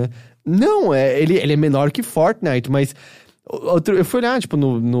morto, né? Não, ele é menor que Fortnite, mas eu fui olhar, tipo,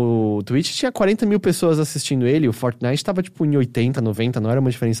 no Twitch tinha 40 mil pessoas assistindo ele, o Fortnite tava tipo em 80, 90, não era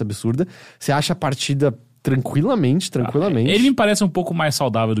uma diferença absurda. Você acha a partida tranquilamente. Ele me parece um pouco mais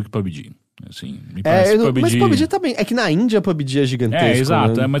saudável do que PUBG. Assim, me parece PUBG... Mas PUBG tá bem. É que na Índia PUBG é gigantesco.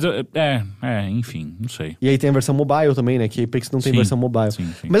 Exato. Né? Mas enfim, não sei. E aí tem a versão mobile também, né? Que Apex não tem versão mobile. Sim.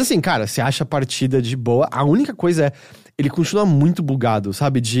 Mas assim, cara, você acha a partida de boa. A única coisa é, ele continua muito bugado,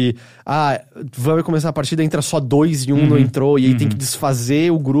 sabe? Vai começar a partida, entra só 2 e um não entrou, e aí tem que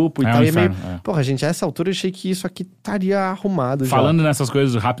desfazer o grupo e tal. E é meio... Porra, gente, a essa altura eu achei que isso aqui estaria arrumado Falando nessas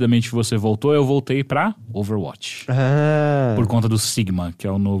coisas, rapidamente que você voltou, eu voltei pra Overwatch. Por conta do Sigma, que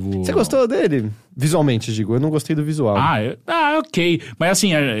é o novo... Você gostou dele? Visualmente, digo. Eu não gostei do visual. Ok. Mas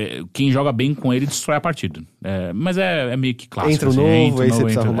assim, quem joga bem com ele destrói a partida. Mas é meio que clássico. Entra o novo, aí você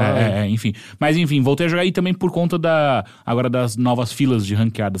precisa arrumar. Enfim. Mas enfim, voltei a jogar aí também por conta agora das novas filas de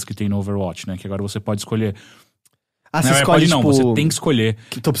ranqueadas que tem no Overwatch, né? Que agora você pode escolher... Você escolhe, não, tipo, você tem que escolher.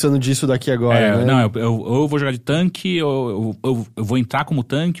 Que tô precisando disso daqui agora, né? Não, eu vou jogar de tanque, ou eu vou entrar como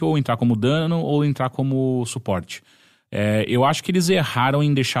tanque, ou entrar como dano, ou entrar como suporte. Eu acho que eles erraram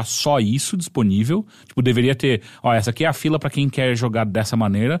em deixar só isso disponível. Tipo, deveria ter... essa aqui é a fila pra quem quer jogar dessa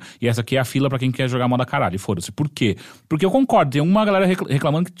maneira, e essa aqui é a fila pra quem quer jogar moda caralho. Foda-se. Por quê? Porque eu concordo. Tem uma galera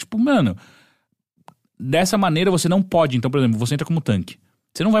reclamando que, tipo, mano... Dessa maneira você não pode. Então, por exemplo, você entra como tanque.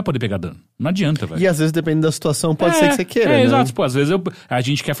 Você não vai poder pegar dano. Não adianta, velho. E às vezes, dependendo da situação, pode ser que você queira, né? Exato. Pô, às vezes a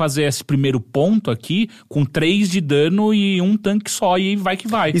gente quer fazer esse primeiro ponto aqui com 3 de dano e um tanque só, e vai que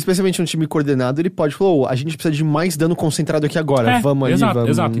vai. Especialmente um time coordenado, ele pode falar, a gente precisa de mais dano concentrado aqui agora. Vamos ali, vamos...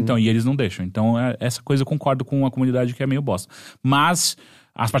 Exato. Então, e eles não deixam. Então, essa coisa eu concordo com a comunidade que é meio bosta. Mas...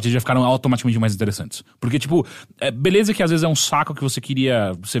 as partidas já ficaram automaticamente mais interessantes. Porque, tipo, beleza que às vezes é um saco que você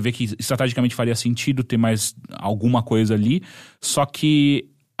queria... Você vê que estrategicamente faria sentido ter mais alguma coisa ali. Só que,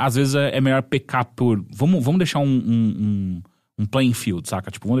 às vezes, é melhor pecar por... Vamos deixar um playing field, saca?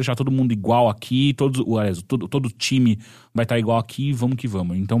 Tipo, vamos deixar todo mundo igual aqui. Todo time vai estar igual aqui. Vamos que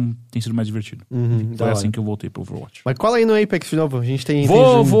vamos. Então, tem sido mais divertido. Foi assim que eu voltei pro Overwatch. Mas cola aí no Apex de novo. A gente tem...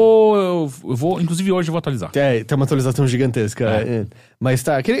 Eu vou... Inclusive, hoje eu vou atualizar. Tem uma atualização gigantesca. Mas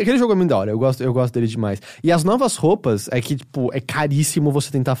tá, aquele jogo é muito da hora. Eu gosto dele demais. E as novas roupas é que, tipo, é caríssimo você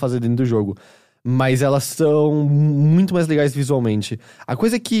tentar fazer dentro do jogo. Mas elas são muito mais legais visualmente. A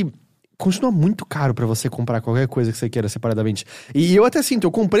coisa é que continua muito caro pra você comprar qualquer coisa que você queira separadamente. E eu até sinto, eu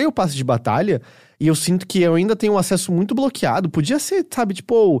comprei o passe de batalha e eu sinto que eu ainda tenho um acesso muito bloqueado. Podia ser, sabe,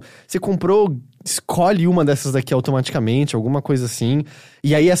 tipo, você comprou, escolhe uma dessas daqui automaticamente, alguma coisa assim.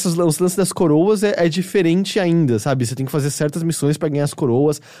 E aí os lances das coroas é diferente ainda, sabe? Você tem que fazer certas missões pra ganhar as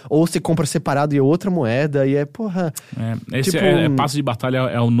coroas, ou você compra separado e é outra moeda, e porra... Esse passe de batalha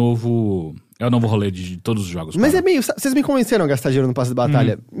é o novo... É o novo rolê de todos os jogos. Mas é meio... Vocês me convenceram a gastar dinheiro no passe de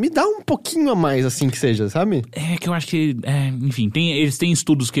batalha. Me dá um pouquinho a mais, assim, que seja, sabe? Que eu acho que... enfim, eles têm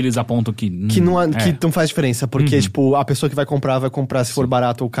estudos que eles apontam que... Que não faz diferença. Porque, tipo, a pessoa que vai comprar se for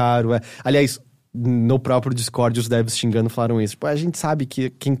barato ou caro. Aliás, no próprio Discord, os devs xingando falaram isso. Tipo, a gente sabe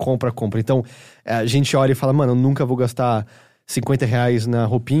que quem compra. Então, a gente olha e fala, mano, eu nunca vou gastar R$50 na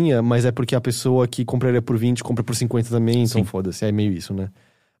roupinha, mas é porque a pessoa que compraria por 20 compra por 50 também. Então, foda-se. É meio isso, né?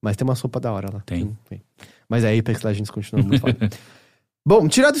 Mas tem uma sopa da hora lá. Tem. Mas a Apex Legends continua muito foda. Bom,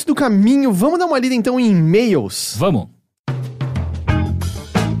 tirado isso do caminho, vamos dar uma lida então em e-mails. Vamos.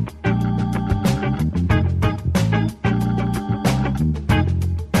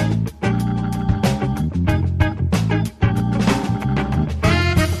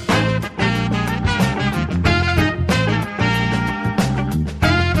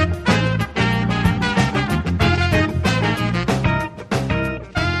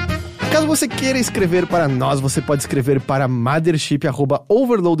 Caso você queira escrever para nós, você pode escrever para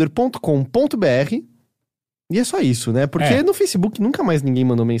mothership@overloader.com.br. E é só isso, né? Porque no Facebook nunca mais ninguém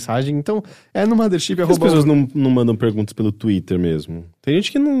mandou mensagem, então é no Mothership. As pessoas não mandam perguntas pelo Twitter mesmo. Tem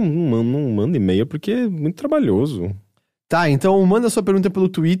gente que não manda e-mail porque é muito trabalhoso. Tá, então manda sua pergunta pelo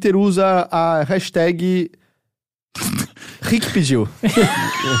Twitter, usa a hashtag Rick pediu.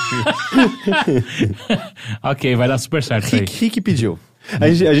 Ok, vai dar super certo isso aí. Rick pediu.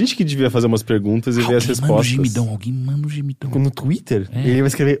 A gente que devia fazer umas perguntas e ver as respostas. Alguém manda um gemidão. No Twitter? É. Ele vai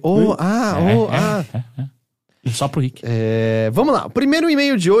escrever Só pro Rick. Vamos lá, o primeiro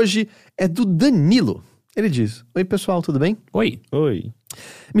e-mail de hoje é do Danilo. Ele diz: Oi pessoal, tudo bem? Oi.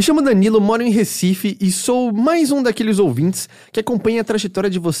 Me chamo Danilo, moro em Recife e sou mais um daqueles ouvintes que acompanha a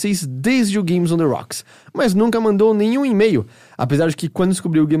trajetória de vocês desde o Games on the Rocks, mas nunca mandou nenhum e-mail, apesar de que quando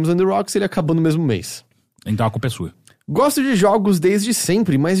descobriu o Games on the Rocks ele acabou no mesmo mês. Então a culpa é sua. Gosto de jogos desde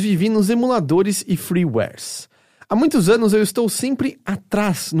sempre, mas vivi nos emuladores e freewares. Há muitos anos eu estou sempre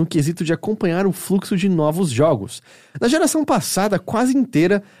atrás no quesito de acompanhar o fluxo de novos jogos. Na geração passada, quase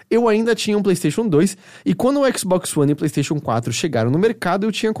inteira, eu ainda tinha um PlayStation 2, e quando o Xbox One e o PlayStation 4 chegaram no mercado,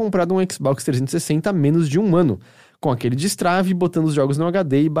 eu tinha comprado um Xbox 360 há menos de um ano, com aquele destrave, botando os jogos no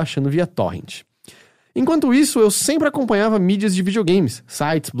HD e baixando via torrent. Enquanto isso, eu sempre acompanhava mídias de videogames,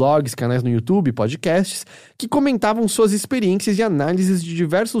 sites, blogs, canais no YouTube, podcasts, que comentavam suas experiências e análises de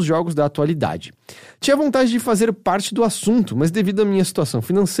diversos jogos da atualidade. Tinha vontade de fazer parte do assunto, mas devido à minha situação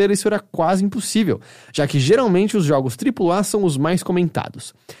financeira isso era quase impossível, já que geralmente os jogos AAA são os mais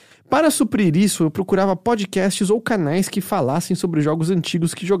comentados. Para suprir isso, eu procurava podcasts ou canais que falassem sobre jogos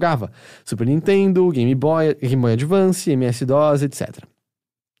antigos que jogava, Super Nintendo, Game Boy Advance, MS-DOS, etc.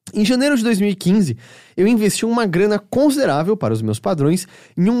 Em janeiro de 2015, eu investi uma grana considerável para os meus padrões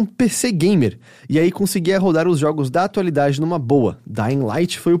em um PC gamer, e aí consegui rodar os jogos da atualidade numa boa. Dying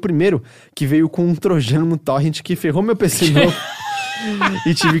Light foi o primeiro, que veio com um trojano no torrent que ferrou meu PC novo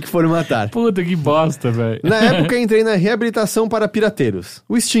e tive que formatar. Puta que bosta, velho. Na época entrei na reabilitação para pirateiros,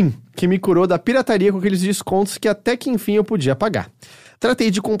 o Steam, que me curou da pirataria com aqueles descontos que até que enfim eu podia pagar. Tratei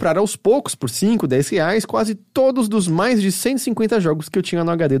de comprar aos poucos, por 5, 10 reais, quase todos dos mais de 150 jogos que eu tinha no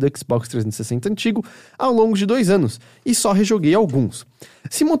HD do Xbox 360 antigo ao longo de 2 anos, e só rejoguei alguns.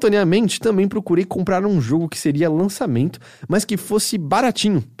 Simultaneamente, também procurei comprar um jogo que seria lançamento, mas que fosse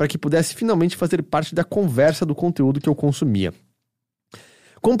baratinho, para que pudesse finalmente fazer parte da conversa do conteúdo que eu consumia.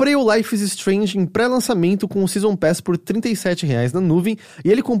 Comprei o Life is Strange em pré-lançamento com o Season Pass por R$ 37,00 na nuvem, e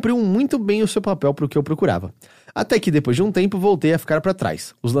ele cumpriu muito bem o seu papel para o que eu procurava. Até que depois de um tempo voltei a ficar para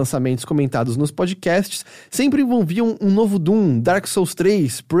trás. Os lançamentos comentados nos podcasts sempre envolviam um novo Doom, Dark Souls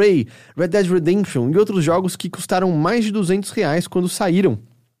 3, Prey, Red Dead Redemption e outros jogos que custaram mais de R$200 quando saíram.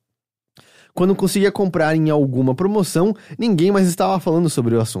 Quando conseguia comprar em alguma promoção, ninguém mais estava falando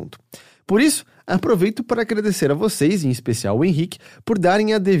sobre o assunto. Por isso, aproveito para agradecer a vocês, em especial o Henrique, por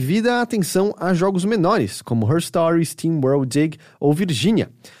darem a devida atenção a jogos menores, como Her Story, Steam World Dig ou Virginia.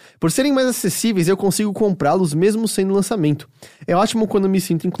 Por serem mais acessíveis, eu consigo comprá-los mesmo sendo lançamento. É ótimo quando me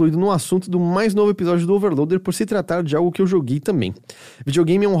sinto incluído no assunto do mais novo episódio do Overloader por se tratar de algo que eu joguei também.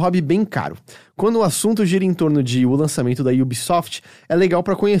 Videogame é um hobby bem caro. Quando o assunto gira em torno de o lançamento da Ubisoft, é legal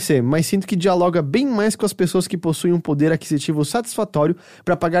para conhecer, mas sinto que dialoga bem mais com as pessoas que possuem um poder aquisitivo satisfatório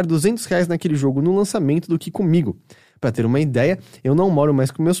para pagar R$200 naquele jogo no lançamento do que comigo. Para ter uma ideia, eu não moro mais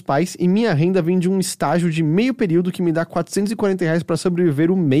com meus pais e minha renda vem de um estágio de meio período que me dá R$440 para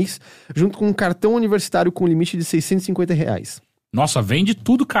sobreviver um mês, junto com um cartão universitário com limite de R$650. Nossa, vende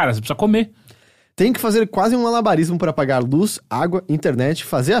tudo, cara. Você precisa comer. Tenho que fazer quase um malabarismo para pagar luz, água, internet,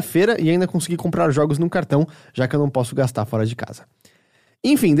 fazer a feira e ainda conseguir comprar jogos no cartão, já que eu não posso gastar fora de casa.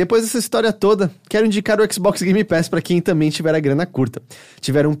 Enfim, depois dessa história toda, quero indicar o Xbox Game Pass para quem também tiver a grana curta.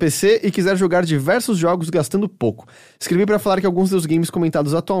 Tiver um PC e quiser jogar diversos jogos gastando pouco. Escrevi para falar que alguns dos games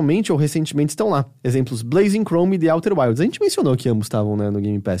comentados atualmente ou recentemente estão lá. Exemplos Blazing Chrome e The Outer Wilds. A gente mencionou que ambos estavam, né, no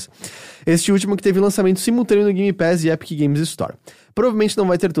Game Pass. Este último que teve lançamento simultâneo no Game Pass e Epic Games Store. Provavelmente não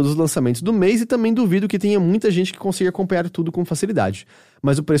vai ter todos os lançamentos do mês e também duvido que tenha muita gente que consiga acompanhar tudo com facilidade.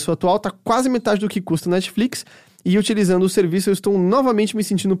 Mas o preço atual tá quase metade do que custa o Netflix e utilizando o serviço eu estou novamente me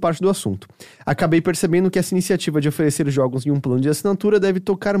sentindo parte do assunto. Acabei percebendo que essa iniciativa de oferecer jogos em um plano de assinatura deve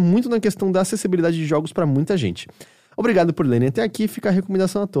tocar muito na questão da acessibilidade de jogos para muita gente. Obrigado por lerem até aqui, fica a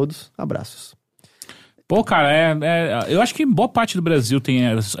recomendação a todos. Abraços. Pô, cara, eu acho que boa parte do Brasil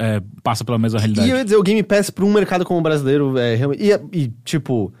passa pela mesma realidade. E eu ia dizer, o Game Pass para um mercado como o brasileiro realmente...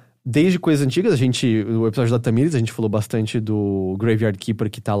 tipo... Desde coisas antigas, no episódio da Tamires, a gente falou bastante do Graveyard Keeper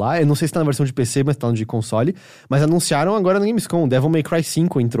que tá lá. Eu não sei se tá na versão de PC, mas tá no de console. Mas anunciaram agora no Gamescom, Devil May Cry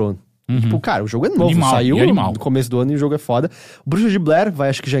 5 entrou Tipo, cara, o jogo é novo, Animal, saiu e animal. no começo do ano e o jogo é foda. O Bruxa de Blair vai,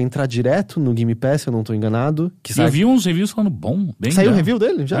 acho que já entrar direto no Game Pass, se eu não tô enganado. Que Eu vi uns reviews falando bom, bem. Saiu o né? review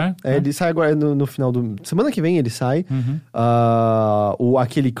dele já? É. Ele sai agora no final do... Semana que vem ele sai.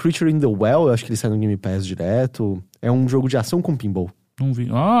 Aquele Creature in the Well, eu acho que ele sai no Game Pass direto. É um jogo de ação com pinball. Não vi.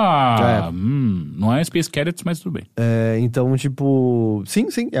 Não é Space Cadets, mas tudo bem. Então, tipo... Sim,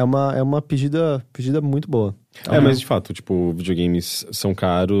 é uma pedida muito boa. Mas de fato, tipo, videogames são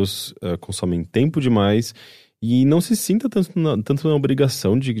caros, consomem tempo demais e não se sinta tanto na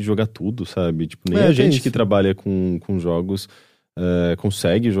obrigação de jogar tudo, sabe? Tipo, nem a gente que trabalha com jogos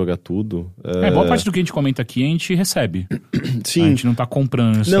consegue jogar tudo. Boa parte do que a gente comenta aqui a gente recebe. Sim. A gente não tá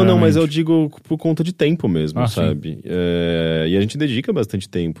comprando. Não, mas eu digo por conta de tempo mesmo, sim. sabe? E a gente dedica bastante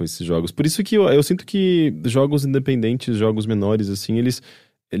tempo a esses jogos. Por isso que eu sinto que jogos independentes, jogos menores, assim, eles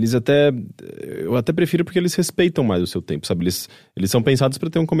até... Eu até prefiro porque eles respeitam mais o seu tempo, sabe? Eles são pensados pra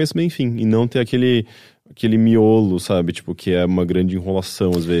ter um começo, meio e fim. E não ter aquele miolo, sabe? Tipo, que é uma grande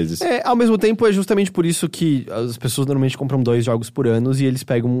enrolação às vezes. Ao mesmo tempo, é justamente por isso que as pessoas normalmente compram 2 jogos por ano e eles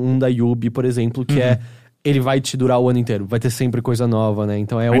pegam um da Yubi, por exemplo, que ele vai te durar o ano inteiro. Vai ter sempre coisa nova, né?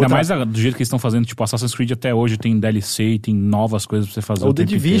 Então Ainda mais do jeito que eles estão fazendo, tipo, Assassin's Creed até hoje tem DLC e tem novas coisas pra você fazer. Ou The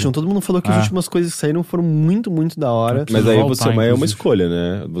Division, todo mundo falou que as últimas coisas que saíram foram muito, muito da hora. Mas aí é uma escolha,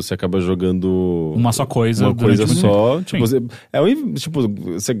 né? Você acaba jogando... Uma só coisa. Uma coisa só. Tipo,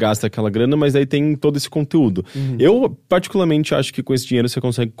 você gasta aquela grana, mas aí tem todo esse conteúdo. Eu, particularmente, acho que com esse dinheiro você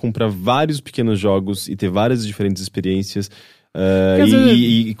consegue comprar vários pequenos jogos e ter várias diferentes experiências.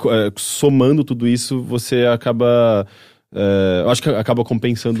 Somando tudo isso, você acaba... eu acho que acaba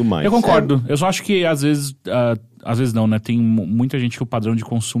compensando mais. Eu concordo. Eu só acho que às vezes não, né? Tem muita gente que o padrão de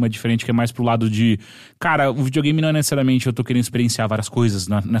consumo é diferente, que é mais pro lado de... Cara, o videogame não é necessariamente eu tô querendo experienciar várias coisas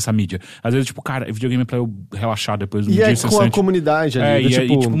nessa mídia. Às vezes, tipo, cara, videogame é pra eu relaxar depois do dia estressante. Com a comunidade ali.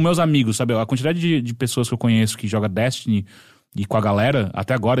 Tipo, meus amigos, sabe? A quantidade de pessoas que eu conheço que joga Destiny... E com a galera,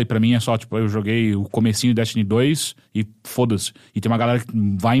 até agora, e pra mim é só, tipo, eu joguei o comecinho de Destiny 2 e foda-se. E tem uma galera que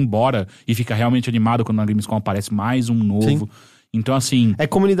vai embora e fica realmente animada quando na Gamescom aparece mais um novo. Sim. Então, assim... É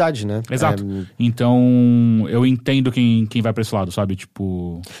comunidade, né? Exato. Então, eu entendo quem vai pra esse lado, sabe?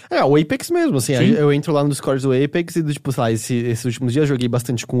 Tipo... o Apex mesmo, assim. Eu entro lá no Discord do Apex e, tipo, sei lá, esses últimos dias joguei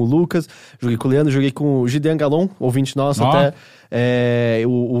bastante com o Lucas, joguei com o Leandro, joguei com o Gideon Galon, ouvinte nosso até.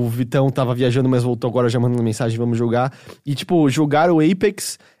 O Vitão tava viajando, mas voltou agora já mandando mensagem, vamos jogar. E, tipo, jogar o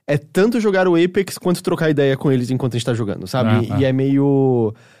Apex é tanto jogar o Apex quanto trocar ideia com eles enquanto a gente tá jogando, sabe? E é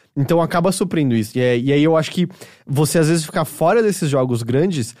meio... Então acaba suprindo isso. E aí eu acho que você às vezes ficar fora desses jogos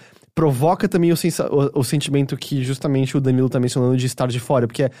grandes provoca também o sentimento que justamente o Danilo tá mencionando de estar de fora.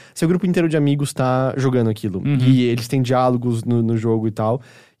 Porque seu grupo inteiro de amigos tá jogando aquilo. E eles têm diálogos no jogo e tal.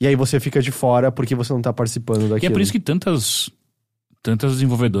 E aí você fica de fora porque você não tá participando daquilo. E é por isso que tantas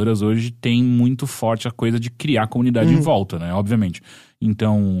desenvolvedoras hoje têm muito forte a coisa de criar comunidade em volta, né? Obviamente.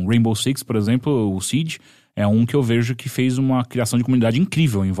 Então, Rainbow Six, por exemplo, o Siege... É um que eu vejo que fez uma criação de comunidade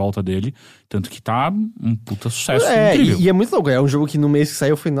incrível em volta dele. Tanto que tá um puta sucesso incrível. E é muito louco. É um jogo que no mês que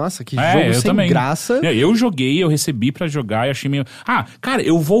saiu eu falei, nossa, que jogo sem também. graça. Eu joguei, eu recebi pra jogar e achei meio... Cara,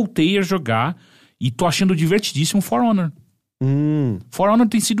 eu voltei a jogar e tô achando divertidíssimo For Honor. For Honor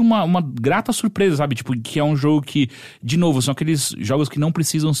tem sido uma grata surpresa, sabe? Tipo, que é um jogo que, de novo, são aqueles jogos que não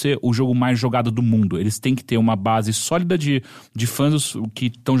precisam ser o jogo mais jogado do mundo. Eles têm que ter uma base sólida de fãs que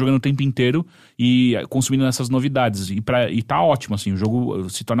estão jogando o tempo inteiro e consumindo essas novidades. E tá ótimo, assim, o jogo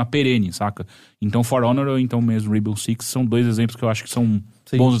se torna perene, saca? Então For Honor ou então mesmo Rainbow Six são 2 exemplos que eu acho que são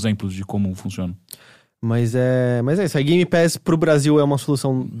bons exemplos de como funciona. Mas é isso. A Game Pass pro Brasil é uma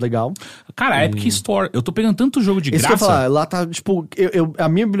solução legal. Cara, a Epic Store, eu tô pegando tanto jogo de graça. Isso que eu ia falar, lá tá, tipo, a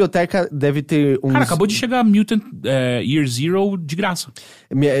minha biblioteca deve ter uns... Cara, acabou de chegar Mutant Year Zero de graça.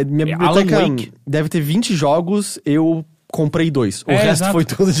 Minha biblioteca deve ter 20 jogos, eu comprei 2. O resto foi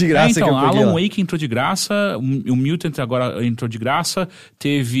tudo de graça que eu peguei Alan Wake entrou de graça, o Mutant agora entrou de graça,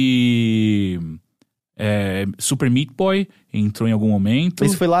 teve... Super Meat Boy entrou em algum momento.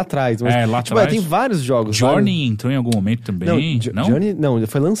 Isso foi lá atrás. Mas, lá atrás. Tem vários jogos. Journey entrou em algum momento também. Não? Journey não, ele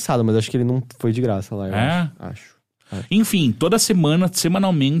foi lançado, mas acho que ele não foi de graça lá. Eu acho. Enfim, toda semana,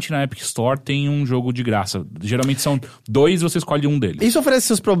 semanalmente na Epic Store tem um jogo de graça. Geralmente são 2 e você escolhe um deles. Isso oferece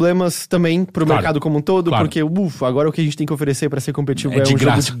seus problemas também pro mercado como um todo, porque agora o que a gente tem que oferecer pra ser competitivo é um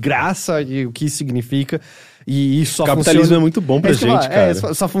jogo de graça, e o que isso significa. E isso só funciona... O capitalismo é muito bom pra gente,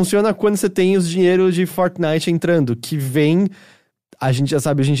 cara. Só funciona quando você tem os dinheiro de Fortnite entrando, que vem a gente já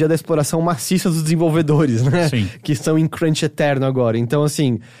sabe hoje em dia da exploração maciça dos desenvolvedores, né? Sim. Que estão em crunch eterno agora. Então,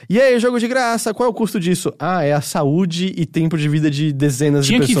 assim, e aí, jogo de graça, qual é o custo disso? Ah, é a saúde e tempo de vida de dezenas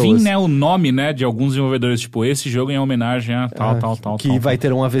de pessoas. Tinha que vir, né, o nome, né, de alguns desenvolvedores, tipo, esse jogo em homenagem a tal. Que vai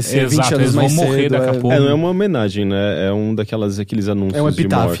ter um AVC 20 Exato, anos eles vão mais morrer cedo. daqui a pouco. Não é uma homenagem, né? É um aqueles anúncios É um de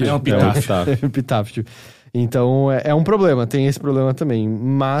epitáfio. morte. É um epitáfio. É um epitáfio. Então, é um problema, tem esse problema também.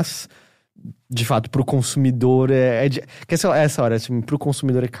 Mas, de fato, pro consumidor que essa hora, assim, pro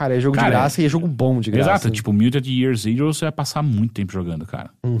consumidor é jogo de graça e é jogo bom de graça. Exato, tipo, Mutant Year Zero você vai passar muito tempo jogando,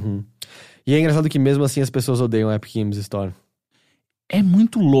 cara. E é engraçado que mesmo assim as pessoas odeiam a Epic Games Store. É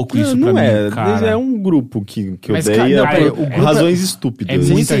muito louco isso pra não mim, cara. É um grupo que Mas, odeia cara, por o grupo razões estúpidas.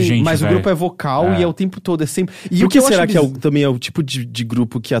 é muita Sim, gente, mas velho. o grupo é vocal e é o tempo todo, é sempre... E Por o que eu será acho que também é o tipo de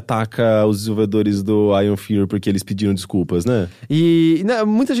grupo que ataca os desenvolvedores do Iron Fear porque eles pediram desculpas, né? E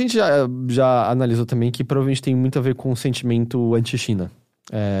muita gente já analisou também que provavelmente tem muito a ver com o sentimento anti-China.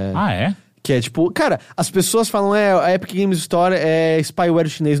 Ah, é? Que é tipo, cara, as pessoas falam, a Epic Games Store é spyware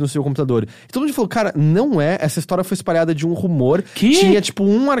chinês no seu computador. E todo mundo falou, cara, não é, essa história foi espalhada de um rumor. Que? Tinha, tipo,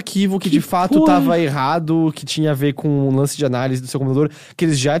 um arquivo que de fato porra? tava errado, que tinha a ver com um lance de análise do seu computador, que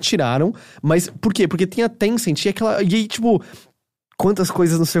eles já tiraram. Mas por quê? Porque tem a Tencent, e aí, tipo... Quantas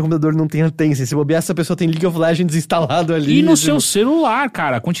coisas no seu computador não tem a Tencent? Se bobear, essa pessoa tem League of Legends instalado ali. E no tipo... seu celular,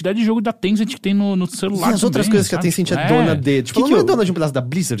 cara. A quantidade de jogo da Tencent que tem no celular E as outras também, coisas que a sabe? Tencent é dona de. Tipo, ela não é dona de um pedaço da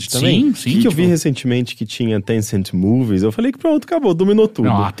Blizzard também? Sim, O que eu tipo, vi recentemente que tinha Tencent Movies, eu falei que pronto, acabou, dominou tudo.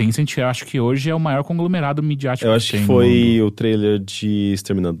 Não, a Tencent eu acho que hoje é o maior conglomerado midiático Eu acho que tem no foi mundo. o trailer de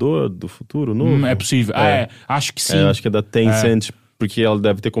Exterminador do Futuro novo. É possível. Acho que sim. Eu acho que é da Tencent, porque ela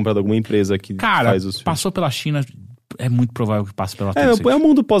deve ter comprado alguma empresa que Cara, faz os filmes. passou pela China, é muito provável que passe pela Tencent. É o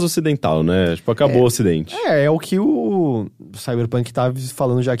mundo pós-ocidental, né? Tipo, acabou o ocidente. É o que o Cyberpunk tava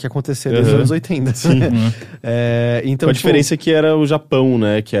falando já que ia acontecer desde os anos 80. Sim. Então, Com a tipo, diferença que era o Japão,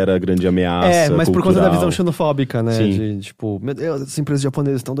 né? Que era a grande ameaça mas por conta da cultural. visão xenofóbica, né? Sim. De, tipo, meu Deus, as empresas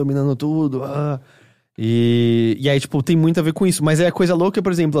japonesas estão dominando tudo. E aí, tipo, tem muito a ver com isso. Mas é a coisa louca,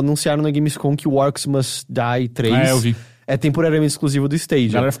 por exemplo, anunciaram na Gamescom que o Orcs Must Die 3 eu vi. é temporariamente exclusivo do A Stadia.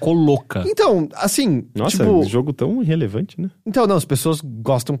 galera ficou louca. Então, assim, Nossa, tipo... jogo tão irrelevante, né? Então, não, as pessoas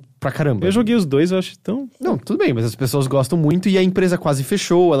gostam pra caramba. Eu joguei os dois, eu acho tão... Não, tudo bem, mas as pessoas gostam muito e a empresa quase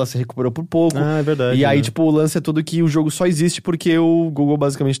fechou, ela se recuperou por pouco. Ah, é verdade. E aí, né? tipo, o lance é todo que o jogo só existe porque o Google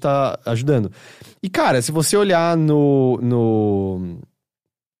basicamente tá ajudando. E, cara, se você olhar no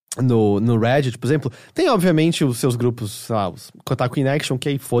Reddit, por exemplo, tem obviamente os seus grupos, sei lá, os Kotaku in Action, que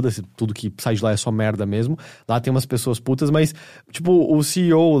aí foda-se, tudo que sai de lá é só merda mesmo. Lá tem umas pessoas putas, mas, tipo, o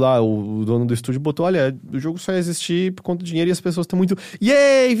CEO lá, o dono do estúdio, botou, olha, o jogo só ia existir por conta do dinheiro e as pessoas estão muito,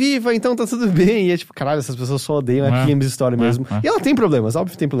 yay, viva, então tá tudo bem. E é tipo, caralho, essas pessoas só odeiam a Epic Games Store mesmo. E ela tem problemas,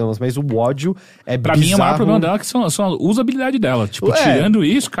 óbvio que tem problemas, mas o ódio é Pra bizarro. mim, o maior problema dela é que são a usabilidade dela. Tipo, tirando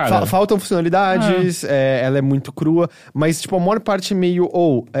isso, cara... Faltam funcionalidades, ela é muito crua, mas, tipo, a maior parte é meio,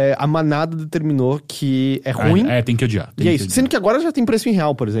 a manada determinou que é ruim. Tem que odiar. E é isso. Sendo que agora já tem preço em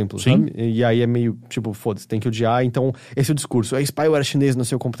real, por exemplo. Sim. Sabe? E aí é meio, tipo, foda-se, tem que odiar. Então, esse é o discurso. É spyware chinês no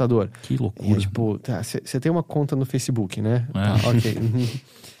seu computador. Que loucura. E é tipo, você tem uma conta no Facebook, né? É. Tá, ok.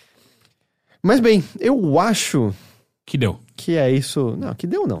 Mas bem, eu acho Que deu. que é isso. Não, que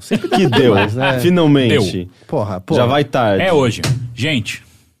deu não. Sempre dá Que pra deu, mais, né? finalmente. Porra. Já vai tarde. É hoje. Gente,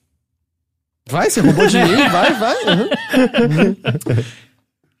 Vai, você roubou de mim? Vai. Uhum.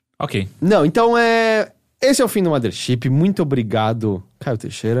 ok. Não, então esse é o fim do Mothership. Muito obrigado, Caio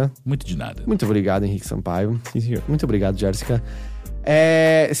Teixeira. Muito de nada. Muito obrigado, Henrique Sampaio. Sim, senhor. Muito obrigado, Jéssica.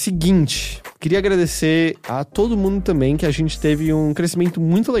 Seguinte, queria agradecer a todo mundo também, que a gente teve um crescimento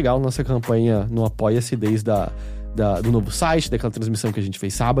muito legal na nossa campanha no Apoia-se desde do novo site, daquela transmissão que a gente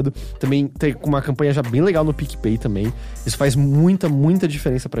fez sábado. Também tem uma campanha já bem legal no PicPay também. Isso faz muita, muita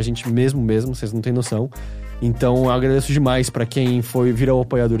diferença pra gente mesmo, vocês não têm noção. Então eu agradeço demais pra quem virou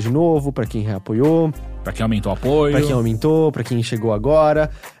apoiador de novo, pra quem reapoiou, Pra quem aumentou o apoio. pra quem aumentou, pra quem chegou agora.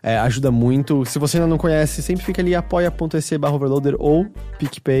 Ajuda muito. Se você ainda não conhece, sempre fica ali apoia.se/overloader ou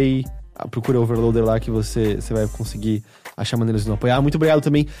PicPay. Procura o Overloader lá que você vai conseguir achar maneiras de não apoiar. Muito obrigado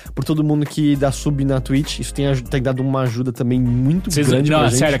também por todo mundo que dá sub na Twitch. Isso tem dado uma ajuda também muito grande pra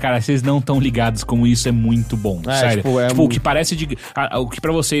gente. Sério, cara, vocês não estão ligados como isso é muito bom. Sério. Tipo, o que parece de... o que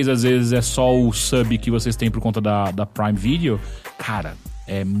pra vocês, às vezes, é só o sub que vocês têm por conta da Prime Video. Cara,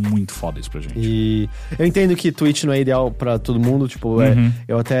 é muito foda isso pra gente. E eu entendo que Twitch não é ideal pra todo mundo, tipo,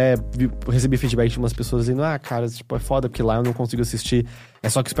 eu até recebi feedback de umas pessoas dizendo, cara, tipo, é foda, porque lá eu não consigo assistir. É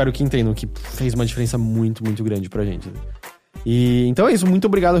só que espero que entendam que fez uma diferença muito, muito grande pra gente. E então é isso, muito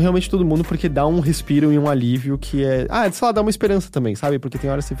obrigado realmente a todo mundo, porque dá um respiro e um alívio que é... sei lá, dá uma esperança também, sabe? Porque tem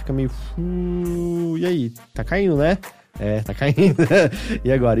horas que você fica meio... E aí? Tá caindo, né? Tá caindo.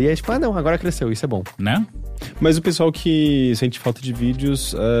 E agora? E aí, tipo, não, agora cresceu, isso é bom. Né? Mas o pessoal que sente falta de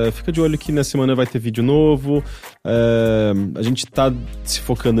vídeos, fica de olho que na semana vai ter vídeo novo. A gente tá se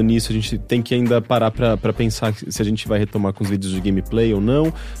focando nisso, a gente tem que ainda parar pra pensar se a gente vai retomar com os vídeos de gameplay ou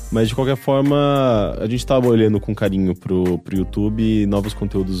não. Mas de qualquer forma, a gente tá olhando com carinho pro YouTube e novos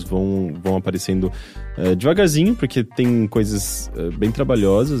conteúdos vão aparecendo devagarzinho, porque tem coisas bem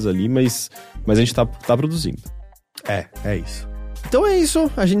trabalhosas ali, mas a gente tá produzindo. É isso. Então é isso,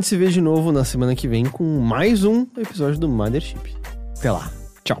 a gente se vê de novo na semana que vem com mais um episódio do Mothership. Até lá.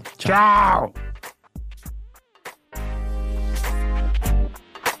 Tchau. Tchau!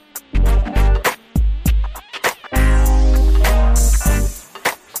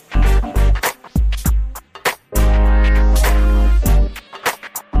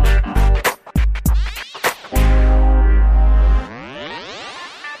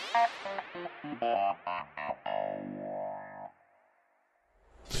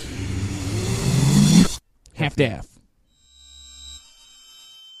 Half-Death.